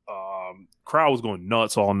incredible. Crowd was going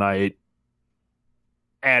nuts all night,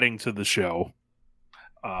 adding to the show.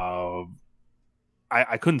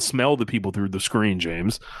 I couldn't smell the people through the screen,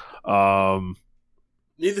 James. Neither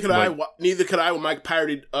could I with my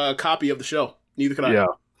pirated copy of the show. Neither could I. Yeah,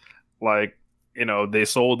 like, you know, they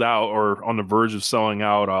sold out or on the verge of selling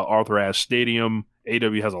out Arthur Ashe Stadium.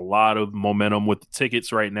 AEW has a lot of momentum with the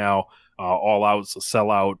tickets right now. All Out's a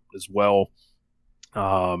sellout as well.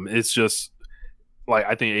 It's just like,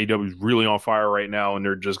 I think AEW is really on fire right now, and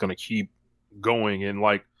they're just going to keep going. And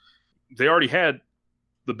like, they already had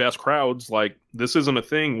the best crowds. Like, this isn't a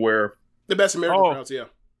thing where the best American crowds. Yeah,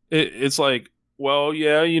 it's like, well,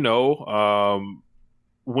 yeah, you know,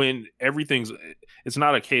 when it's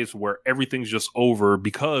not a case where everything's just over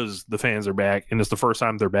because the fans are back and it's the first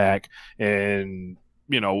time they're back. And,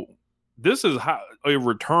 you know, this is how a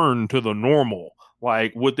return to the normal,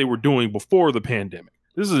 like what they were doing before the pandemic.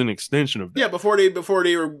 This is an extension of that. Yeah, before they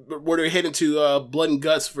were heading to Blood and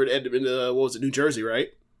Guts for what was it, New Jersey, right?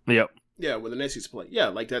 Yep. Yeah, where the Nets used to play. Yeah,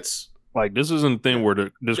 like that's like, this isn't a thing where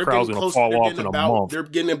this crowd's going to fall off in a month. They're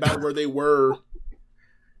getting about where they were,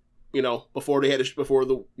 you know, before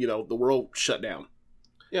the world shut down.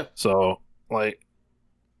 Yeah. So like,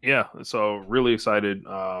 yeah. So really excited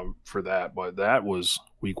for that. But that was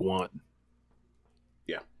week 1.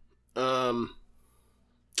 Yeah.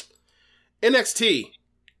 NXT.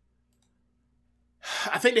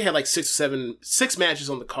 I think they had like 6 matches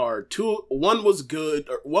on the card. One was good,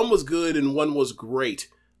 and one was great.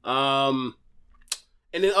 And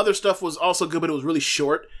then other stuff was also good, but it was really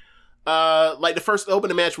short. Like the first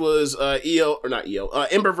opening match was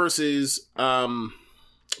Ember versus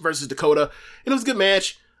Dakota. And it was a good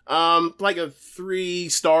match. Like a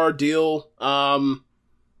 3-star deal.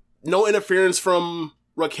 No interference from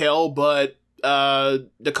Raquel, but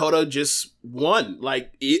Dakota just won.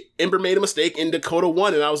 Like, Ember made a mistake and Dakota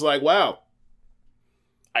won, and I was like, wow.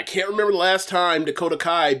 I can't remember the last time Dakota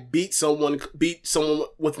Kai beat someone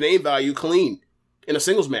with name value clean. in a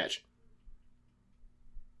singles match.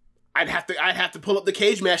 I'd have to pull up the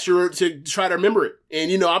Cage Master to try to remember it. And,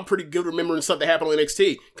 you know, I'm pretty good remembering stuff that happened on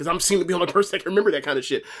NXT because I'm seem to be the only person that can remember that kind of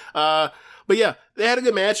shit. But yeah, they had a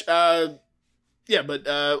good match. But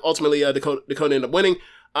ultimately Dakota ended up winning.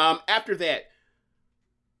 After that,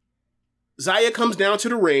 Xia comes down to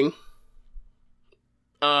the ring,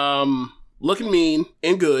 looking mean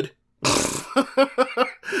and good,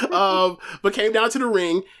 but came down to the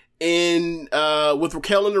ring. And with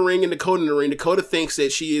Raquel in the ring and Dakota in the ring, Dakota thinks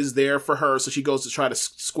that she is there for her, so she goes to try to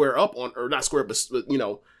square up on, or not square, but you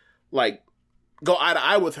know, like go eye to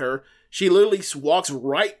eye with her. She literally walks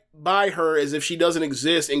right by her as if she doesn't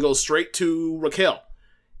exist and goes straight to Raquel.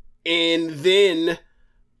 And then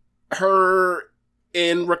her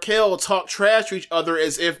and Raquel talk trash to each other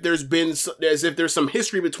as if there's some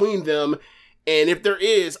history between them. And if there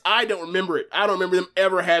is, I don't remember it. I don't remember them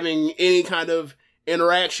ever having any kind of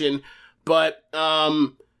interaction, but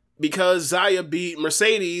because Xia beat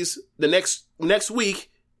Mercedes the next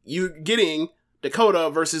week, you're getting Dakota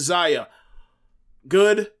versus Xia.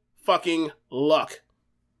 Good fucking luck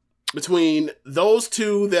between those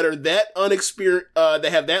two that are that unexperienced, that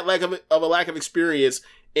have that lack of a lack of experience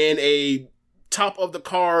in a top of the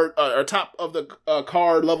card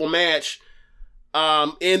card level match.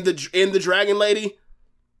 In the Dragon Lady.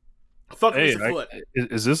 Fuck hey, foot.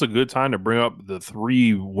 Is this a good time to bring up the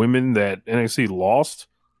 3 women that NXT lost?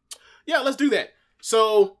 Yeah, let's do that.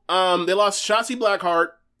 So, they lost Shotzi Blackheart,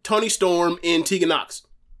 Toni Storm, and Tegan Nox.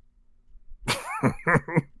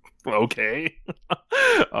 Okay.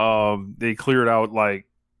 They cleared out, like,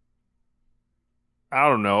 I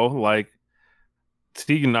don't know, like,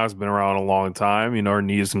 Tegan Nox has been around a long time. You know, her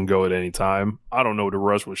knees can go at any time. I don't know what the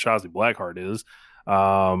rush with Shotzi Blackheart is.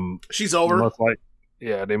 She's over.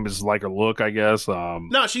 Yeah, they just like her look, I guess.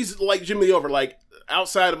 No, she's like Jimmy over. Like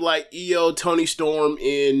outside of like Io, Toni Storm,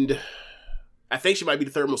 and I think she might be the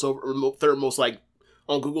third most like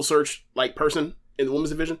on Google search like person in the women's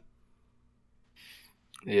division.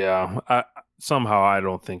 Yeah, I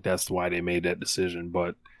don't think that's why they made that decision.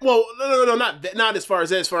 But well, no, not as far as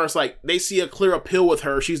that. As far as like they see a clear appeal with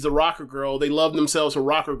her. She's the rocker girl. They love themselves for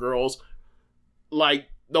rocker girls. Like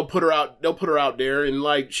they'll put her out there, and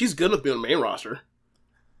like she's good enough to be on the main roster.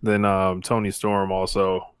 Then Toni Storm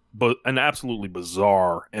also, but an absolutely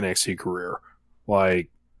bizarre NXT career, like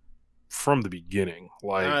from the beginning.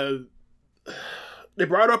 Like they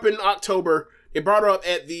brought her up in October. They brought her up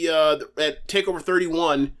at the at Takeover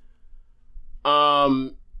 31,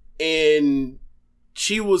 and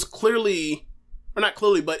she was clearly, or not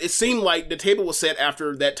clearly, but it seemed like the table was set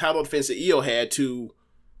after that title defense that Io had to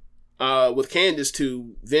with Candice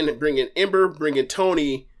to then bring in Ember, bring in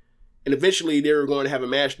Toni. And eventually they were going to have a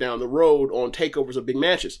match down the road on takeovers of big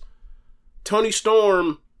matches. Toni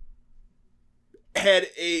Storm had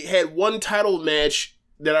one title match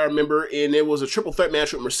that I remember, and it was a triple threat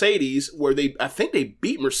match with Mercedes where I think they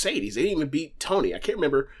beat Mercedes. They didn't even beat Toni. I can't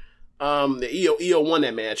remember. The Io won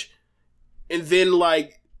that match. And then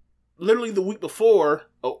like literally the week before,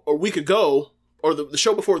 or a week ago, or the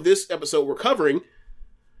show before this episode we're covering,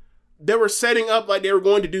 they were setting up like they were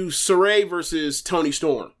going to do Sarray versus Toni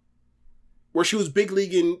Storm. Where she was big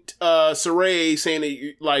leaguing Sarray, saying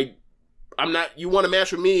that like you want a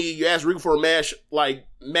match with me? You asked Rico for a match, like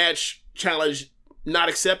match challenge not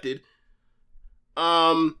accepted.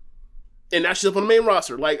 And now she's up on the main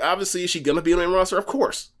roster. Like obviously, is she gonna be on the main roster? Of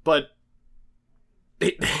course, but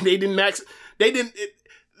they didn't max.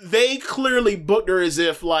 They clearly booked her as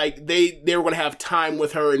if like they were gonna have time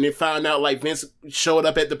with her, and they found out like Vince showed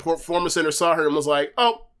up at the Performance Center, saw her, and was like,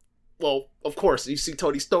 oh. Well, of course, you see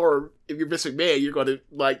Toni Storm, if you're Vince McMahon, you're going to,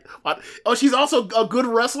 like, oh, she's also a good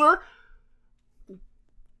wrestler?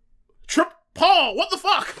 Paul, what the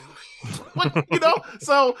fuck? What, you know?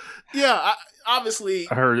 So, yeah, obviously.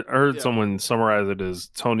 I heard someone summarize it as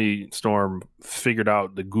Toni Storm figured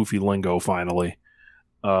out the goofy lingo, finally,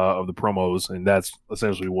 of the promos, and that's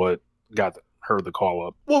essentially what got her the call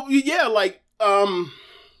up. Well, yeah, like, I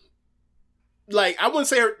wouldn't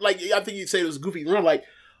say her, like, I think you'd say it was goofy, like,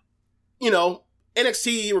 you know,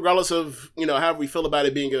 NXT, regardless of, you know, however we feel about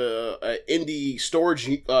it being a indie storage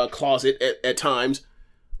closet at times,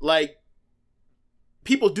 like,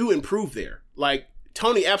 people do improve there. Like,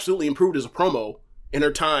 Toni absolutely improved as a promo in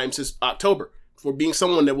her time since October. For being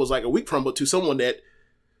someone that was like a weak promo to someone that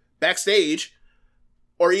backstage,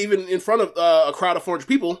 or even in front of a crowd of 400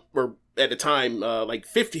 people, or at the time, like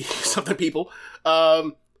 50-something people,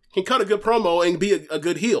 can cut a good promo and be a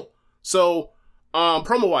good heel. So,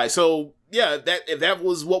 promo wise, so yeah, if that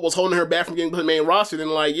was what was holding her back from getting to the main roster, then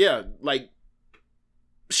like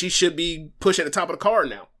she should be pushed at the top of the card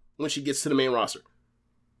now when she gets to the main roster.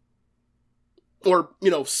 or,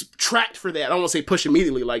 tracked for that. I don't want to say push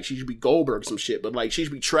immediately, like she should be Goldberg or some shit, but like she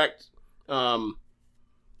should be tracked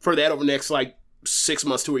for that over the next like 6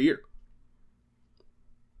 months to a year.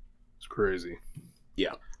 It's crazy.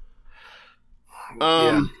 Yeah.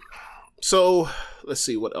 So let's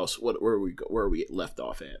see what else. Where we left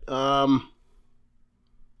off at?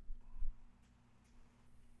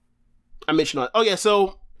 I mentioned.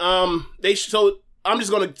 So I'm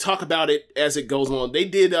just going to talk about it as it goes on. They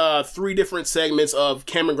did 3 different segments of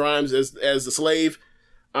Cameron Grimes as the slave,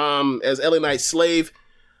 as LA Knight's slave.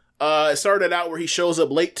 It started out where he shows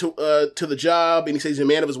up late to the job, and he says he's a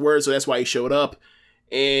man of his word, so that's why he showed up.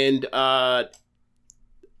 And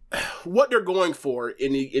what they're going for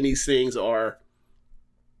in these things are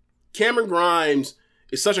Cameron Grimes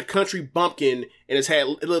is such a country bumpkin and has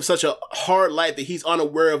lived such a hard life that he's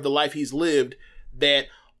unaware of the life he's lived, that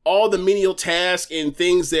all the menial tasks and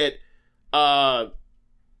things that LA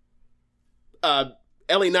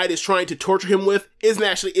Knight is trying to torture him with is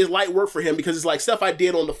light work for him, because it's like stuff I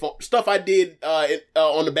did on the phone, stuff I did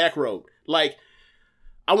on the back road. Like,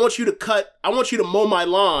 I want you to mow my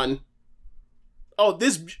lawn. Oh,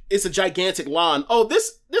 this is a gigantic lawn. Oh,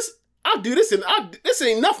 this I'll do this, and this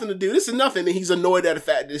ain't nothing to do. This is nothing. And he's annoyed at the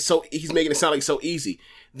fact that he's making it sound like it's so easy.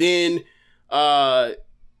 Then,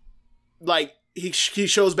 like he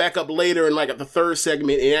shows back up later in like the 3rd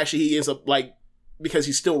segment, and actually he ends up like, because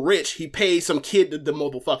he's still rich, he pays some kid to mow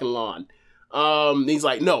the fucking lawn. And he's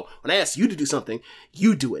like, no, when I ask you to do something,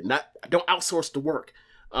 you do it. Don't outsource the work.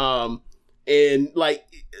 And like,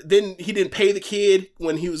 then he didn't pay the kid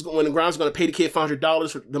when Grimes was going to pay the kid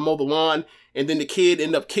 $500 to mow the lawn. And then the kid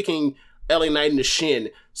ended up kicking LA Knight in the shin.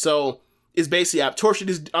 So it's basically, I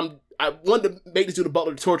wanted to make this dude a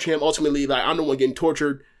butler to torture him. Ultimately, like, I'm the one getting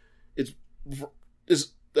tortured. He's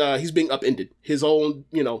being upended. His own,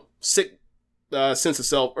 sick sense of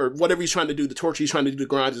self, or whatever he's trying to do, the torture he's trying to do to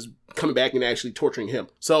Grimes is coming back and actually torturing him.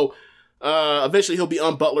 So eventually he'll be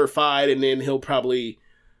unbutlerfied, and then he'll probably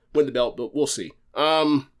win the belt, but we'll see.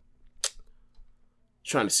 Trying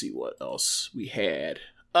to see what else we had.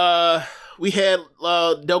 We had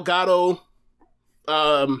Legado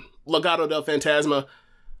del Fantasma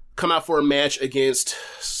come out for a match against,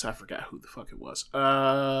 I forgot who the fuck it was.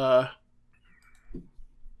 Yeah,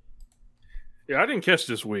 I didn't catch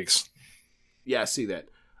this week's. Yeah, I see that.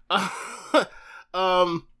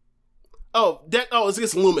 It's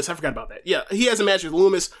against Loomis. I forgot about that. Yeah, he has a match with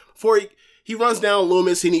Loomis before he runs down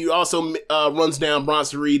Loomis, and he also runs down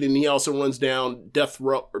Bronson Reed, and he also runs down Hit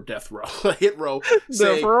Row. Death Row?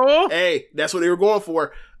 Hey, that's what they were going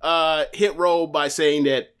for. Hit Row by saying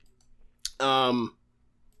that,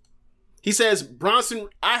 he says, Bronson,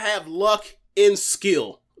 I have luck and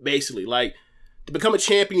skill, basically. Like, to become a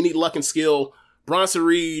champion, you need luck and skill. Bronson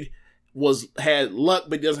Reed had luck,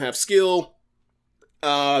 but he doesn't have skill.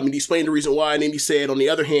 And he explained the reason why, and then he said, on the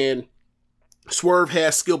other hand, Swerve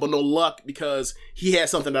has skill but no luck because he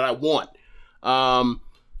has something that I want.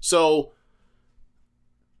 So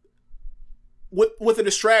with the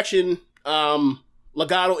distraction,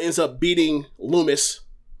 Legado ends up beating Loomis.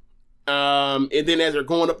 And then as they're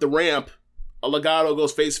going up the ramp, Legado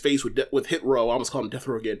goes face to face with Hit Row. I almost called him Death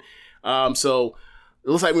Row again. So it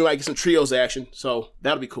looks like we might get some trios action. So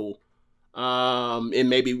that'll be cool. And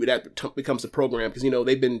maybe that becomes the program, because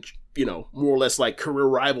they've been more or less like career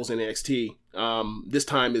rivals in NXT. This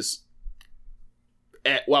time is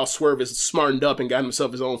while Swerve is smartened up and got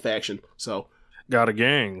himself his own faction. So got a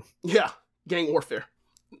gang. Yeah, gang warfare.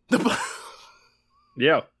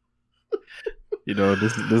 Yeah.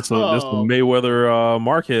 This is the Mayweather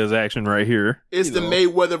Marquez action right here. It's the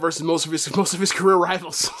Mayweather versus most of his career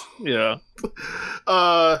rivals. Yeah.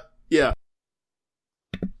 Yeah.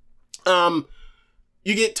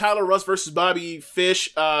 You get Tyler Russ versus Bobby Fish,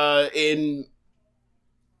 and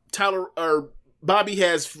Bobby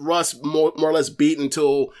has Russ more or less beaten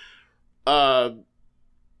until Roddy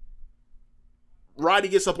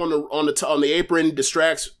gets up on the apron,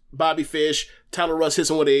 distracts Bobby Fish. Tyler Russ hits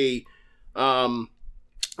him with a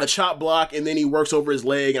chop block, and then he works over his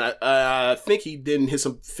leg, and I think he didn't hit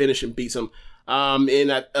some finish and beats him.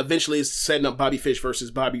 And eventually it's setting up Bobby Fish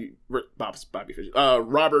versus Robert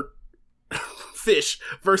Fish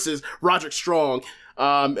versus Roderick Strong.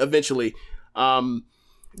 Eventually, we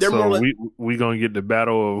gonna get the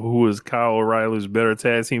battle of who is Kyle O'Reilly's better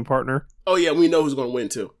tag team partner. Oh yeah, we know who's gonna win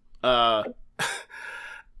too. Like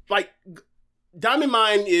Diamond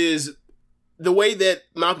Mine is the way that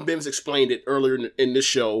Malcolm Bivens explained it earlier in this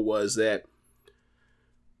show was that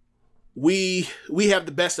we have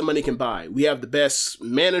the best that money can buy. We have the best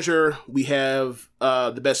manager. We have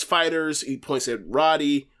the best fighters. He points at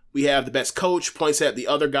Roddy. We have the best coach, points at the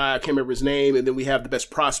other guy, I can't remember his name, and then we have the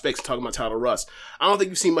best prospects talking about Tyler Russ. I don't think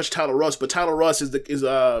you've seen much Tyler Russ, but Tyler Russ is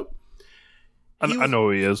I know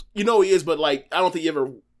who he is. You know who he is, but like I don't think you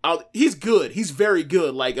ever. He's good. He's very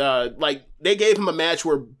good. Like they gave him a match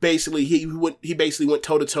where basically he basically went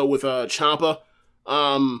toe to toe with Ciampa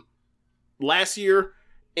last year,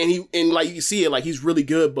 and like you can see it, like he's really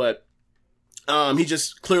good, but he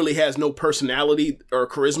just clearly has no personality or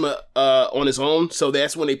charisma on his own. So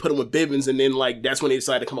that's when they put him with Bivens, and then like that's when they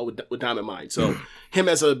decided to come up with Diamond Mine. So him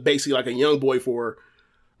as basically like a young boy for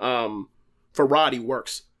Roddy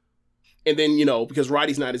works. And then, you know, because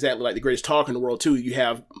Roddy's not exactly like the greatest talker in the world too, you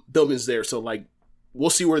have Billman's there. So like,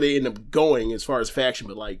 we'll see where they end up going as far as faction,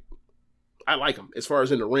 but like, I like them as far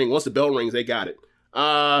as in the ring. Once the bell rings, they got it.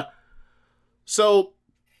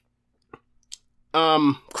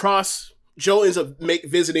 Cross, Joe ends up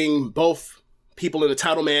visiting both people in the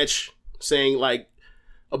title match, saying like,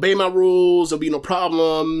 obey my rules, there'll be no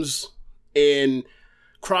problems. And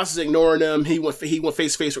Cross is ignoring them. He went face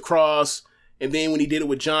to face with Cross. And then when he did it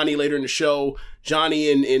with Johnny later in the show,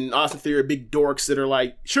 Johnny and Austin Theory are big dorks that are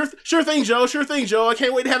like, sure thing, Joe. I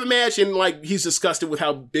can't wait to have a match. And like, he's disgusted with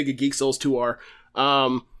how big a geeks those two are.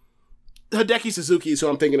 Hideki Suzuki is who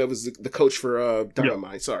I'm thinking of as the coach for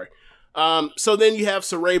Dynamite. Yep. Sorry. So then you have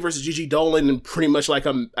Saray versus Gigi Dolan, and pretty much like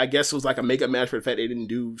I guess it was like a makeup match for the fact they didn't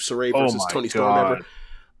do Saray versus Tony Storm ever.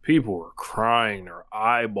 People were crying their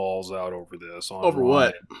eyeballs out over this. Over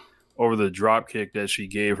what? Over the drop kick that she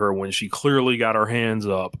gave her when she clearly got her hands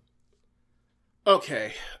up.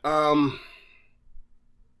 Okay. Do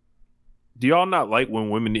y'all not like when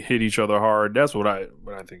women hit each other hard? That's what I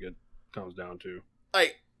think it comes down to.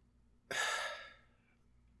 Like,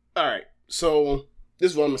 all right. So this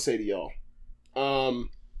is what I'm gonna say to y'all.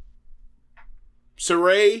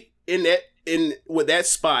 Saray with that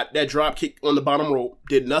spot, that drop kick on the bottom rope,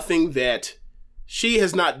 did nothing that she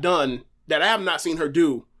has not done, that I have not seen her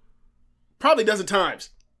do probably a dozen times.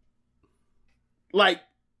 Like,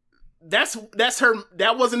 that's her.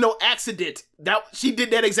 That wasn't no accident. That she did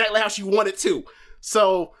that exactly how she wanted to.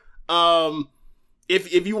 So,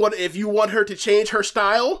 if you want her to change her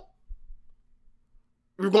style,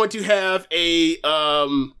 we're going to have a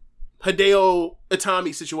Hideo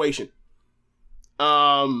Itami situation.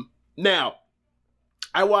 Now,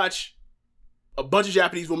 I watch a bunch of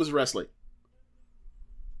Japanese women's wrestling.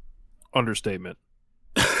 Understatement.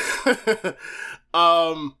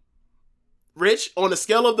 Rich, on the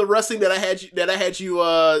scale of the wrestling that I had you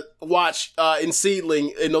watch in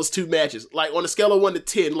Seedling in those two matches, like on a scale of 1 to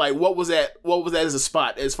 10, like what was that as a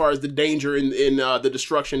spot as far as the danger in the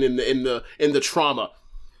destruction in the trauma?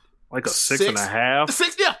 Like a 6.5?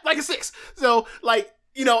 6, yeah, like a 6. So like,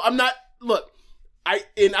 you know, I'm not I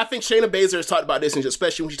think Shayna Baszler has talked about this, and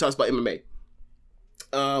especially when she talks about MMA.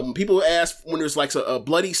 People ask when there's like a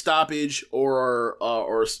bloody stoppage or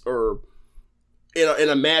in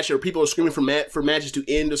a match, or people are screaming for matches to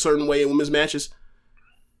end a certain way in women's matches.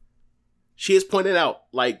 She has pointed out,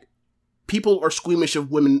 like, people are squeamish of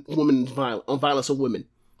violence of women,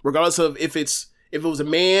 regardless of if it was a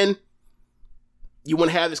man. You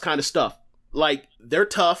wouldn't have this kind of stuff. Like, they're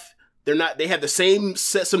tough. They have the same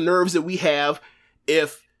sets of nerves that we have.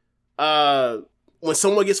 If when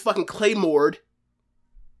someone gets fucking claymored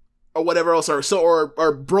or whatever else,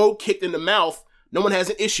 or bro kicked in the mouth, no one has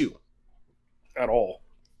an issue at all.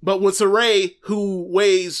 But when Saray, who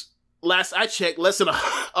weighs, last I checked, less than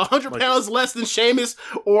 100 pounds less than Sheamus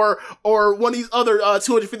or one of these other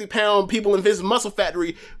 250-pound people in Vince's Muscle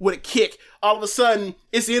Factory with a kick, all of a sudden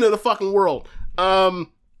it's the end of the fucking world. Nah,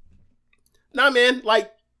 man,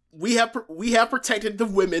 like, we have protected the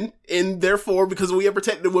women, and therefore, because we have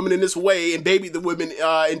protected the women in this way and babied the women in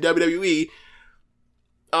WWE,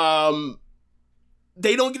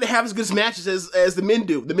 they don't get to have as good matches as the men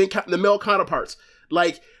do, the male counterparts.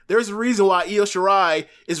 Like, there's a reason why Io Shirai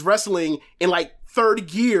is wrestling in like third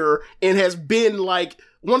gear and has been like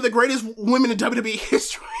one of the greatest women in WWE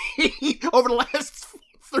history over the last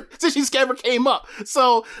since she ever came up.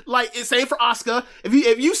 So, like, it's same for Asuka. If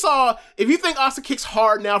you think Asuka kicks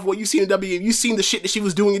hard now for what you've seen in WWE, you've seen the shit that she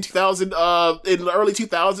was doing in 2000, in the early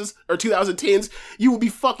 2000s or 2010s, you will be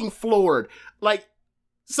fucking floored. Like,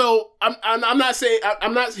 so I'm not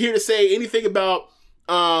here to say anything about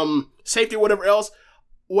safety or whatever else.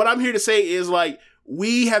 What I'm here to say is, like,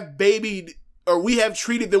 we have babied, or we have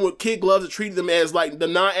treated them with kid gloves and treated them as like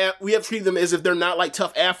we have treated them as if they're not like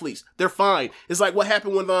tough athletes. They're fine. It's like what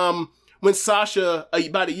happened when Sasha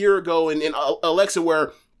about a year ago and Alexa,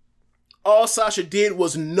 where all Sasha did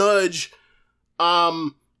was nudge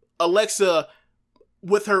Alexa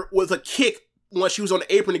with a kick when she was on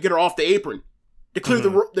the apron to get her off the apron. to clear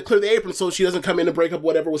the apron so she doesn't come in and break up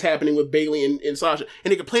whatever was happening with Bayley and Sasha.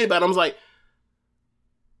 And they complained about it. I was like,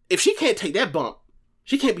 if she can't take that bump,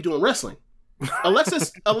 she can't be doing wrestling.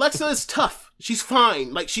 Alexa is tough. She's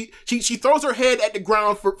fine. Like she throws her head at the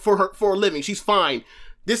ground for a living. She's fine.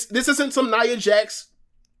 This isn't some Nia Jax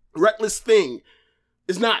reckless thing.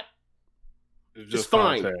 It's not. It's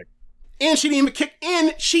fine. Contact. And she didn't even kick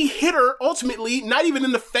in. She hit her ultimately, not even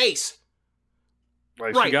in the face.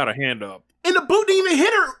 Like she got a hand up. And the boot didn't even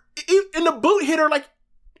hit her. And the boot hit her like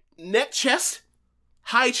neck, chest,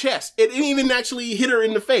 high chest. It didn't even actually hit her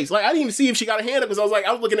in the face. Like I didn't even see if she got a hand up because I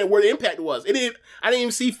was looking at where the impact was. I didn't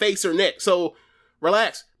even see face or neck. So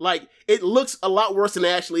relax. Like it looks a lot worse than it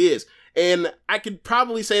actually is. And I could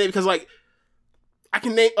probably say that because like I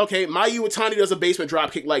can name, okay, Mayu Iwatani does a basement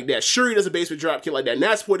drop kick like that. Shuri does a basement drop kick like that.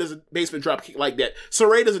 Natsupoi does a basement drop kick like that.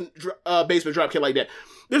 Saray does a basement drop kick like that.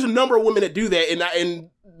 There's a number of women that do that, and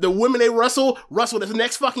the women they wrestle the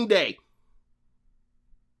next fucking day.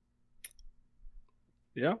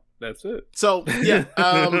 Yeah, that's it. So, yeah,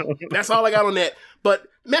 that's all I got on that. But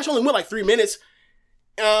match only went like 3 minutes.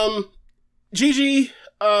 Gigi,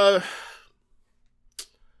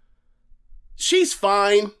 she's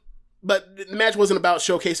fine. But the match wasn't about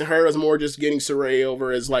showcasing her. It was more just getting Saray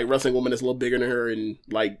over as like wrestling woman that's a little bigger than her and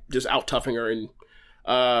like just out toughing her. And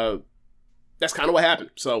that's kind of what happened.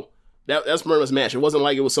 So that's Murder's match. It wasn't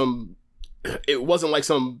like Hikaru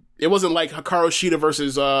Shida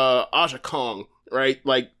versus Aja Kong, right?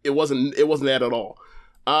 Like it wasn't that at all.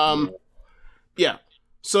 Yeah.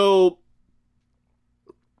 So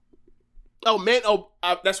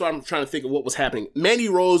that's what I'm trying to think of what was happening. Mandy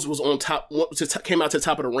Rose was on top, came out to the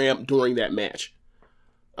top of the ramp during that match.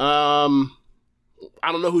 I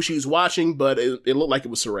don't know who she was watching, but it looked like it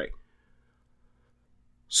was Saray.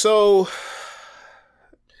 So,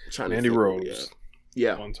 Mandy Rose.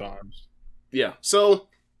 Yeah. Fun times. Yeah. So,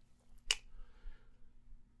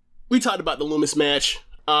 we talked about the Loomis match.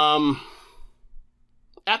 After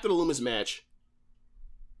the Loomis match,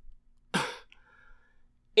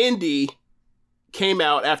 Indy came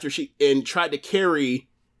out after and tried to carry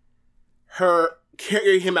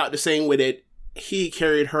him out the same way that he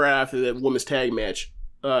carried her after the women's tag match,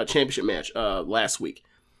 championship match, last week.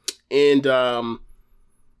 And,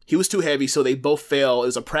 he was too heavy, so they both fell. It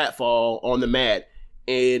was a pratfall on the mat.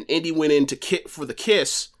 And Indy went in for the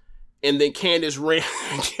kiss, and then Candice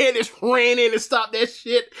ran in and stopped that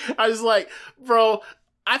shit. I was like, bro,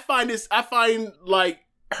 I find like,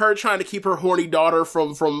 her trying to keep her horny daughter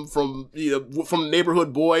from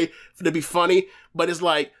neighborhood boy to be funny, but it's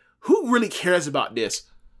like, who really cares about this?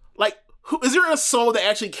 Like, is there a soul that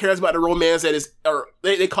actually cares about the romance that is, or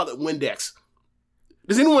they call it Windex?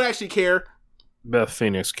 Does anyone actually care? Beth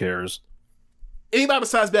Phoenix cares. Anybody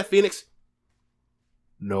besides Beth Phoenix?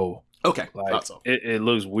 No. Okay, like, thought so. It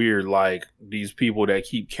looks weird, like these people that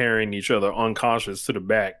keep carrying each other unconscious to the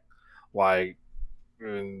back, like,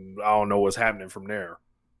 and I don't know what's happening from there.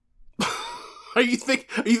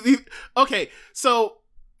 Okay, so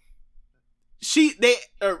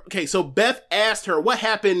so Beth asked her what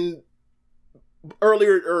happened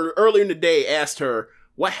earlier in the day, asked her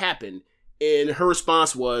what happened, and her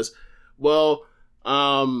response was, well,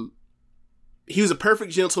 he was a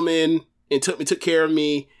perfect gentleman and took care of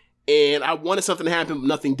me, and I wanted something to happen, but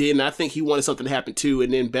nothing did, and I think he wanted something to happen too.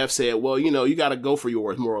 And then Beth said, well, you gotta go for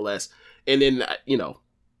yours, more or less. And then,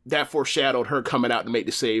 that foreshadowed her coming out to make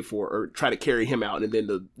the save or try to carry him out, and then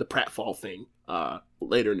the pratfall thing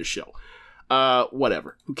later in the show.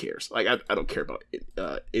 Whatever. Who cares? Like, I don't care about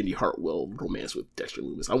Indy Hartwell romance with Dexter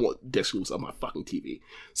Lumis. I want Dexter Lumis on my fucking TV.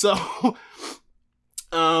 So,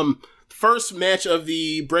 first match of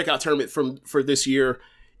the breakout tournament for this year,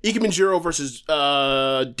 Ike Manjiro versus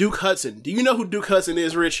Duke Hudson. Do you know who Duke Hudson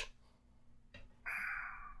is, Rich?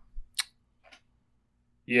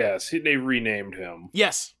 Yes, they renamed him.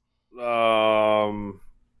 Yes. Brendan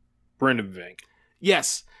Vink.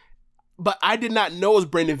 Yes. But I did not know it was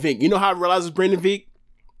Brendan Vink. You know how I realized it was Brendan Vink?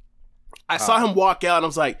 I saw him walk out and I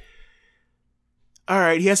was like, all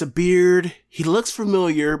right, he has a beard. He looks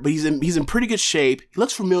familiar, but he's in pretty good shape. He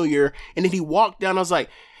looks familiar. And then he walked down. I was like,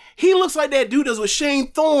 he looks like that dude that was with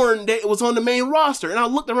Shane Thorne that was on the main roster. And I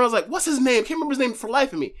looked around. I was like, what's his name? I can't remember his name for the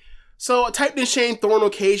life of me. So I typed in Shane Thorne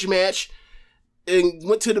on Cage Match and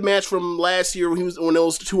went to the match from last year when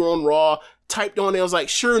those two were on Raw. Typed on it. I was like,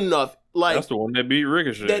 sure enough. Like, that's the one that beat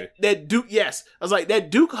Ricochet. That Duke, yes. I was like, that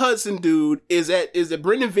Duke Hudson dude is the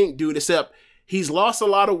Brendan Vink dude, except he's lost a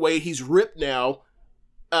lot of weight. He's ripped now.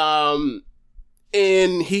 And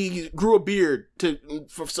he grew a beard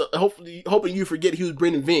hoping you forget he was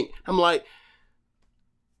Brendan Vink. I'm like,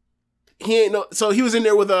 he ain't no. So he was in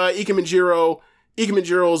there with Ike Manjiro, Ike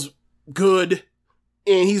Manjiro's good,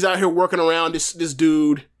 and he's out here working around this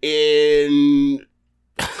dude, and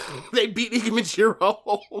they beat Ike Manjiro.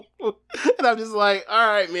 And I'm just like, all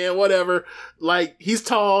right, man, whatever. Like, he's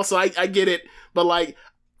tall, so I get it. But, like,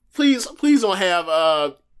 please don't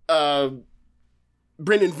have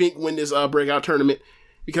Brendan Vink win this breakout tournament,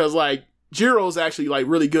 because, like, Jiro's actually, like,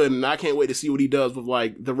 really good, and I can't wait to see what he does with,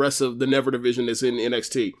 like, the rest of the Never division that's in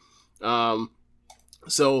NXT.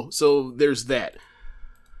 So there's that.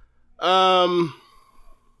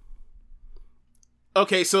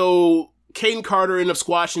 Okay, so Caden Carter ended up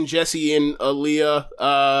squashing Jesse and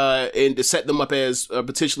Aaliyah, and to set them up as,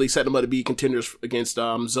 potentially set them up to be contenders against,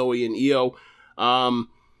 Zoe and Io.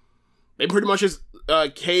 They pretty much just,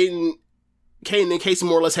 Caden and Casey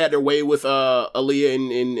more or less had their way with,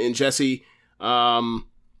 Aaliyah and Jesse.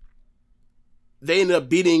 They ended up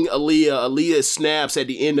beating Aaliyah. Aaliyah snaps at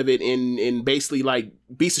the end of it and basically, like,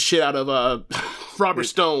 beats the shit out of, Robert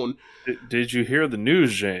Stone. Did you hear the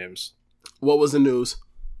news, James? What was the news?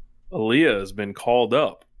 Aaliyah has been called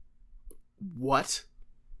up. What?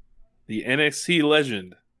 The NXT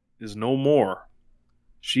legend is no more.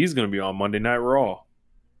 She's going to be on Monday Night Raw.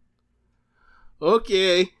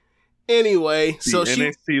 Okay. Anyway, so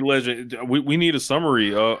NXT legend. We need a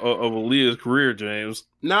summary of Aaliyah's career, James.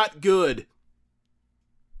 Not good.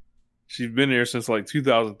 She's been there since like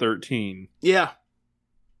 2013. Yeah.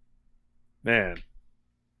 Man.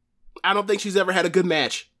 I don't think she's ever had a good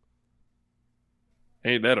match.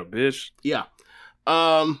 Ain't that a bitch? Yeah.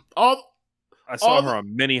 I saw her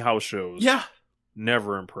on many house shows. Yeah.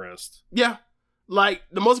 Never impressed. Yeah. Like,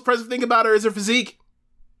 the most impressive thing about her is her physique.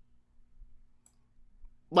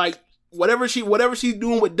 Like, whatever she's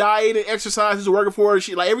doing with diet and exercise is working for her.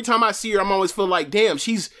 She, like, every time I see her, I'm always feel like, damn,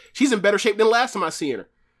 she's in better shape than last time I seen her.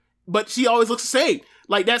 But she always looks the same.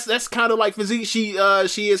 Like, that's kind of like physique she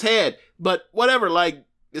has had. But whatever, like,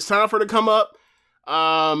 it's time for her to come up.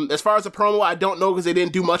 As far as the promo, I don't know, because they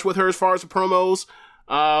didn't do much with her as far as the promos.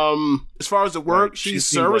 As far as the work, she's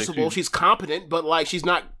serviceable, she's competent, but like she's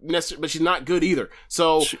not good either.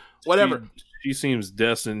 So whatever. She seems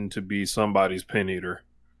destined to be somebody's pin eater.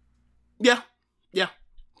 Yeah,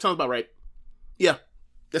 sounds about right. Yeah,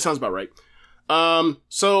 that sounds about right.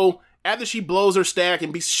 So after she blows her stack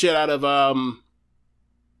and beats the shit out of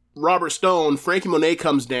Robert Stone, Frankie Monet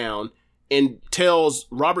comes down and tells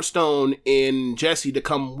Robert Stone and Jesse to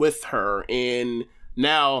come with her, and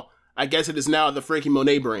now I guess it is now the Frankie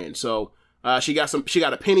Monet brand. So she got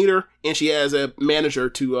a pin eater, and she has a manager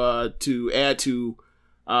to add to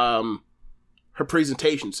her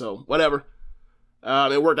presentation. So whatever.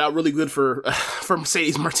 It worked out really good for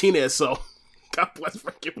Mercedes Martinez. So God bless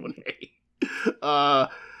Frankie Monet.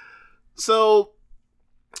 So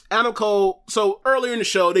Adam Cole. So earlier in the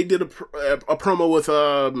show, they did a promo with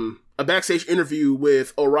a backstage interview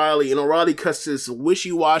with O'Reilly, and O'Reilly cuts this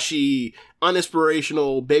wishy-washy,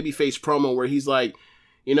 uninspirational babyface promo where he's like,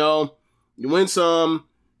 you know, you win some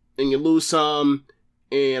and you lose some,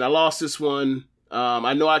 and I lost this one.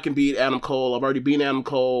 I know I can beat Adam Cole. I've already beaten Adam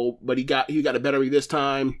Cole, but he got a better me this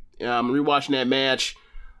time. I'm rewatching that match.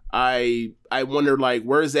 I wonder, like,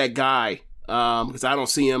 where's that guy? Because I don't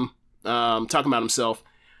see him talking about himself.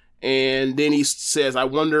 And then he says, I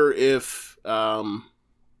wonder if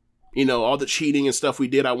you know, all the cheating and stuff we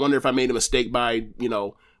did, I wonder if I made a mistake by, you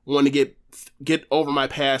know, wanting to get over my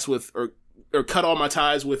past with, or cut all my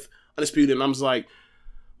ties with Undisputed. And I was like,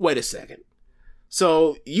 wait a second.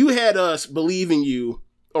 So you had us believe in you,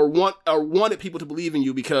 or wanted people to believe in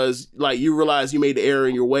you because, like, you realized you made the error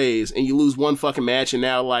in your ways, and you lose one fucking match, and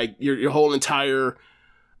now, like, your whole entire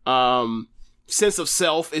sense of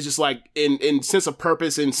self is just like in sense of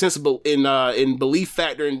purpose and sensible in belief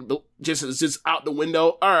factor and just out the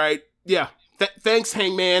window. All right, yeah. Thanks,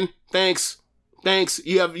 Hangman. Thanks.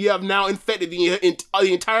 You have now infected the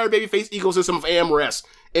entire babyface ecosystem of AMRS,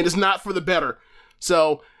 and it's not for the better.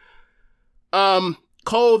 So,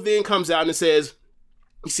 Cole then comes out and says,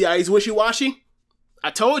 "You see how he's wishy-washy?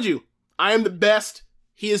 I told you, I am the best.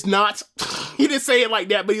 He is not." He didn't say it like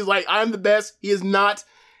that, but he's like, "I am the best. He is not."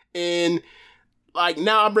 And like,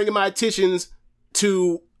 now I'm bringing my attentions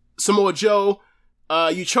to Samoa Joe.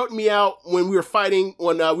 You choked me out when we were fighting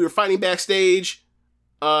backstage.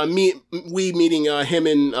 Meeting him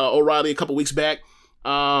and O'Reilly a couple weeks back.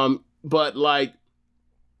 But like,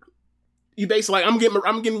 you basically, like,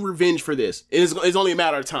 I'm getting revenge for this. It's only a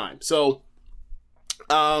matter of time. So,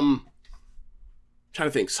 trying to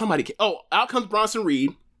think. Out comes Bronson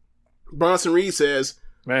Reed. Bronson Reed says,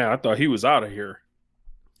 "Man, I thought he was out of here."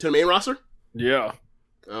 To the main roster? Yeah.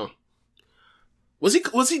 Oh.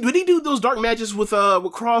 Did he do those dark matches with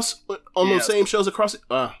Cross on those same shows across?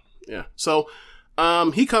 Yeah. So,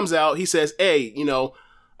 He comes out, he says, hey,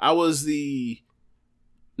 I was the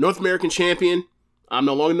North American champion. I'm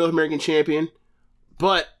no longer North American champion,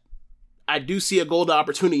 but I do see a golden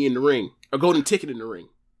opportunity in the ring, a golden ticket in the ring.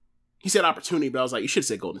 He said opportunity, but I was like, you should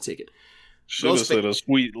say golden ticket. Should have said a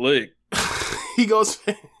sweet lick. He goes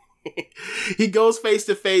face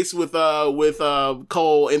to face with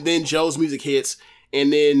Cole, and then Joe's music hits,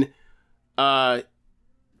 and then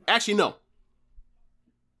actually no.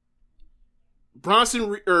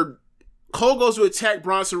 Cole goes to attack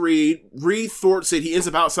Bronson Reed. Reed thwarts it. He ends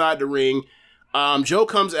up outside the ring. Joe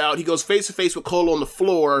comes out. He goes face to face with Cole on the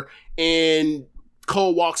floor, and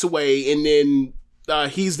Cole walks away. And then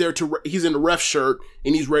he's in the ref shirt,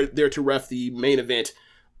 and he's there to ref the main event,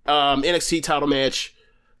 NXT title match.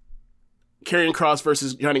 Karrion Kross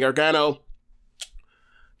versus Johnny Gargano.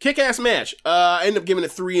 Kick-ass match. I ended up giving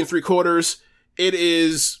it 3 3/4. It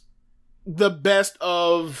is the best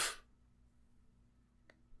of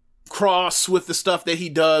Kross with the stuff that he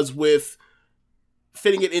does with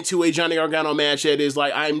fitting it into a Johnny Gargano match that is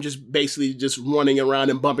like, I'm just basically just running around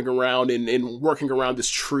and bumping around and working around this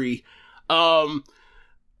tree.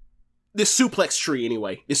 This suplex tree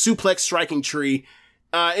anyway. This suplex striking tree.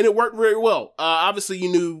 And it worked very well. Obviously you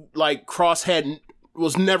knew like Kross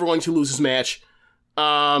was never going to lose his match.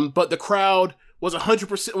 But the crowd was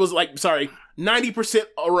 90%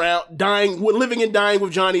 around living and dying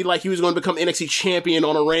with Johnny like he was going to become NXT champion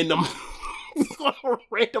on a random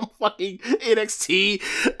fucking NXT.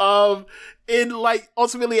 And like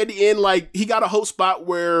ultimately at the end, like he got a whole spot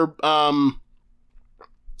where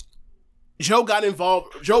Joe got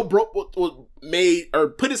involved. Joe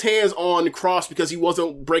put his hands on Kross because he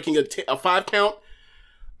wasn't breaking a 5 count.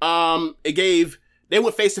 They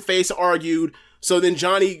went face to face, argued. So then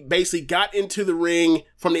Johnny basically got into the ring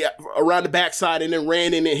from around the backside and then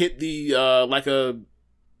ran in and hit the like a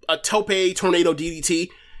tope tornado DDT,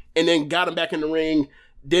 and then got him back in the ring.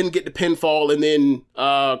 Didn't get the pinfall, and then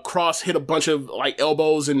Kross hit a bunch of like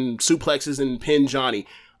elbows and suplexes and pinned Johnny.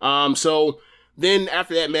 So then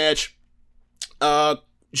after that match,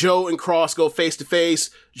 Joe and Kross go face to face.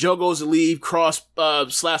 Joe goes to leave. Kross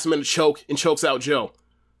slaps him in the choke and chokes out Joe.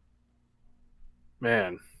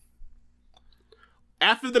 Man.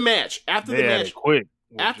 After the match,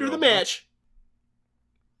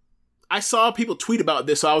 I saw people tweet about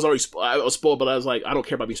this, so I was spoiled, but I was like, I don't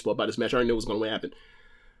care about being spoiled by this match. I already knew what was going to happen.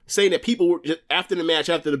 Saying that people were just, after the match,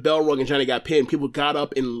 after the bell rung and Johnny got pinned, people got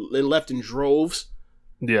up and left in droves.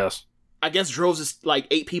 Yes. I guess droves is like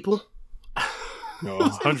 8 people. No,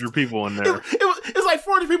 100 people in there. It's like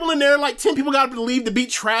 40 people in there, and like 10 people got up to leave to beat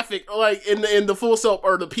traffic, like in the Full Sail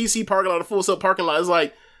or the PC parking lot, the Full Sail parking lot. It's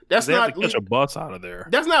like they have to catch a bus out of there.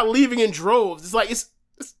 That's not leaving in droves. It's like it's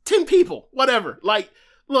 10 people, whatever. Like,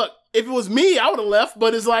 look, if it was me, I would have left.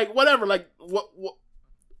 But it's like whatever. Like what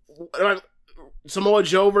Samoa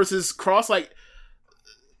Joe versus Kross, like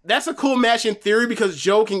that's a cool match in theory because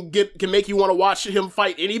Joe can make you want to watch him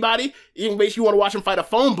fight anybody. Even makes you want to watch him fight a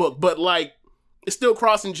phone book. But like, it's still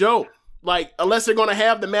Kross and Joe. Like, unless they're gonna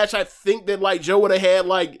have the match, I think that like Joe would have had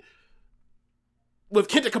like with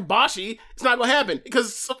Kenta Kobashi, it's not gonna happen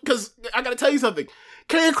because I gotta tell you something.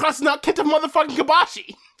 Karrion Kross is not Kenta motherfucking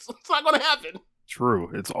Kobashi. So it's not gonna happen. True.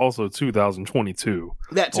 It's also 2022.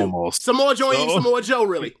 That too. Almost. Samoa Joe ain't Samoa Joe,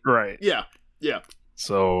 really. Right. Yeah.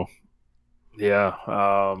 So, yeah.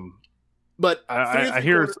 But I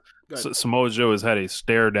hear Samoa Joe has had a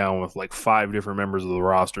stare down with like 5 different members of the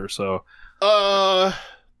roster. So,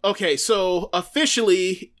 okay. So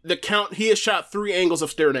officially, the count, he has shot 3 angles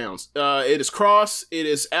of stare downs. It is Kross, it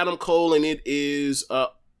is Adam Cole, and it is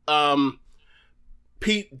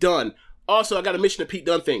Pete Dunne. Also, I got to mention the Pete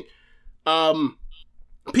Dunne thing.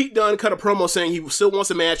 Pete Dunne cut a promo saying he still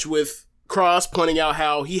wants a match with Kross, pointing out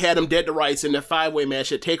how he had him dead to rights in the 5-way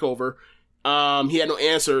match at TakeOver. He had no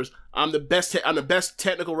answers. I'm the best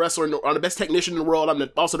technical wrestler, I'm the best technician in the world. I'm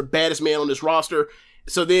also the baddest man on this roster.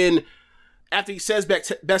 So then, after he says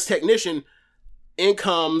best technician, in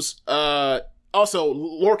comes also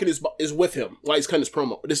Lorcan is with him while he's cutting his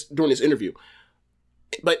promo during this interview.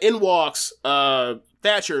 But in walks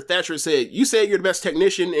Thatcher. Thatcher said, "You said you're the best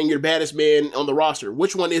technician and you're the baddest man on the roster.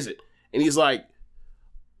 Which one is it?" And he's like,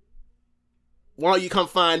 "Why don't you come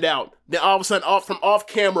find out?" Then all of a sudden, from off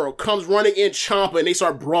camera, comes running in Ciampa and they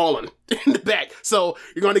start brawling in the back. So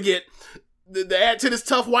you're going to get, the add to this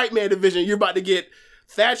tough white man division, you're about to get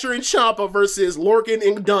Thatcher and Ciampa versus Lorcan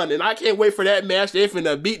and Dunn. And I can't wait for that match. They're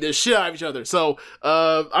finna beat the shit out of each other. So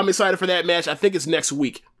I'm excited for that match. I think it's next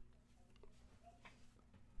week.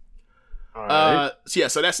 all right.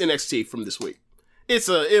 So that's NXT from this week.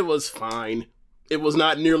 It was fine. It was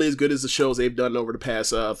not nearly as good as the shows they've done over the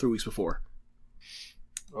past 3 weeks before.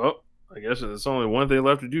 Well, I guess there's only one thing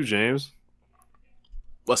left to do, James.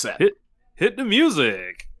 What's that? Hit the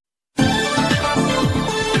music.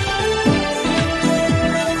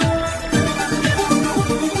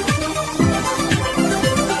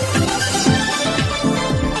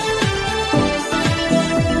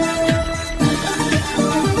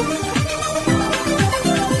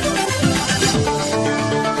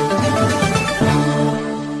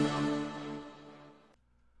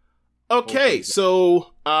 Okay,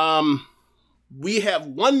 so we have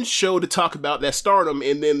one show to talk about, that's Stardom,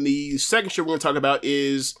 and then the second show we're going to talk about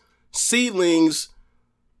is Seedlings,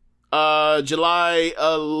 July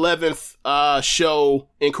 11th show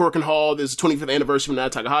in Korakuen Hall. This is the 25th anniversary of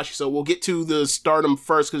Nanae Takahashi, so we'll get to the Stardom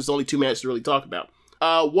first because there's only 2 matches to really talk about.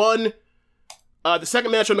 The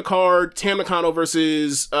second match on the card, Tam Nakano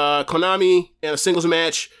versus Konami in a singles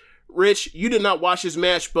match. Rich, you did not watch this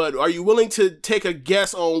match, but are you willing to take a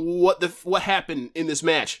guess on what happened in this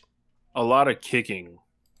match? A lot of kicking.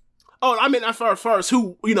 Oh, I mean, as far as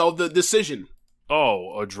who, the decision.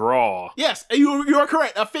 Oh, a draw. Yes, you are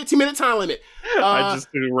correct. A 15-minute time limit. I just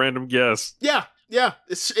did a random guess. Yeah.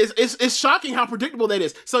 It's shocking how predictable that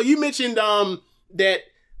is. So you mentioned that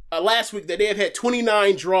last week that they have had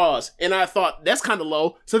 29 draws, and I thought that's kind of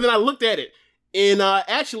low. So then I looked at it, and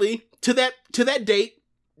actually to that date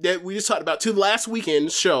that we just talked about, to last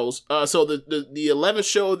weekend's shows, so the 11th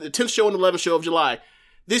show, the 10th show and 11th show of July,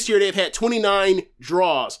 this year they've had 29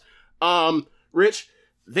 draws. Rich,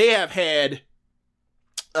 they have had,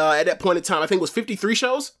 at that point in time, I think it was 53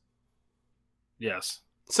 shows? Yes.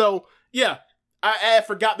 So, yeah, I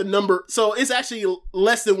forgot the number. So it's actually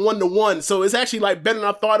less than 1-1, so it's actually like better than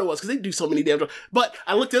I thought it was, because they do so many damn draws. But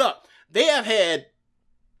I looked it up. They have had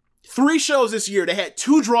 3 shows this year. They had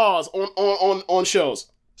 2 draws on shows.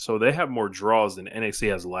 So they have more draws than NXT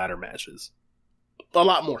has ladder matches. A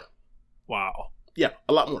lot more. Wow. Yeah,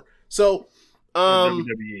 a lot more. So,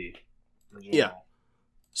 WWE. Yeah.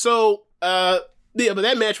 So, but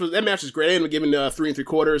that match was great. I ended up giving 3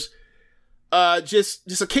 3/4.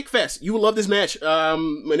 Just a kick fest. You will love this match.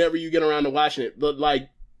 Whenever you get around to watching it, but like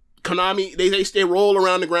Konami, they roll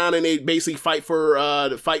around the ground and they basically fight for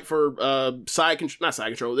not side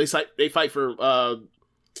control. They fight for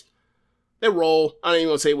they roll. I don't even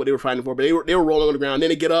want to say what they were fighting for, but they were rolling on the ground. Then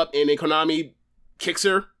they get up, and then Konami kicks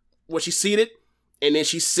her when she's seated, and then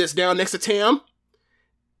she sits down next to Tam.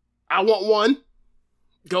 I want one.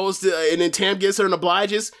 And then Tam gets her and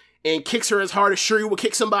obliges, and kicks her as hard as Shuri would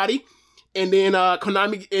kick somebody. And then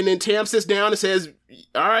Tam sits down and says,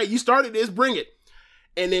 "All right, you started this, bring it."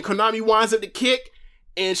 And then Konami winds up the kick,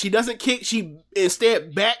 and she doesn't kick. She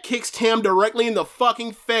instead back kicks Tam directly in the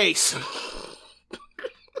fucking face.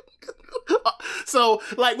 So,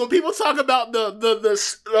 like, when people talk about the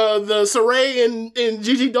Saray and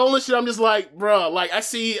Gigi Dolan shit, I'm just like, bruh, like, I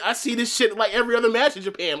see this shit like every other match in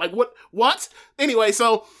Japan. Like, what? Anyway,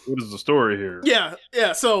 so... What is the story here? Yeah,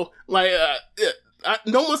 so, like,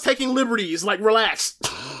 no one's taking liberties. Like, relax.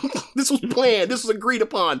 This was planned. This was agreed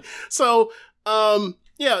upon. So, then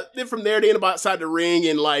from there, they end up outside the ring,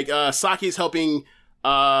 and, like, Saki's helping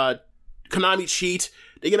Konami cheat.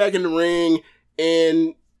 They get back in the ring,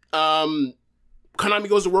 and... Konami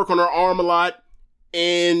goes to work on her arm a lot,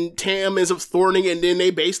 and Tam ends up thwarting, and then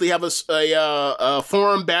they basically have a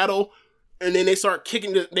forearm battle, and then they start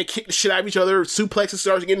kicking they kick the shit out of each other. Suplexes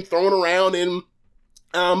starts getting thrown around, and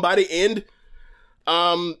by the end,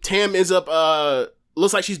 Tam ends up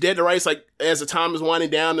looks like she's dead to rights. Like as the time is winding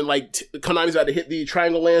down, and like Konami's about to hit the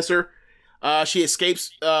Triangle Lancer. She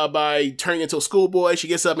escapes by turning into a schoolboy. She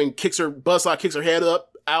gets up and kicks her head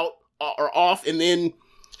out or off, and then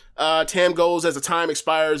Tam goes as the time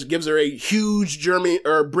expires, gives her a huge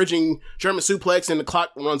bridging German suplex, and the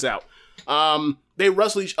clock runs out. They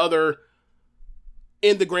wrestle each other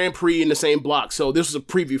in the Grand Prix in the same block, so this was a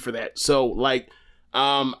preview for that. So, like,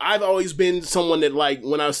 I've always been someone that, like,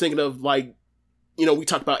 when I was thinking of, like, we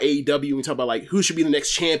talked about AEW, we talked about, like, who should be the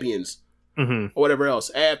next champions, or whatever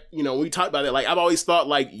else. When we talked about it, like, I've always thought,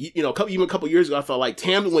 like, even a couple years ago, I felt like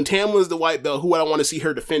when Tam was the white belt, who would I want to see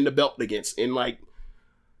her defend the belt against? And, like,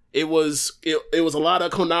 it was a lot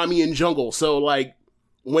of Konami and Jungle. So, like,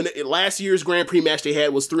 when last year's Grand Prix match they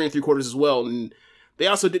had was 3 3/4 as well. And they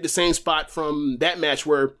also did the same spot from that match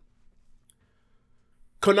where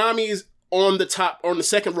Konami's on the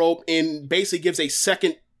second rope and basically gives a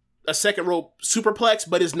second rope superplex,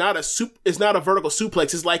 but it's not a vertical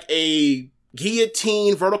suplex. It's like a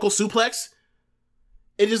guillotine vertical suplex.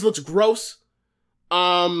 It just looks gross.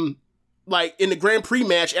 Like in the Grand Prix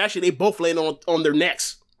match, actually they both landed on their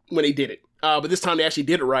necks when they did it. But this time they actually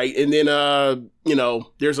did it right. And then,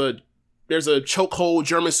 there's a chokehold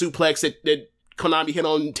German suplex that Konami hit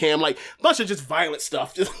on Tam, like a bunch of just violent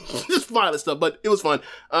stuff, just violent stuff. But it was fun.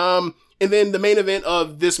 And then the main event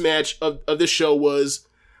of this match of this show was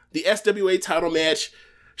the SWA title match,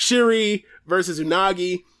 Shuri versus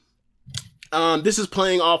Unagi. This is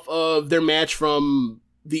playing off of their match from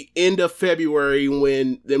the end of February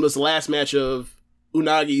when it was the last match of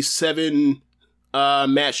Unagi's 7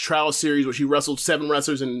 match trial series where she wrestled 7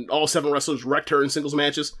 wrestlers and all 7 wrestlers wrecked her in singles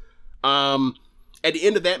matches. At the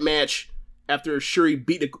end of that match, after Shuri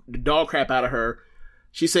beat the dog crap out of her,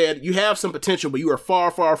 she said, "You have some potential, but you are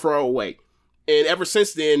far, far, far away." And ever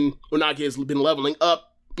since then, Unagi has been leveling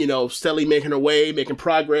up, steadily making her way, making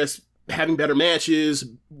progress, having better matches,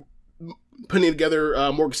 putting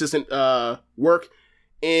together more consistent work.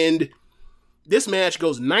 And this match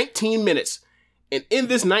goes 19 minutes. And in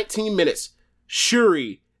this 19 minutes,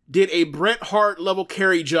 Shuri did a Bret Hart level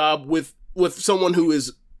carry job with someone who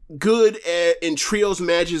is good in trios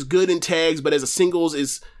matches, good in tags, but as a singles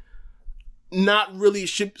is not really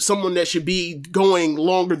someone that should be going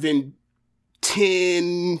longer than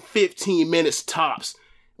 10, 15 minutes tops.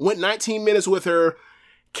 Went 19 minutes with her,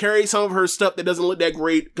 carried some of her stuff that doesn't look that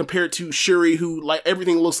great compared to Shuri, who like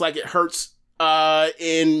everything looks like it hurts,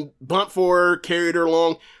 and bumped for her, carried her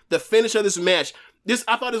along. The finish of this match,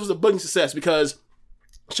 I thought this was a booking success because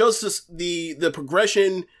it shows us the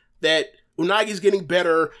progression that Unagi's getting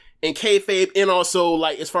better and kayfabe, and also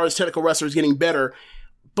like as far as technical wrestlers getting better.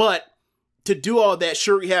 But to do all that,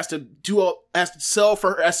 Shuri has to sell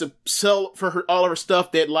for her all of her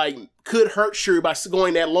stuff that like could hurt Shuri by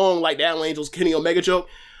going that long, like the Battle Angels Kenny Omega joke.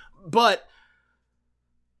 But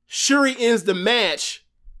Shuri ends the match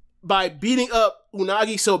by beating up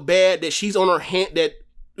Unagi so bad that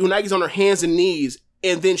Unagi's on her hands and knees,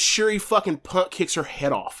 and then Shuri fucking punt kicks her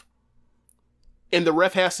head off. And the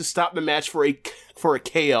ref has to stop the match for a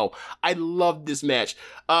KO. I love this match.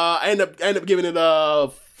 I end up giving it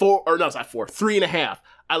 3.5.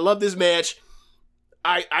 I love this match.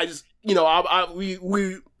 I just,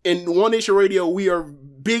 we in One Nation Radio, we are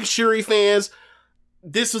big Shuri fans.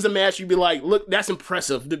 This was a match you'd be like, look, that's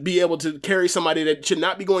impressive to be able to carry somebody that should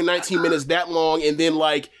not be going 19 minutes that long, and then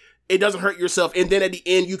like it doesn't hurt yourself, and then at the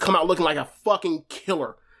end you come out looking like a fucking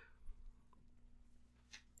killer.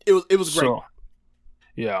 It was great. So,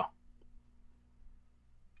 yeah.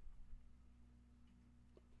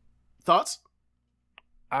 Thoughts?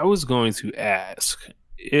 I was going to ask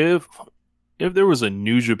if there was a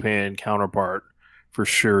New Japan counterpart for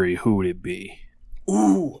Shuri, who would it be?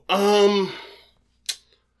 Ooh,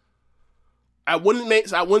 I wouldn't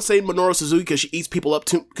say Minoru Suzuki because he eats people up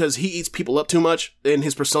too much, and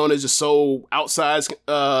his persona is just so outsized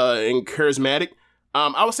and charismatic.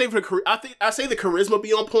 I would say I say the charisma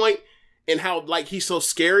be on point and how like he's so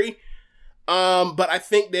scary. But I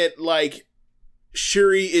think that like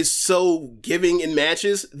Shuri is so giving in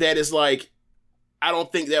matches that is like I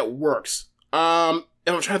don't think that works. And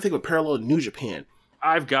I'm trying to think of a parallel to New Japan.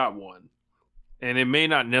 I've got one, and it may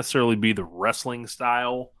not necessarily be the wrestling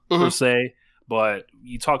style per se. But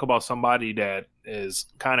you talk about somebody that has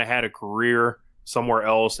kind of had a career somewhere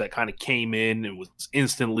else that kind of came in and was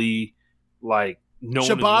instantly like known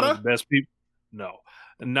as one of the best people. No,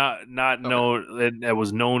 not okay. Known. That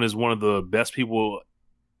was known as one of the best people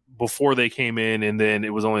before they came in, and then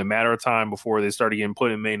it was only a matter of time before they started getting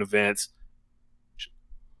put in main events.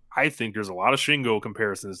 I think there's a lot of Shingo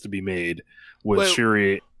comparisons to be made with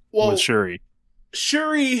Shuri. With Shuri.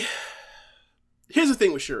 Here's the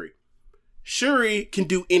thing with Shuri. Shuri can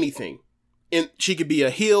do anything. And she could be a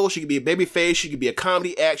heel, she could be a babyface, she could be a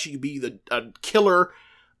comedy act, she could be a killer.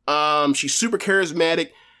 She's super charismatic.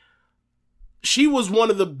 She was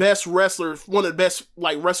one of the best wrestlers in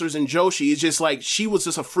Joshi. It's just like she was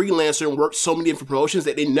just a freelancer and worked so many different promotions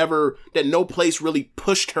that no place really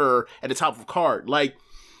pushed her at the top of the card. Like,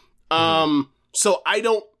 so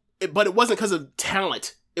but it wasn't because of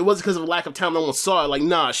talent. It wasn't because of lack of talent. No one saw it. Like,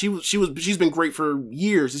 nah, she's been great for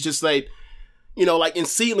years. It's just like, like in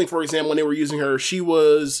Seedling, for example, when they were using her, she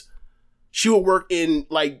would work in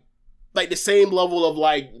like the same level of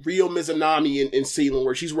like Ryo Mizunami in Seedling,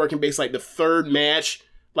 where she's working based like the third match,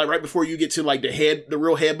 like right before you get to like the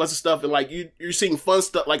real head buster stuff, and like you're seeing fun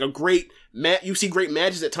stuff, like you see great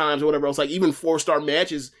matches at times or whatever else, like even 4-star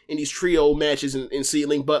matches in these trio matches in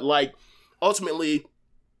Seedling, but like ultimately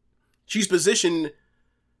she's positioned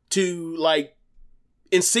to like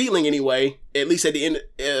in Seedling anyway, at least at the end,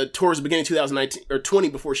 towards the beginning of 2019 or 20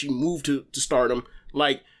 before she moved to Stardom,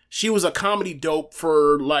 like she was a comedy dope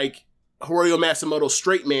for like Hiroyo Matsumoto's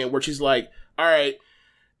Straight Man, where she's like, all right,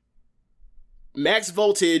 Max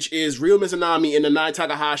Voltage is Ryo Mizunami and Nanae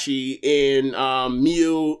Takahashi and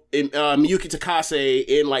Miyuki Takase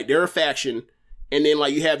in like their faction, And then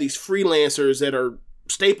like you have these freelancers that are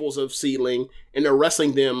staples of Seedling, and they're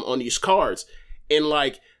wrestling them on these cards. And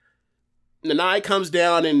like Nanae comes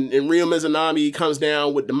down and Ryo Mizunami comes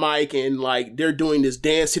down with the mic, and like they're doing this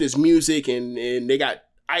dance to this music, and they got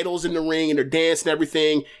idols in the ring and they're dancing and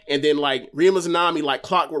everything. And then like Ryo Mizunami, like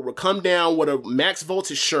clockwork, will come down with a Max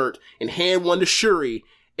Voltage shirt and hand one to Shuri,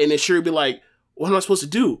 and then Shuri be like, what am I supposed to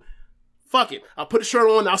do? Fuck it. I'll put the shirt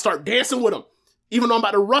on and I'll start dancing with them. Even though I'm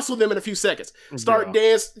about to wrestle them in a few seconds. Start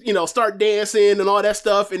dancing and all that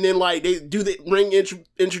stuff. And then like they do the ring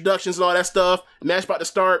introductions and all that stuff. Match about to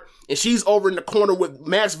start. And she's over in the corner with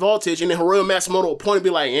Max Voltage, and then Hiroyo Matsumoto will point and be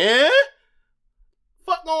like,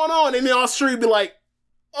 fuck going on? And then all Shuri be like,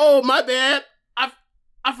 oh, my bad.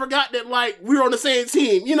 I forgot that like we were on the same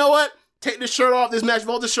team. You know what? Take this shirt off, this Max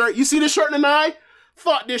Voltage shirt. You see this shirt tonight?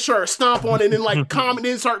 Fuck this shirt. Stomp on it, and then like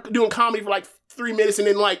then start doing comedy for like 3 minutes, and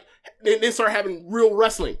then like then start having real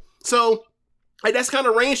wrestling. So like that's kind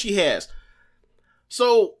of range she has.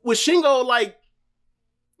 So with Shingo, like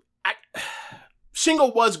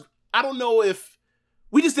Shingo was, I don't know if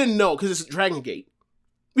we just didn't know because it's Dragon Gate.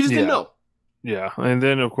 We just didn't know. Yeah, and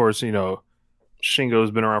then of course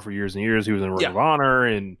Shingo's been around for years and years. He was in Ring of Honor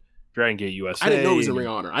and Dragon Gate USA. I didn't know he was in Ring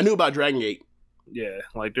of Honor. I knew about Dragon Gate. Yeah,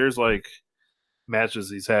 like there's like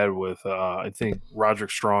matches he's had with I think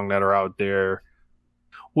Roderick Strong that are out there,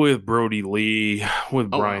 with Brody Lee, with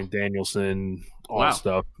Bryan Danielson, all that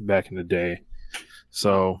stuff back in the day.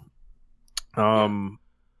 So,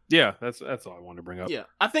 yeah, that's all I wanted to bring up. Yeah,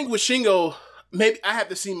 I think with Shingo, maybe I have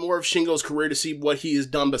to see more of Shingo's career to see what he has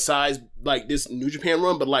done besides like this New Japan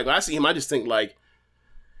run. But like when I see him, I just think like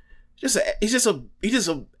he's just a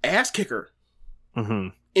ass kicker. Mm-hmm.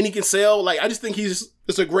 And he can sell. Like I just think he's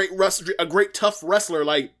just a great wrestler, a great tough wrestler.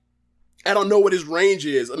 Like I don't know what his range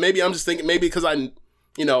is. Maybe I'm just thinking because I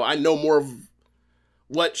know more of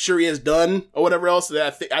what Shuri has done or whatever else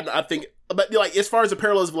that I think. But like as far as the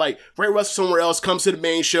parallels of like great wrestler somewhere else comes to the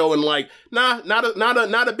main show and like not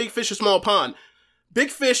a big fish or small pond.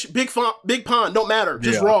 Big fish, big pond, don't matter.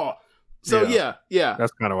 Just raw. So yeah.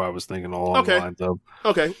 That's kind of what I was thinking along the lines of.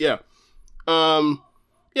 Okay, yeah.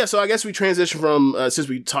 Yeah, so I guess we transition from, since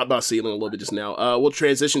we talked about Seedling a little bit just now, we'll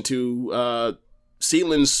transition to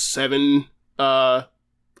Seedling's 7-11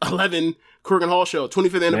 Korakuen Hall show,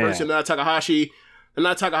 25th anniversary of Nanae Takahashi.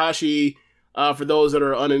 Nanae Takahashi, for those that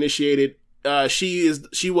are uninitiated,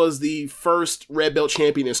 she was the first red belt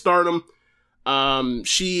champion in Stardom.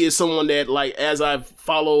 She is someone that, like, as I've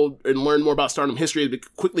followed and learned more about Stardom history,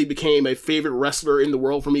 quickly became a favorite wrestler in the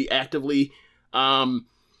world for me actively.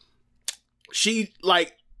 She,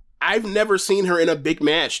 like, I've never seen her in a big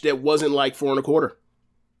match that wasn't like 4 1/4.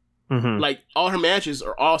 Mm-hmm. Like all her matches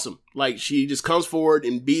are awesome. Like she just comes forward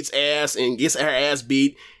and beats ass and gets her ass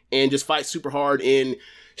beat and just fights super hard. And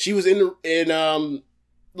she was she's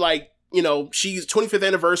 25th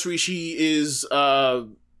anniversary. She is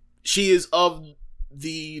of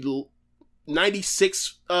the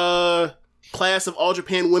 96 class of All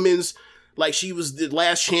Japan Women's. Like she was the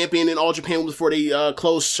last champion in All Japan before they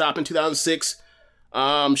closed shop in 2006.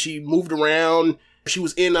 She moved around. She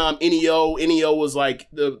was in NEO. NEO was like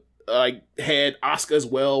had Asuka as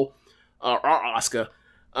well, our Asuka.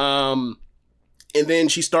 And then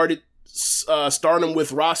she started Stardom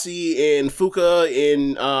with Rossi and Fuka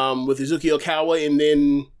and with Izuki Okawa, and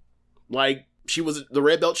then like she was the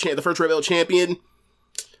the first red belt champion.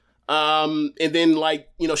 And then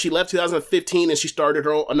she left 2015 and she started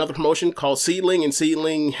another promotion called Seedling, and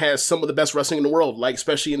Seedling has some of the best wrestling in the world, like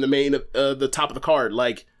especially in the top of the card.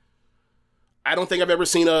 Like I don't think I've ever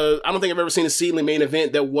seen a Seedling main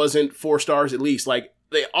event that wasn't 4 stars at least. Like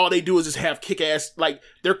all they do is just have kick ass, like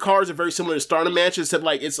their cards are very similar to Stardom matches, except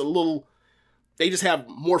like they just have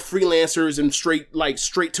more freelancers and straight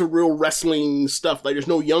to real wrestling stuff. Like there's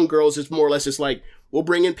no young girls. It's more or less just like we'll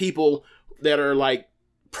bring in people that are like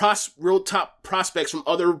real top prospects from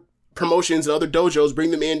other promotions and other dojos,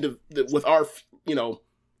 bring them in with our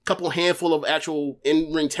couple handful of actual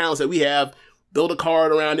in-ring talents that we have, build a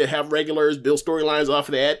card around it, have regulars, build storylines off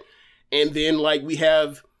of that, and then like we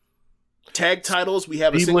have tag titles, we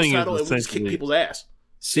have a single title, and we just kick people's ass.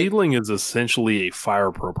 Seedling is essentially a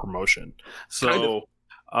Fire Pro promotion. So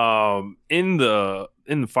in the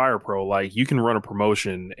Fire Pro, like you can run a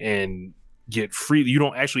promotion and get free. You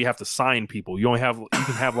don't actually have to sign people. You can have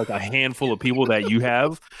like a handful of people that you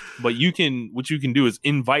have, but what you can do is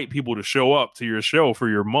invite people to show up to your show for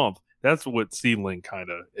your month. That's what Seedling kind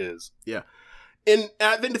of is. Yeah. And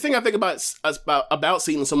I think the thing I think about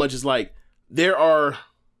Seedling so much is like there are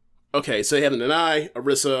so you have Nanae,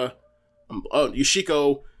 Arisa,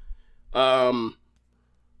 Yoshiko,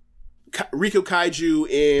 Riko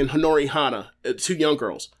Kaiju and Honori Hana, 2 young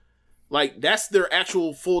girls. Like, that's their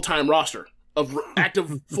actual full-time roster of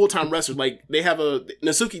active full-time wrestlers. Like, they have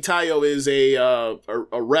Nasuki Tayo is a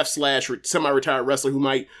ref / semi-retired wrestler who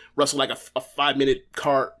might wrestle like a 5-minute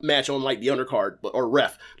card match on like the undercard or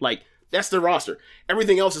ref. Like, that's their roster.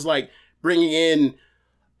 Everything else is like bringing in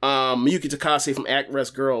Miyuki Takase from Act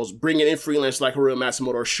Rest Girls, bringing in freelance like Haruo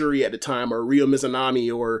Matsumoto or Shuri at the time, or Ryo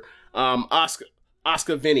Mizunami, or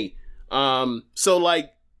Asuka Vinny. So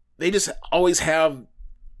like they always have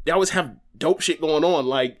dope shit going on.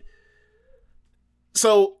 Like,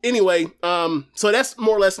 so anyway, so that's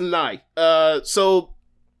more or less Nanae. So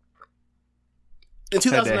in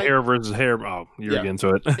 2019, hair versus hair. Oh, you're getting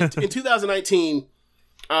to it. in 2019,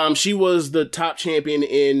 she was the top champion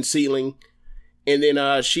in Sealing, and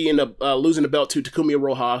then she ended up losing the belt to Takumi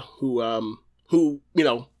Iroha, who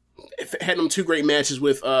had them 2 great matches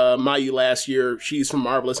with Mayu last year. She's from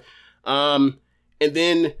Marvelous. And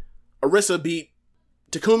then Arisa beat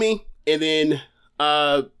Takumi, and then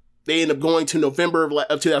they ended up going to November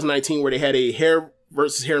of 2019 where they had a hair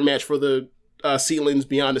versus hair match for the Sealings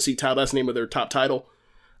Beyond the Sea title. That's the name of their top title.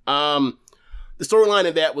 The storyline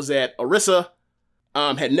of that was that Arisa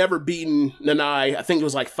had never beaten Nanae. I think it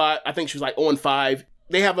was like 5. I think she was like 0-5.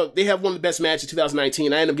 They have one of the best matches of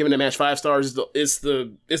 2019. I ended up giving that match 5 stars. It's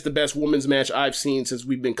the best women's match I've seen since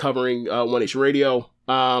we've been covering One Nation Radio.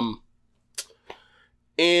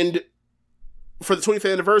 And for the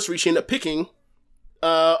 25th anniversary, she ended up picking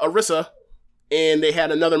Arisa, and they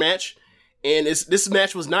had another match. And this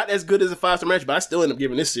match was not as good as a 5-star match, but I still ended up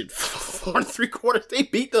giving this shit 4 3/4. They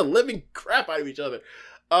beat the living crap out of each other.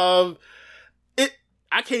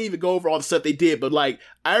 I can't even go over all the stuff they did, but like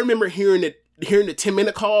I remember hearing the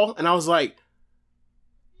 10-minute call, and I was like,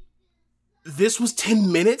 "This was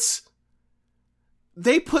 10 minutes."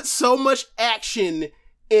 They put so much action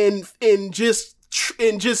in just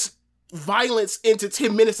violence into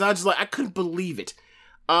 10 minutes. I couldn't believe it.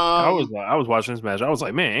 I was watching this match. I was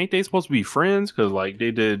like, man, ain't they supposed to be friends? Because like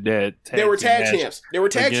they did that. They were tag champs. They were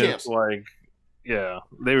tag champs. Like, yeah,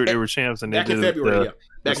 they were champs, and they did the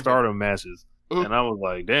Stardom matches. Mm-hmm. And I was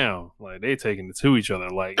like, damn, like they taking it to each other.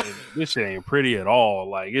 Like this shit ain't pretty at all.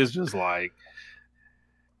 Like it's just like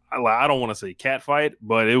I don't want to say cat fight,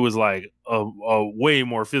 but it was like a way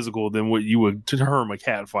more physical than what you would term a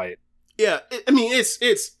cat fight. Yeah, I mean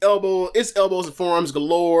it's elbows and forearms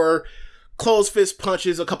galore, closed fist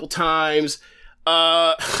punches a couple times,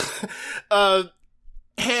 headbutts.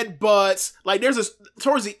 Like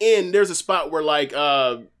towards the end, there's a spot where like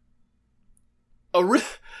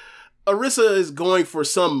Arisa is going for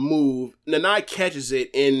some move. Nanae catches it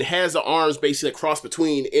and has the arms basically cross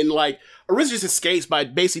between, and like Arisa just escapes by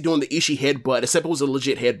basically doing the Ishii headbutt, except it was a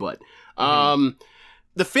legit headbutt. Mm-hmm.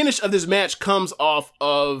 The finish of this match comes off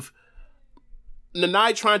of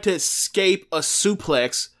Nanae trying to escape a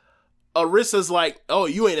suplex. Arisa's like, "Oh,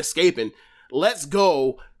 you ain't escaping. Let's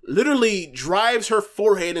go." Literally drives her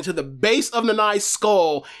forehead into the base of Nanae's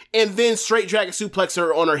skull and then straight dragon suplex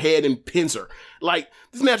her on her head and pins her. Like,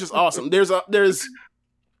 this match is awesome. We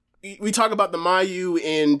talk about the Mayu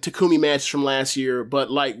and Takumi matches from last year, but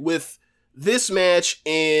like with this match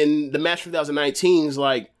and the match from 2019 is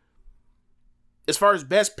like, as far as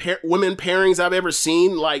best women pairings I've ever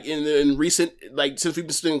seen, like in recent, like since we've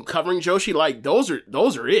been covering Joshi, like those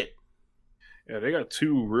are it. Yeah, they got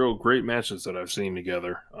 2 real great matches that I've seen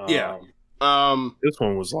together. Yeah. This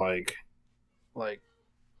one was like,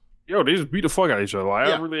 yo, they just beat the fuck out of each other. Like,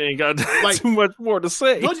 yeah. I really ain't got too much more to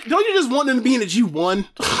say. Don't you just want them to be in the G1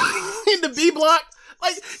 in the B block?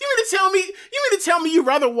 Like, you mean to tell me you'd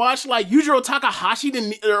rather watch like Yujiro Takahashi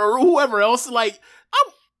than or whoever else? Like,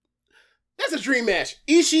 that's a dream match.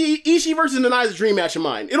 Ishii versus Nanae is a dream match of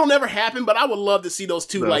mine. It'll never happen, but I would love to see those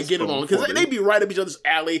two like get along because they'd be right up each other's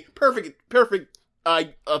alley. Perfect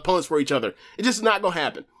opponents for each other. It's just not gonna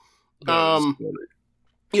happen.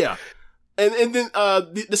 Yeah. And then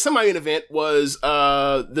the semi-main event was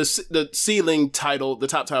the ceiling title, the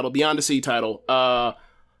top title, Beyond the Sea title.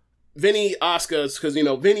 Vinny Asuka, because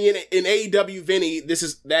Vinny in AEW, Vinny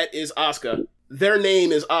that is Asuka. Their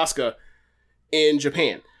name is Asuka in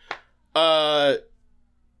Japan.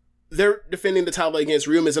 They're defending the title against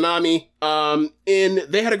Ryo Mizunami. And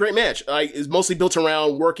they had a great match. Like, it's mostly built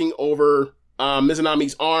around working over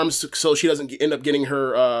Mizunami's arms so she doesn't end up getting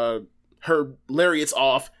her lariats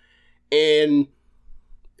off. And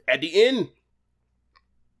at the end,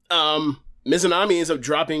 Mizunami ends up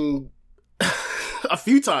dropping a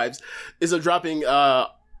few times. Ends up dropping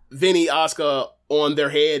Vinny Asuka on their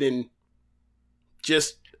head, and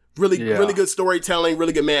just really good storytelling,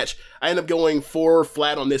 really good match. I end up going 4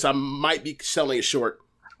 flat on this. I might be selling it short.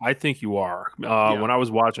 I think you are. When I was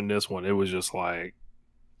watching this one, it was just like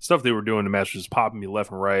stuff they were doing in the match was popping me left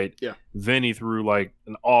and right. Yeah. Vinny threw like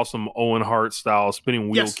an awesome Owen Hart style spinning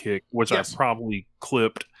wheel kick, which I probably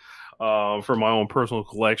clipped for my own personal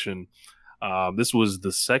collection. This was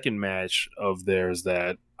the second match of theirs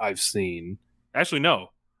that I've seen. Actually, no.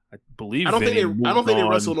 I don't think they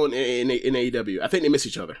wrestled in AEW. I think they miss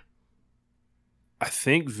each other. I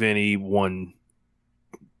think Vinny won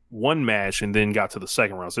one match and then got to the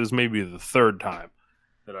second round. So this may be the third time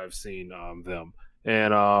that I've seen them.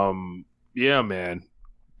 And yeah, man,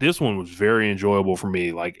 this one was very enjoyable for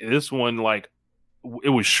me. Like this one, like it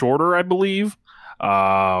was shorter, I believe,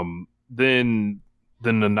 than the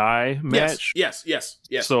Nanae match. Yes.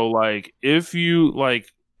 So like, if you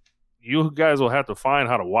like, you guys will have to find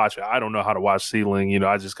how to watch it. I don't know how to watch Ceiling. You know,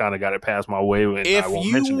 I just kind of got it past my way. And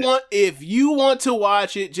If you want to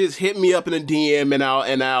watch it, just hit me up in a DM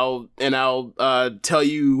and I'll tell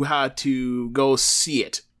you how to go see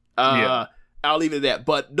it. I'll leave it at that.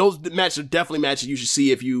 But those matches are definitely matches you should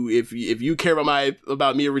see if you care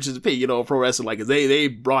about me and Richard's opinion, pro wrestling. Like, 'cause they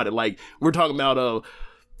brought it. Like, we're talking about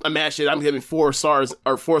a match that I'm giving 4 stars,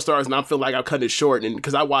 and I feel like I'm cutting it short, and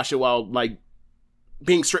because I watched it while like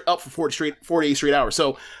being straight up for 48 straight hours.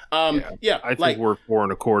 So, I think we're 4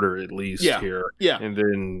 1/4 at least here. Yeah. And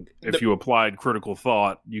then if you applied critical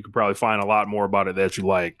thought, you could probably find a lot more about it that you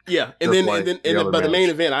like. Yeah. And then the main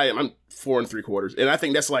event, I'm 4 3/4. And I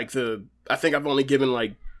think that's like I think I've only given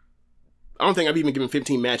I don't think I've even given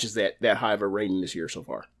 15 matches that high of a rating this year so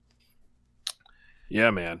far. Yeah,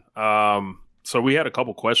 man. So we had a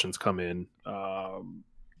couple questions come in,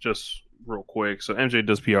 just real quick. So MJ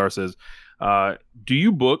Does PR says, do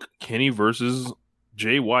you book Kenny versus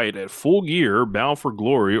Jay White at Full Gear, Bound for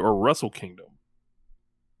Glory, or Wrestle Kingdom?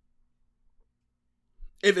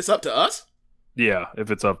 If it's up to us? Yeah, if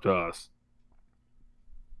it's up to us.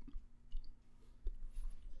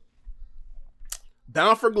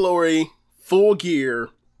 Bound for Glory, Full Gear,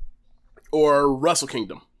 or Wrestle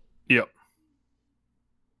Kingdom? Yep.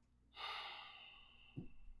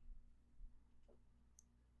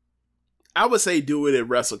 I would say do it at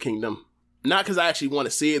Wrestle Kingdom. Not because I actually want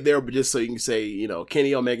to see it there, but just so you can say,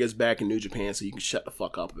 Kenny Omega's back in New Japan, so you can shut the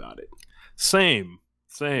fuck up about it. Same.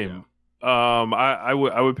 Yeah. I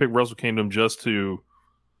would pick Wrestle Kingdom just to,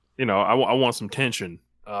 I want some tension.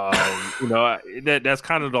 That's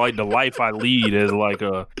kind of like the life I lead as like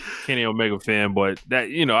a Kenny Omega fan, but that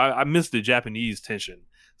I miss the Japanese tension.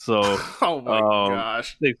 So oh my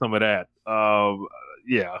gosh, take some of that.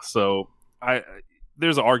 So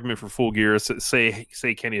there's an argument for Full Gear. Say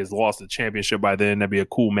Kenny has lost the championship by then. That'd be a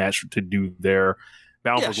cool match to do there.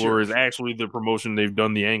 Bound for Glory is actually the promotion they've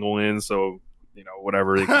done the angle in, so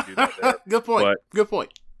whatever, they can do that there. Good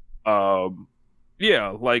point.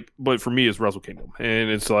 But for me, it's Wrestle Kingdom, and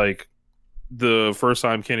it's like the first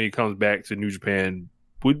time Kenny comes back to New Japan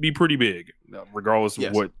would be pretty big, regardless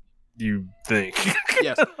of what you think.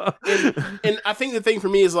 Yes, and I think the thing for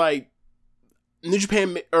me is like New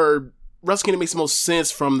Japan or Wrestle Kingdom makes the most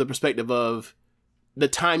sense from the perspective of the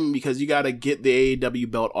timing, because you got to get the AEW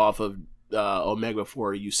belt off of Omega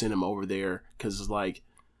before you send him over there, because it's like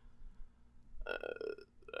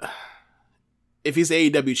if he's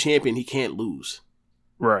the AEW champion, he can't lose.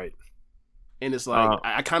 Right. And it's like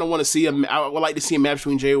I kind of want to see I would like to see a match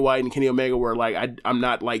between Jay White and Kenny Omega where like I'm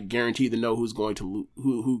not like guaranteed to know who's going to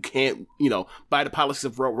who can't, by the politics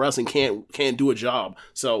of wrestling can't do a job.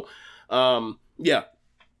 So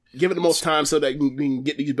give it the most time so that we can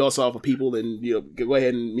get these belts off of people, and go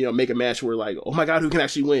ahead and make a match where like, oh my god, who can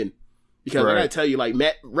actually win? Because I gotta tell you, like,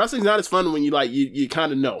 wrestling's not as fun when you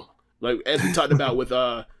kind of know, like as we talked about with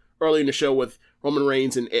earlier in the show with Roman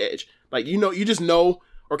Reigns and Edge, like you just know,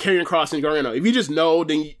 or Karrion Kross and Gargano. If you just know,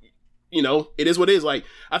 then it is what it is. Like,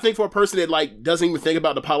 I think for a person that like doesn't even think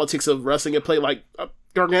about the politics of wrestling and play, like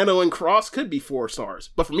Gargano and Kross could be 4 stars,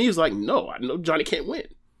 but for me, it's like, no, I know Johnny can't win.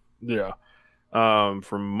 Yeah. From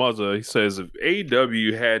Muzza, he says, if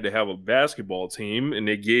AEW had to have a basketball team and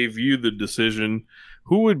they gave you the decision,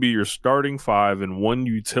 who would be your starting 5 and 1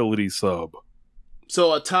 utility sub?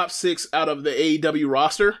 So a top 6 out of the AEW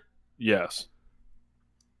roster? Yes.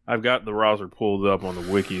 I've got the roster pulled up on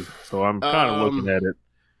the wiki, so I'm kind of looking at it.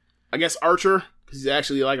 I guess Archer, because he's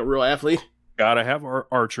actually like a real athlete. Gotta have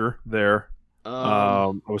Archer there.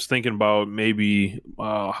 I was thinking about maybe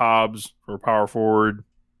Hobbs for power forward.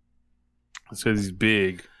 It's because he's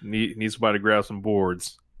big. Needs somebody to grab some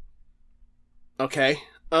boards. Okay.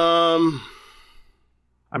 I'm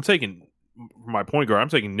taking, for my point guard, I'm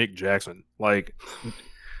taking Nick Jackson. Like,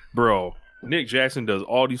 bro, Nick Jackson does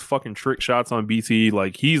all these fucking trick shots on BT.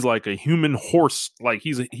 Like, he's like a human horse. Like,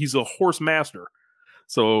 he's a horse master.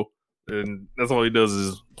 So, and that's all he does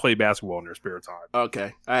is play basketball in their spare time.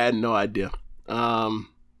 Okay. I had no idea. I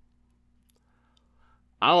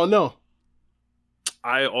don't know.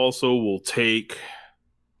 I also will take,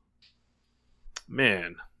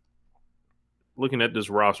 looking at this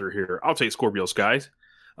roster here, I'll take Scorpio Sky.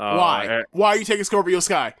 Why? Why are you taking Scorpio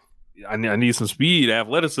Sky? I need some speed,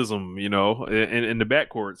 athleticism, in the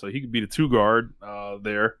backcourt, so he could be the 2 guard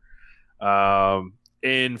there.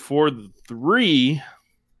 And for the 3,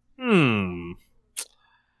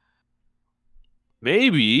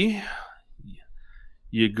 maybe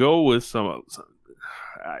you go with some.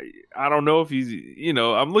 I don't know if he's,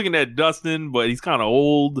 I'm looking at Dustin, but he's kind of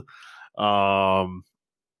old. I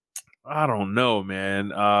don't know,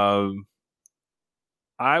 man.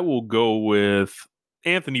 I will go with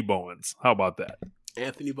Anthony Bowens. How about that?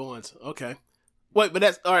 Anthony Bowens. Okay. Wait, but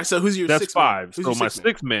that's all right. So who's your that's 6 5? Man? So my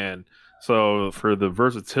 6 man. So for the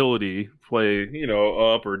versatility, play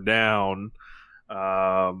up or down.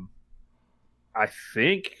 I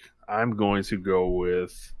think I'm going to go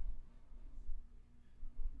with.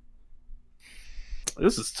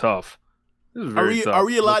 This is tough. This is very tough. Are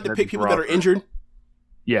we allowed to pick people that are injured?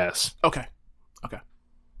 Yes. Okay.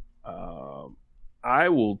 I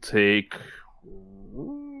will take.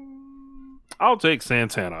 I'll take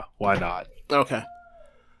Santana. Why not? Okay.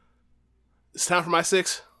 It's time for my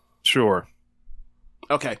 6. Sure.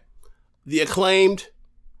 Okay. The Acclaimed,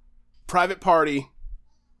 Private Party,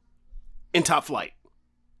 and Top Flight.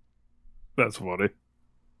 That's funny.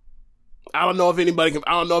 I don't know if any of them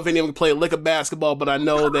can play a lick of basketball, but I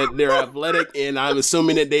know that they're athletic, and I'm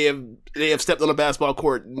assuming that they have stepped on a basketball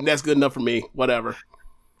court, and that's good enough for me. Whatever.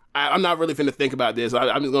 I'm not really finna think about this.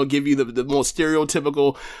 I'm just gonna give you the most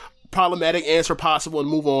stereotypical, problematic answer possible and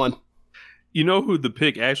move on. You know who the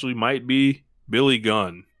pick actually might be? Billy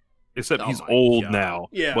Gunn. Except he's old now.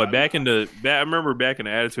 Yeah. But I remember back in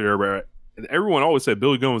the Attitude Era, everyone always said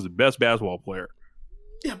Billy Gunn was the best basketball player.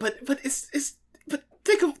 Yeah, but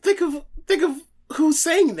think of who's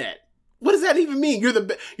saying that. What does that even mean? You're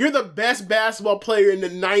the best basketball player in the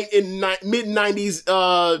mid-90s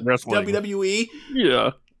WWE.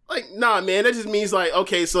 Yeah. Like, nah, man. That just means like,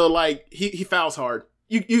 okay, so like he fouls hard.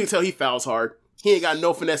 You can tell he fouls hard. He ain't got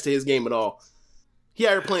no finesse to his game at all. He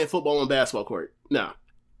out here playing football on basketball court. Nah.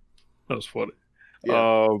 That was funny.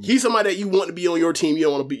 Yeah. He's somebody that you want to be on your team. You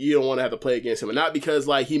don't want to have to play against him, and not because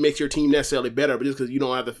like he makes your team necessarily better, but just because you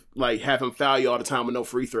don't have to like have him foul you all the time with no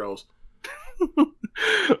free throws.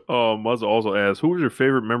 Muzz also asked, who was your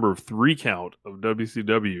favorite member of 3 Count of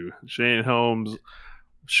WCW? Shane Helms,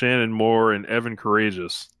 Shannon Moore, and Evan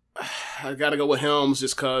Courageous. I gotta go with Helms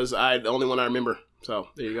just because the only one I remember. So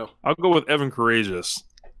there you go. I'll go with Evan Courageous.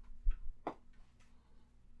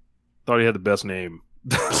 Thought he had the best name.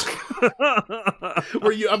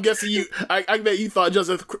 I'm guessing I bet you thought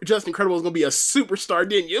Justin Incredible was gonna be a superstar,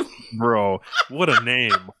 didn't you? Bro, what a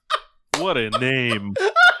name. What a name.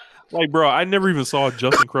 Like, bro, I never even saw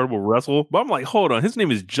Justin Incredible wrestle, but I'm like, hold on, his name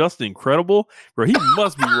is Justin Incredible? Bro, he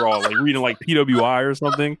must be raw, like reading like PWI or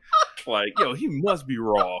something. Like, yo, he must be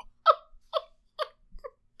raw.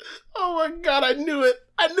 Oh my god, I knew it.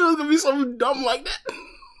 I knew it was gonna be something dumb like that.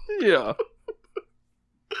 Yeah.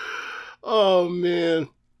 Oh man.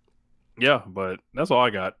 Yeah, but that's all I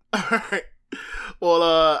got. All right. Well,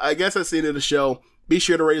 I guess that's the end of the show. Be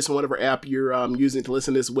sure to rate us on whatever app you're using to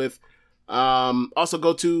listen to this with. Also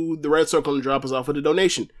go to the Red Circle and drop us off with a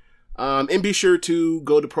donation. And be sure to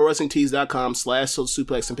go to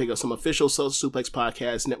ProWrestlingTees.com/SocialSuplex and pick up some official Social Suplex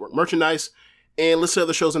Podcast Network merchandise and listen to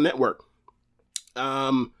other shows on the network.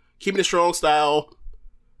 Keeping it strong style,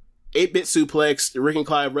 8-Bit Suplex, the Rick and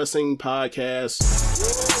Clive Wrestling Podcast,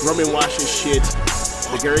 Roman Washington shit,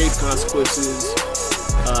 the Grave Consequences.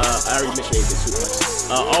 I already mentioned 8-Bit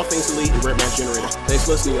Suplex. All Things Elite and Red Match Generator. Thanks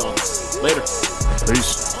for listening, y'all. Later.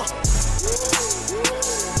 Peace.